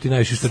nešto što ti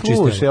najviše štrčiste.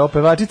 Slušaj,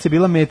 pevačica je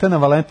bila meta na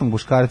valentnog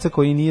muškarca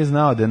koji nije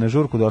znao da je na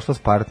žurku došla s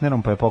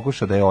partnerom pa je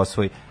pokušao da je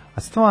osvoji.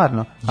 A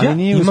stvarno, ali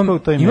nije uspeo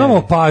to ime.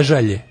 Imamo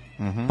pažalje.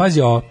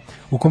 Pazi ovo,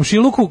 u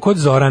komšiluku kod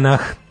Zoranah.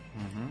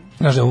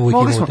 Znaš da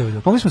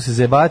mogli smo se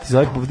zajebati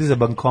za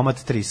bankomat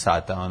 3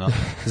 sata,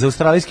 za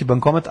australijski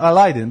bankomat, ali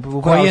ajde.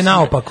 Koji je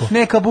naopako.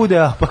 Neka bude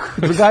naopako,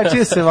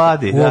 drugačije se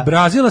vadi.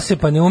 Uobrazila se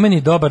pa ne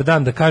umeni dobar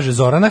dan da kaže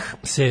Zoranah,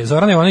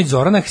 Zorana Jovanović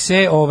Zoranah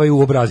se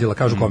uobrazila,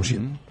 kažu komšije.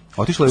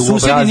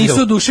 Susjedi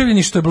nisu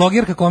oduševljeni što je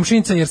blogerka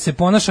komšinica jer se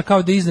ponaša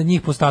kao da je iznad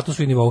njih po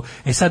statusu i nivou.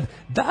 Sad,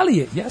 da li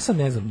je, ja sad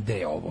ne znam gde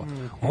je ovo.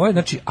 Ovo je,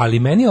 znači, ali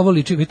meni ovo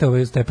liči, vidite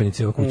ove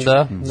stepenice u kući.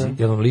 Da.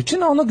 Jel vam liči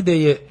na ono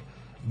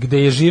gde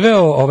je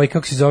živeo,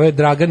 kako se zove,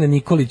 Dragane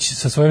Nikolić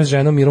sa svojom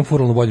ženom Mirom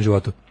Furlom u boljem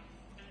životu?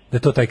 Da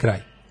je to taj kraj.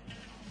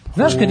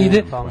 Znaš kad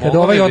ide, kada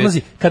ovaj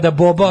odlazi, kada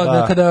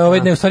Boba, kada ovaj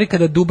ne, u stvari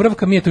kada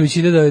Dubravka Mijatović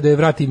ide da je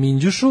vrati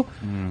Minđušu,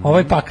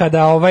 ovaj pa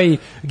kada ovaj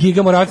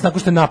Giga Moravac nakon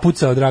što je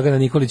napucao Dragana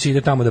Nikolića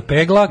ide tamo da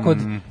pegla kod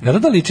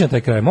da liči na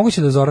taj kraj.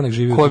 Moguće da Zoranek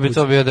živi. Ko bi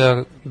to bio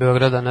da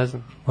Beograda, ne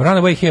znam.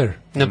 Runaway Here.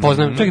 Ne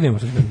poznajem. Čekaj,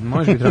 može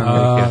biti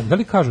Runaway Here. Da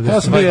li kažu da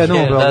ja sam bio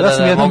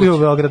jednom bio u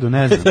Beogradu,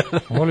 ne znam.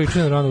 Ovo liči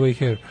na Runaway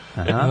Here.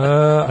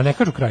 A ne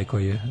kažu kraj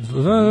koji je.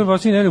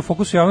 Posljednje nedelje u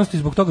fokusu javnosti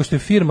zbog toga što je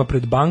firma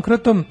pred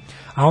bankrotom,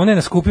 a ona je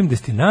na skupim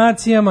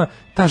destinacijama.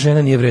 Ta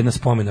žena nije vredna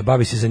spomena,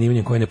 bavi se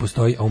zanimanjem koje ne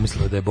postoji, a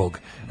umislila da je Bog.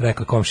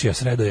 Rekla komšija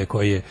Sredoje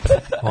koji je,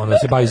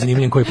 se bavi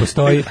zanimanjem koji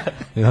postoji.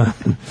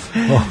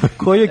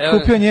 Koji je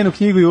kupio njenu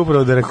knjigu i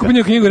upravo da rekao. Kupio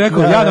njenu knjigu i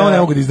rekao, ja da ovo ne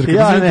mogu da izrekam.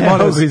 Ja ne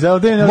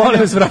mogu molim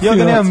vas vratiti. Ja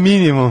da nemam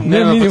minimum.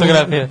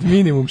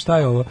 Minimum, šta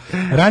je ovo?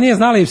 Ranije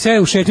znala i sve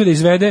u šetnju da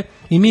izvede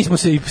i mi smo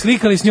se i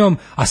slikali s njom,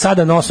 a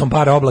sada nosom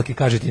para oblake,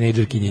 kaže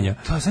tinejdžerkinjenja.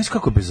 To znaš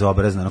kako je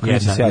bezobrazno, kako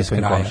neće se ja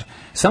svojim komšijama.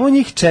 Samo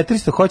njih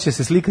 400 hoće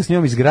se slika s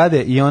njom iz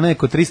grade i ona je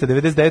kod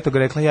 399.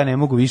 rekla ja ne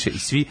mogu više i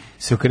svi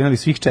se okrenuli,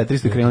 svih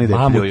 400 krenuli da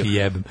je pljuju.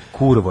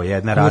 Kurvo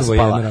jedna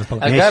raspala.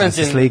 Neće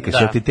se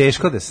slikaš, je ti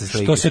teško da se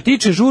slikaš. Što se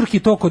tiče žurki,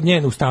 to kod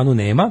nje u stanu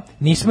nema.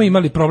 Nismo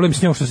imali problem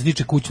s njom što se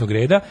tiče kućnog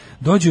reda.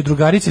 Dođu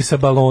drugarice sa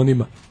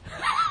balonima.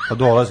 Pa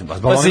dolazim, pa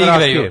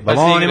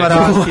balonima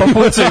raskije.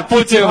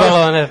 Pucaju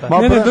balone.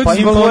 Pa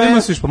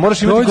influensiš, pa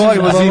moraš imati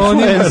gorivo za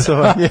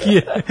influensovanje.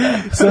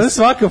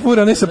 Svaka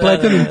fura, ne sa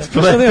pletenim.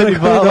 Pleteni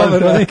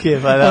balon,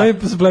 ne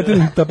sa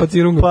pletenim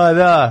tapacirungom. Pa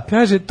da.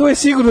 Kaže, to je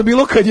sigurno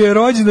bilo kad je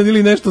rođendan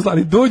ili nešto,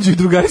 ali dođu i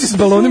drugarice s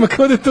balonima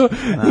kao da je to...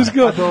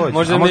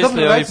 Možda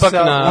mislio ipak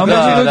na... A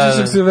možda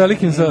dođu sa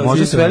velikim...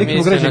 Možda s velikim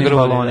ugrađenim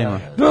balonima.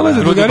 Dolaze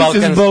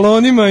drugarice s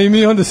balonima i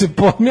mi onda se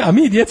pomije, a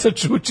mi djeca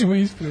čučimo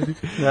ispred.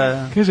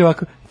 Kaže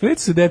ovako, već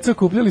su deca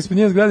kupljali ispred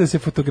nje zgrade da se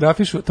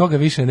fotografišu, toga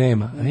više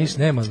nema. Niš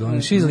nema,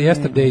 she's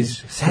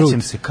yesterday's.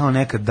 Sećam se kao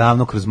nekad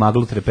davno kroz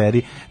maglu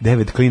treperi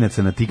 9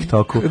 klinaca na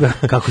TikToku,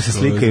 kako se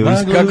slikaju.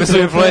 Kako su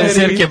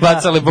influencerke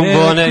bacale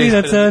bombone. 9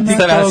 klinaca na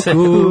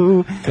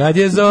TikToku, kad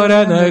je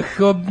Zorana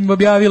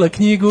objavila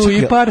knjigu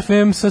i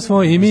parfem sa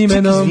svojim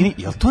imenom. Izvini,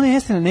 jel to ne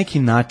jeste na neki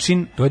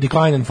način... To je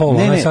Decline and Fall,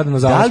 ona je sada na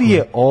zalasku. Da li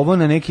je ovo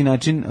na neki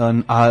način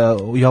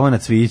Jovana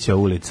Cvijića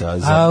ulica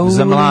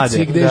za mlade? A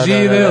ulici gde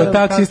živeo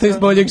taksista iz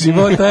boljeg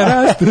života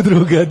rastu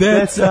druga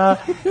deca.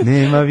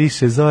 Nema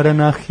više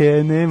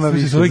Zoranahe, nema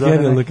više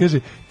Zoranahe. Kaže,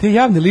 te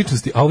javne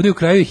ličnosti, a ovdje u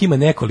kraju ih ima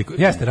nekoliko.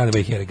 Jeste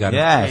Runaway Here,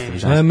 garant.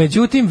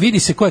 Međutim, vidi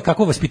se ko je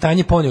kakvo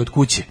vaspitanje poneo od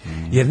kuće.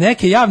 Jer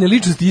neke javne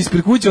ličnosti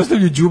ispred kuće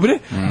ostavljaju đubre,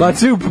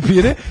 bacaju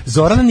papire.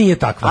 Zorana nije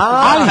takva.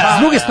 Ali,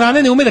 s druge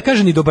strane, ne ume da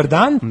kaže ni dobar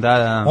dan.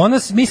 Ona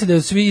misli da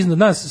je svi iznad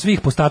nas,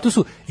 svih po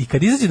statusu, i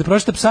kad izađe da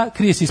prošeta psa,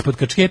 krije se ispod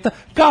kačketa,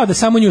 kao da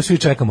samo nju svi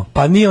čekamo.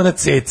 Pa nije ona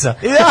ceca.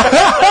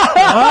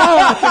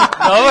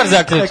 Dobar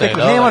zaključaj.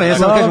 Ne,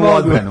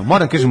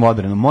 moram kažem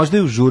odbranu. Možda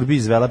je u žurbi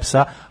izvela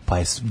psa, pa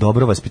je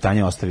dobro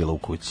vaspitanje ostavila u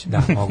kući.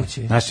 Da,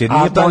 moguće. Znači, jer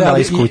nije pondala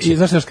iz kuće. I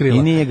znaš što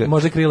krila?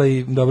 Možda krila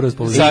i dobro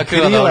raspoloženje.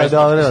 Krila je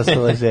dobro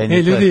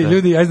raspoloženje.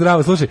 Ljudi, aj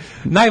zdravo, slušaj.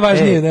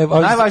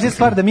 Najvažnija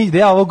stvar da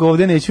ja ovog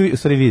ovde neću, u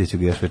stvari vidjet ću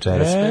ga još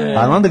večeras,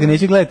 ali onda ga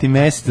neću gledati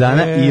mesec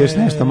dana i još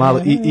nešto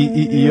malo,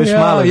 i još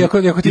malo. I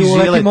ako ti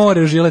uleti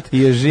more, žilet.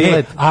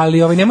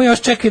 Ali nemoj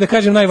još čekaj da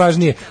kažem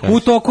najvažnije. U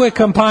toku je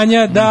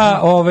kampanja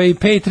da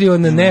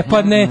Patreon ne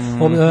padne,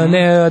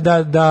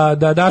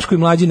 da Daško i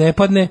Mlađi ne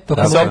padne,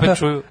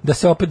 da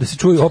se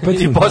čuju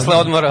opet i posle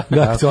odmora.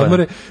 Da se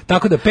odmore.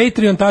 Tako da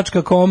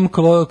patreon.com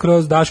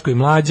kroz Daško i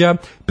Mlađa,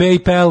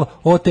 PayPal,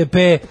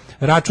 OTP,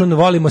 račun,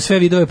 volimo sve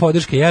vidove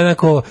podrške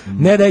jednako,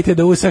 ne dajte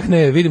da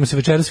usahne, vidimo se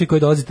večeras svi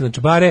koji dolazite na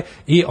čabare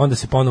i onda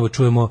se ponovo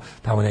čujemo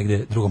tamo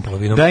negde drugom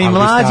polovinom. Da i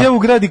Mlađa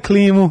ugradi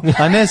klimu,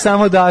 a ne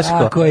samo Daško.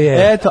 Tako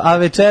je. Eto, a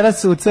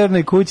večeras u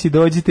Crnoj kući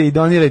dođite i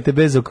donirajte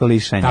bez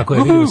okolišanja. Tako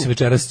je, vidimo se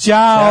večeras.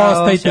 Ćao,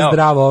 ostajte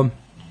zdravo.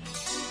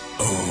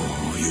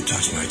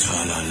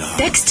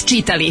 Tekst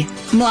čitali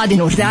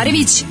Mladin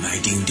Urdarević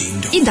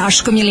i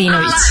Daško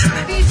Milinović.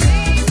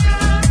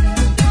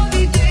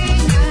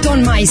 Ton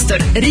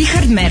majstor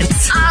Richard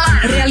Merc.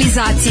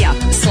 Realizacija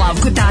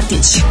Slavko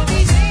Tatić.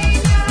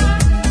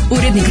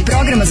 Urednik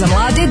programa za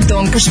mlade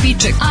Donka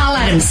Špiček.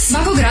 Alarms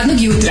svakog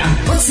radnog jutra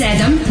od 7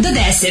 do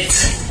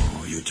 10.